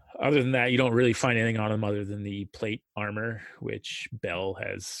 Other than that, you don't really find anything on him other than the plate armor, which Belle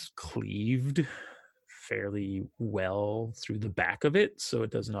has cleaved fairly well through the back of it, so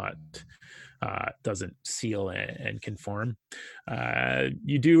it doesn't seal and conform.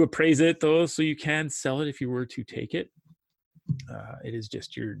 You do appraise it though, so you can sell it if you were to take it. It is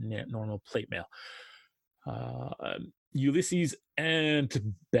just your normal plate mail. Ulysses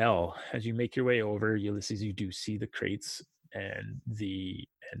and Belle, as you make your way over, Ulysses, you do see the crates and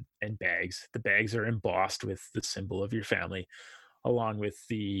and bags. The bags are embossed with the symbol of your family, along with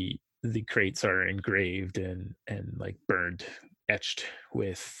the crates are engraved and burned, etched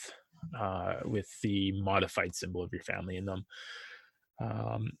with the modified symbol of your family in them.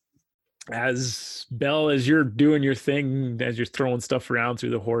 As Belle, as you're doing your thing, as you're throwing stuff around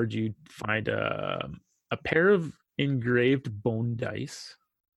through the hoard, you find a pair of engraved bone dice.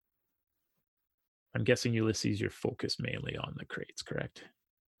 I'm guessing, Ulysses, you're focused mainly on the crates, correct?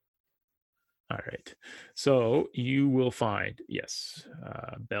 All right. So you will find, yes,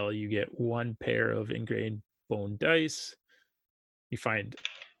 Belle, you get 1 pair of engraved bone dice. You find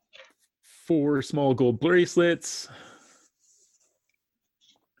 4 small gold bracelets,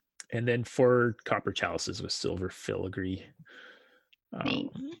 and then 4 copper chalices with silver filigree.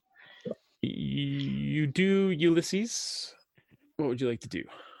 Thanks. You do, Ulysses. What would you like to do?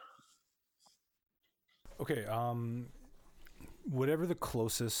 Okay. Whatever the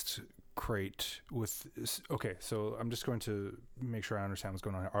closest crate with. Okay, so I'm just going to make sure I understand what's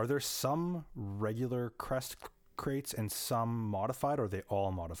going on here. Are there some regular crest crates and some modified, or are they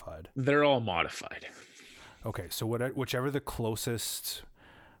all modified? They're all modified. Okay, so whichever the closest,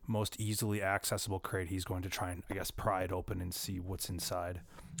 most easily accessible crate, he's going to try and, I guess, pry it open and see what's inside.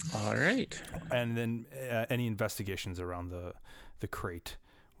 All right. And then any investigations around the crate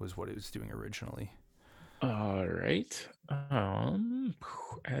was what it was doing originally. All right.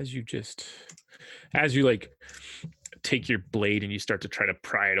 As you like take your blade and you start to try to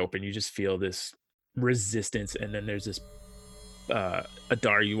pry it open, you just feel this resistance, and then there's this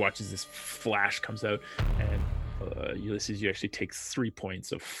Adar, you watch as this flash comes out, and Ulysses, you actually take 3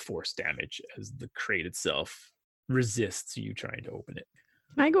 points of force damage as the crate itself resists you trying to open it.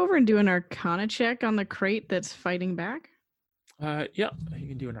 Can I go over and do an Arcana check on the crate that's fighting back? Yeah, you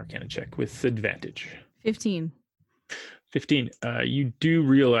can do an Arcana check with advantage. 15. 15. You do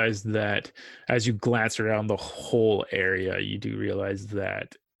realize that as you glance around the whole area, you do realize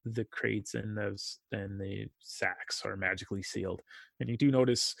that the crates and the sacks are magically sealed. And you do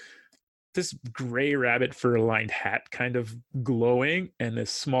notice this gray rabbit fur-lined hat kind of glowing, and this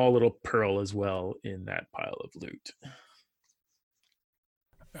small little pearl as well in that pile of loot.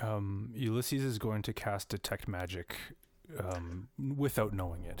 Ulysses is going to cast Detect Magic without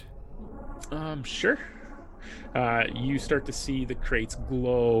knowing it. Sure. You start to see the crates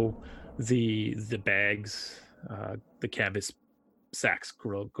glow, the bags, the canvas sacks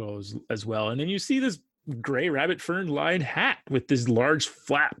goes as well, and then you see this gray rabbit fern-lined hat with these large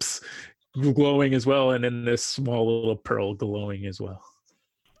flaps glowing as well, and then this small little pearl glowing as well.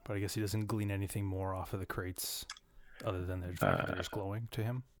 But I guess he doesn't glean anything more off of the crates other than the fact that they're just glowing to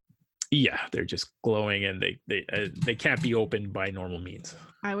him. Yeah, they're just glowing, and they can't be opened by normal means.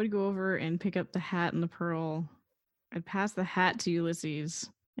 I would go over and pick up the hat and the pearl. I'd pass the hat to Ulysses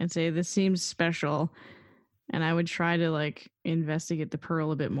and say, "This seems special," and I would try to investigate the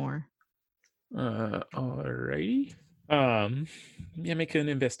pearl a bit more. Alrighty. Yeah, make an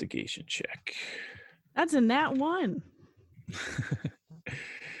investigation check. That's a nat 1.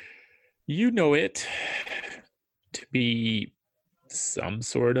 You know it to be some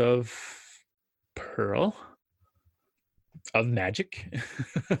sort of pearl of magic.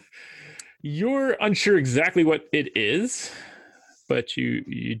 You're unsure exactly what it is, but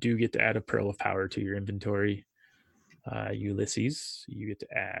you do get to add a pearl of power to your inventory. Ulysses, you get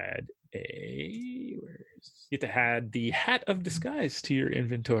to add the hat of disguise to your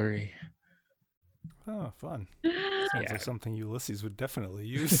inventory. Oh, fun. Sounds like something Ulysses would definitely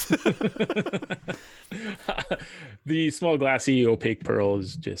use. The small glassy opaque pearl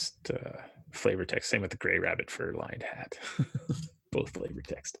is just flavor text. Same with the gray rabbit fur-lined hat. Both flavor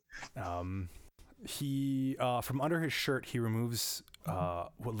text. He from under his shirt, he removes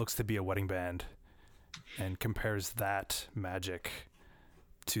what looks to be a wedding band and compares that magic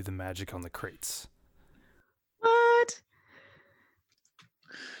to the magic on the crates. What?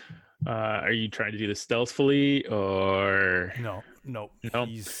 Are you trying to do this stealthily or No.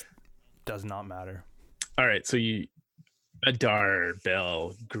 He's does not matter. All right, so Adar,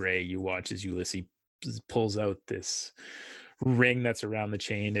 Bell, Gray, you watch as Ulysses pulls out this ring that's around the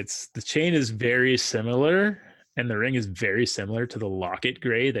chain. The chain is very similar, and the ring is very similar to the locket,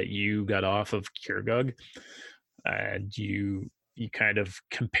 Gray, that you got off of Kjurgug. And you kind of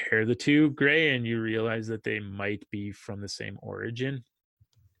compare the two, Gray, and you realize that they might be from the same origin.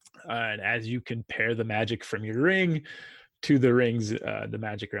 And as you compare the magic from your ring to the rings, the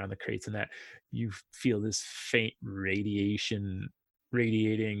magic around the crates and that, you feel this faint radiating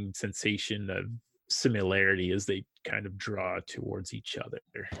sensation of similarity as they kind of draw towards each other.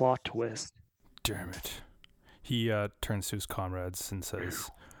 Plot twist. Damn it. He turns to his comrades and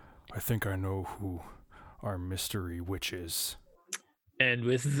says, "I think I know who our mystery witch is." And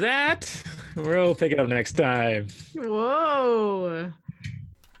with that, we'll pick it up next time. Whoa.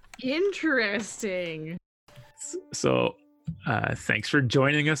 Interesting. So thanks for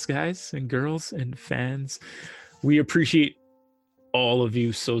joining us, guys and girls and fans. We appreciate all of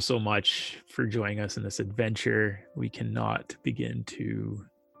you so much for joining us in this adventure. We cannot begin to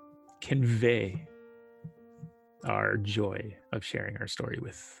convey our joy of sharing our story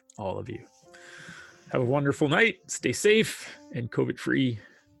with all of you. Have a wonderful night. Stay safe and COVID-free.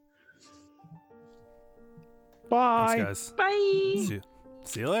 Bye. Thanks, guys. Bye. See you.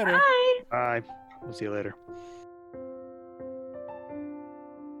 See you later. Bye. Bye. We'll see you later.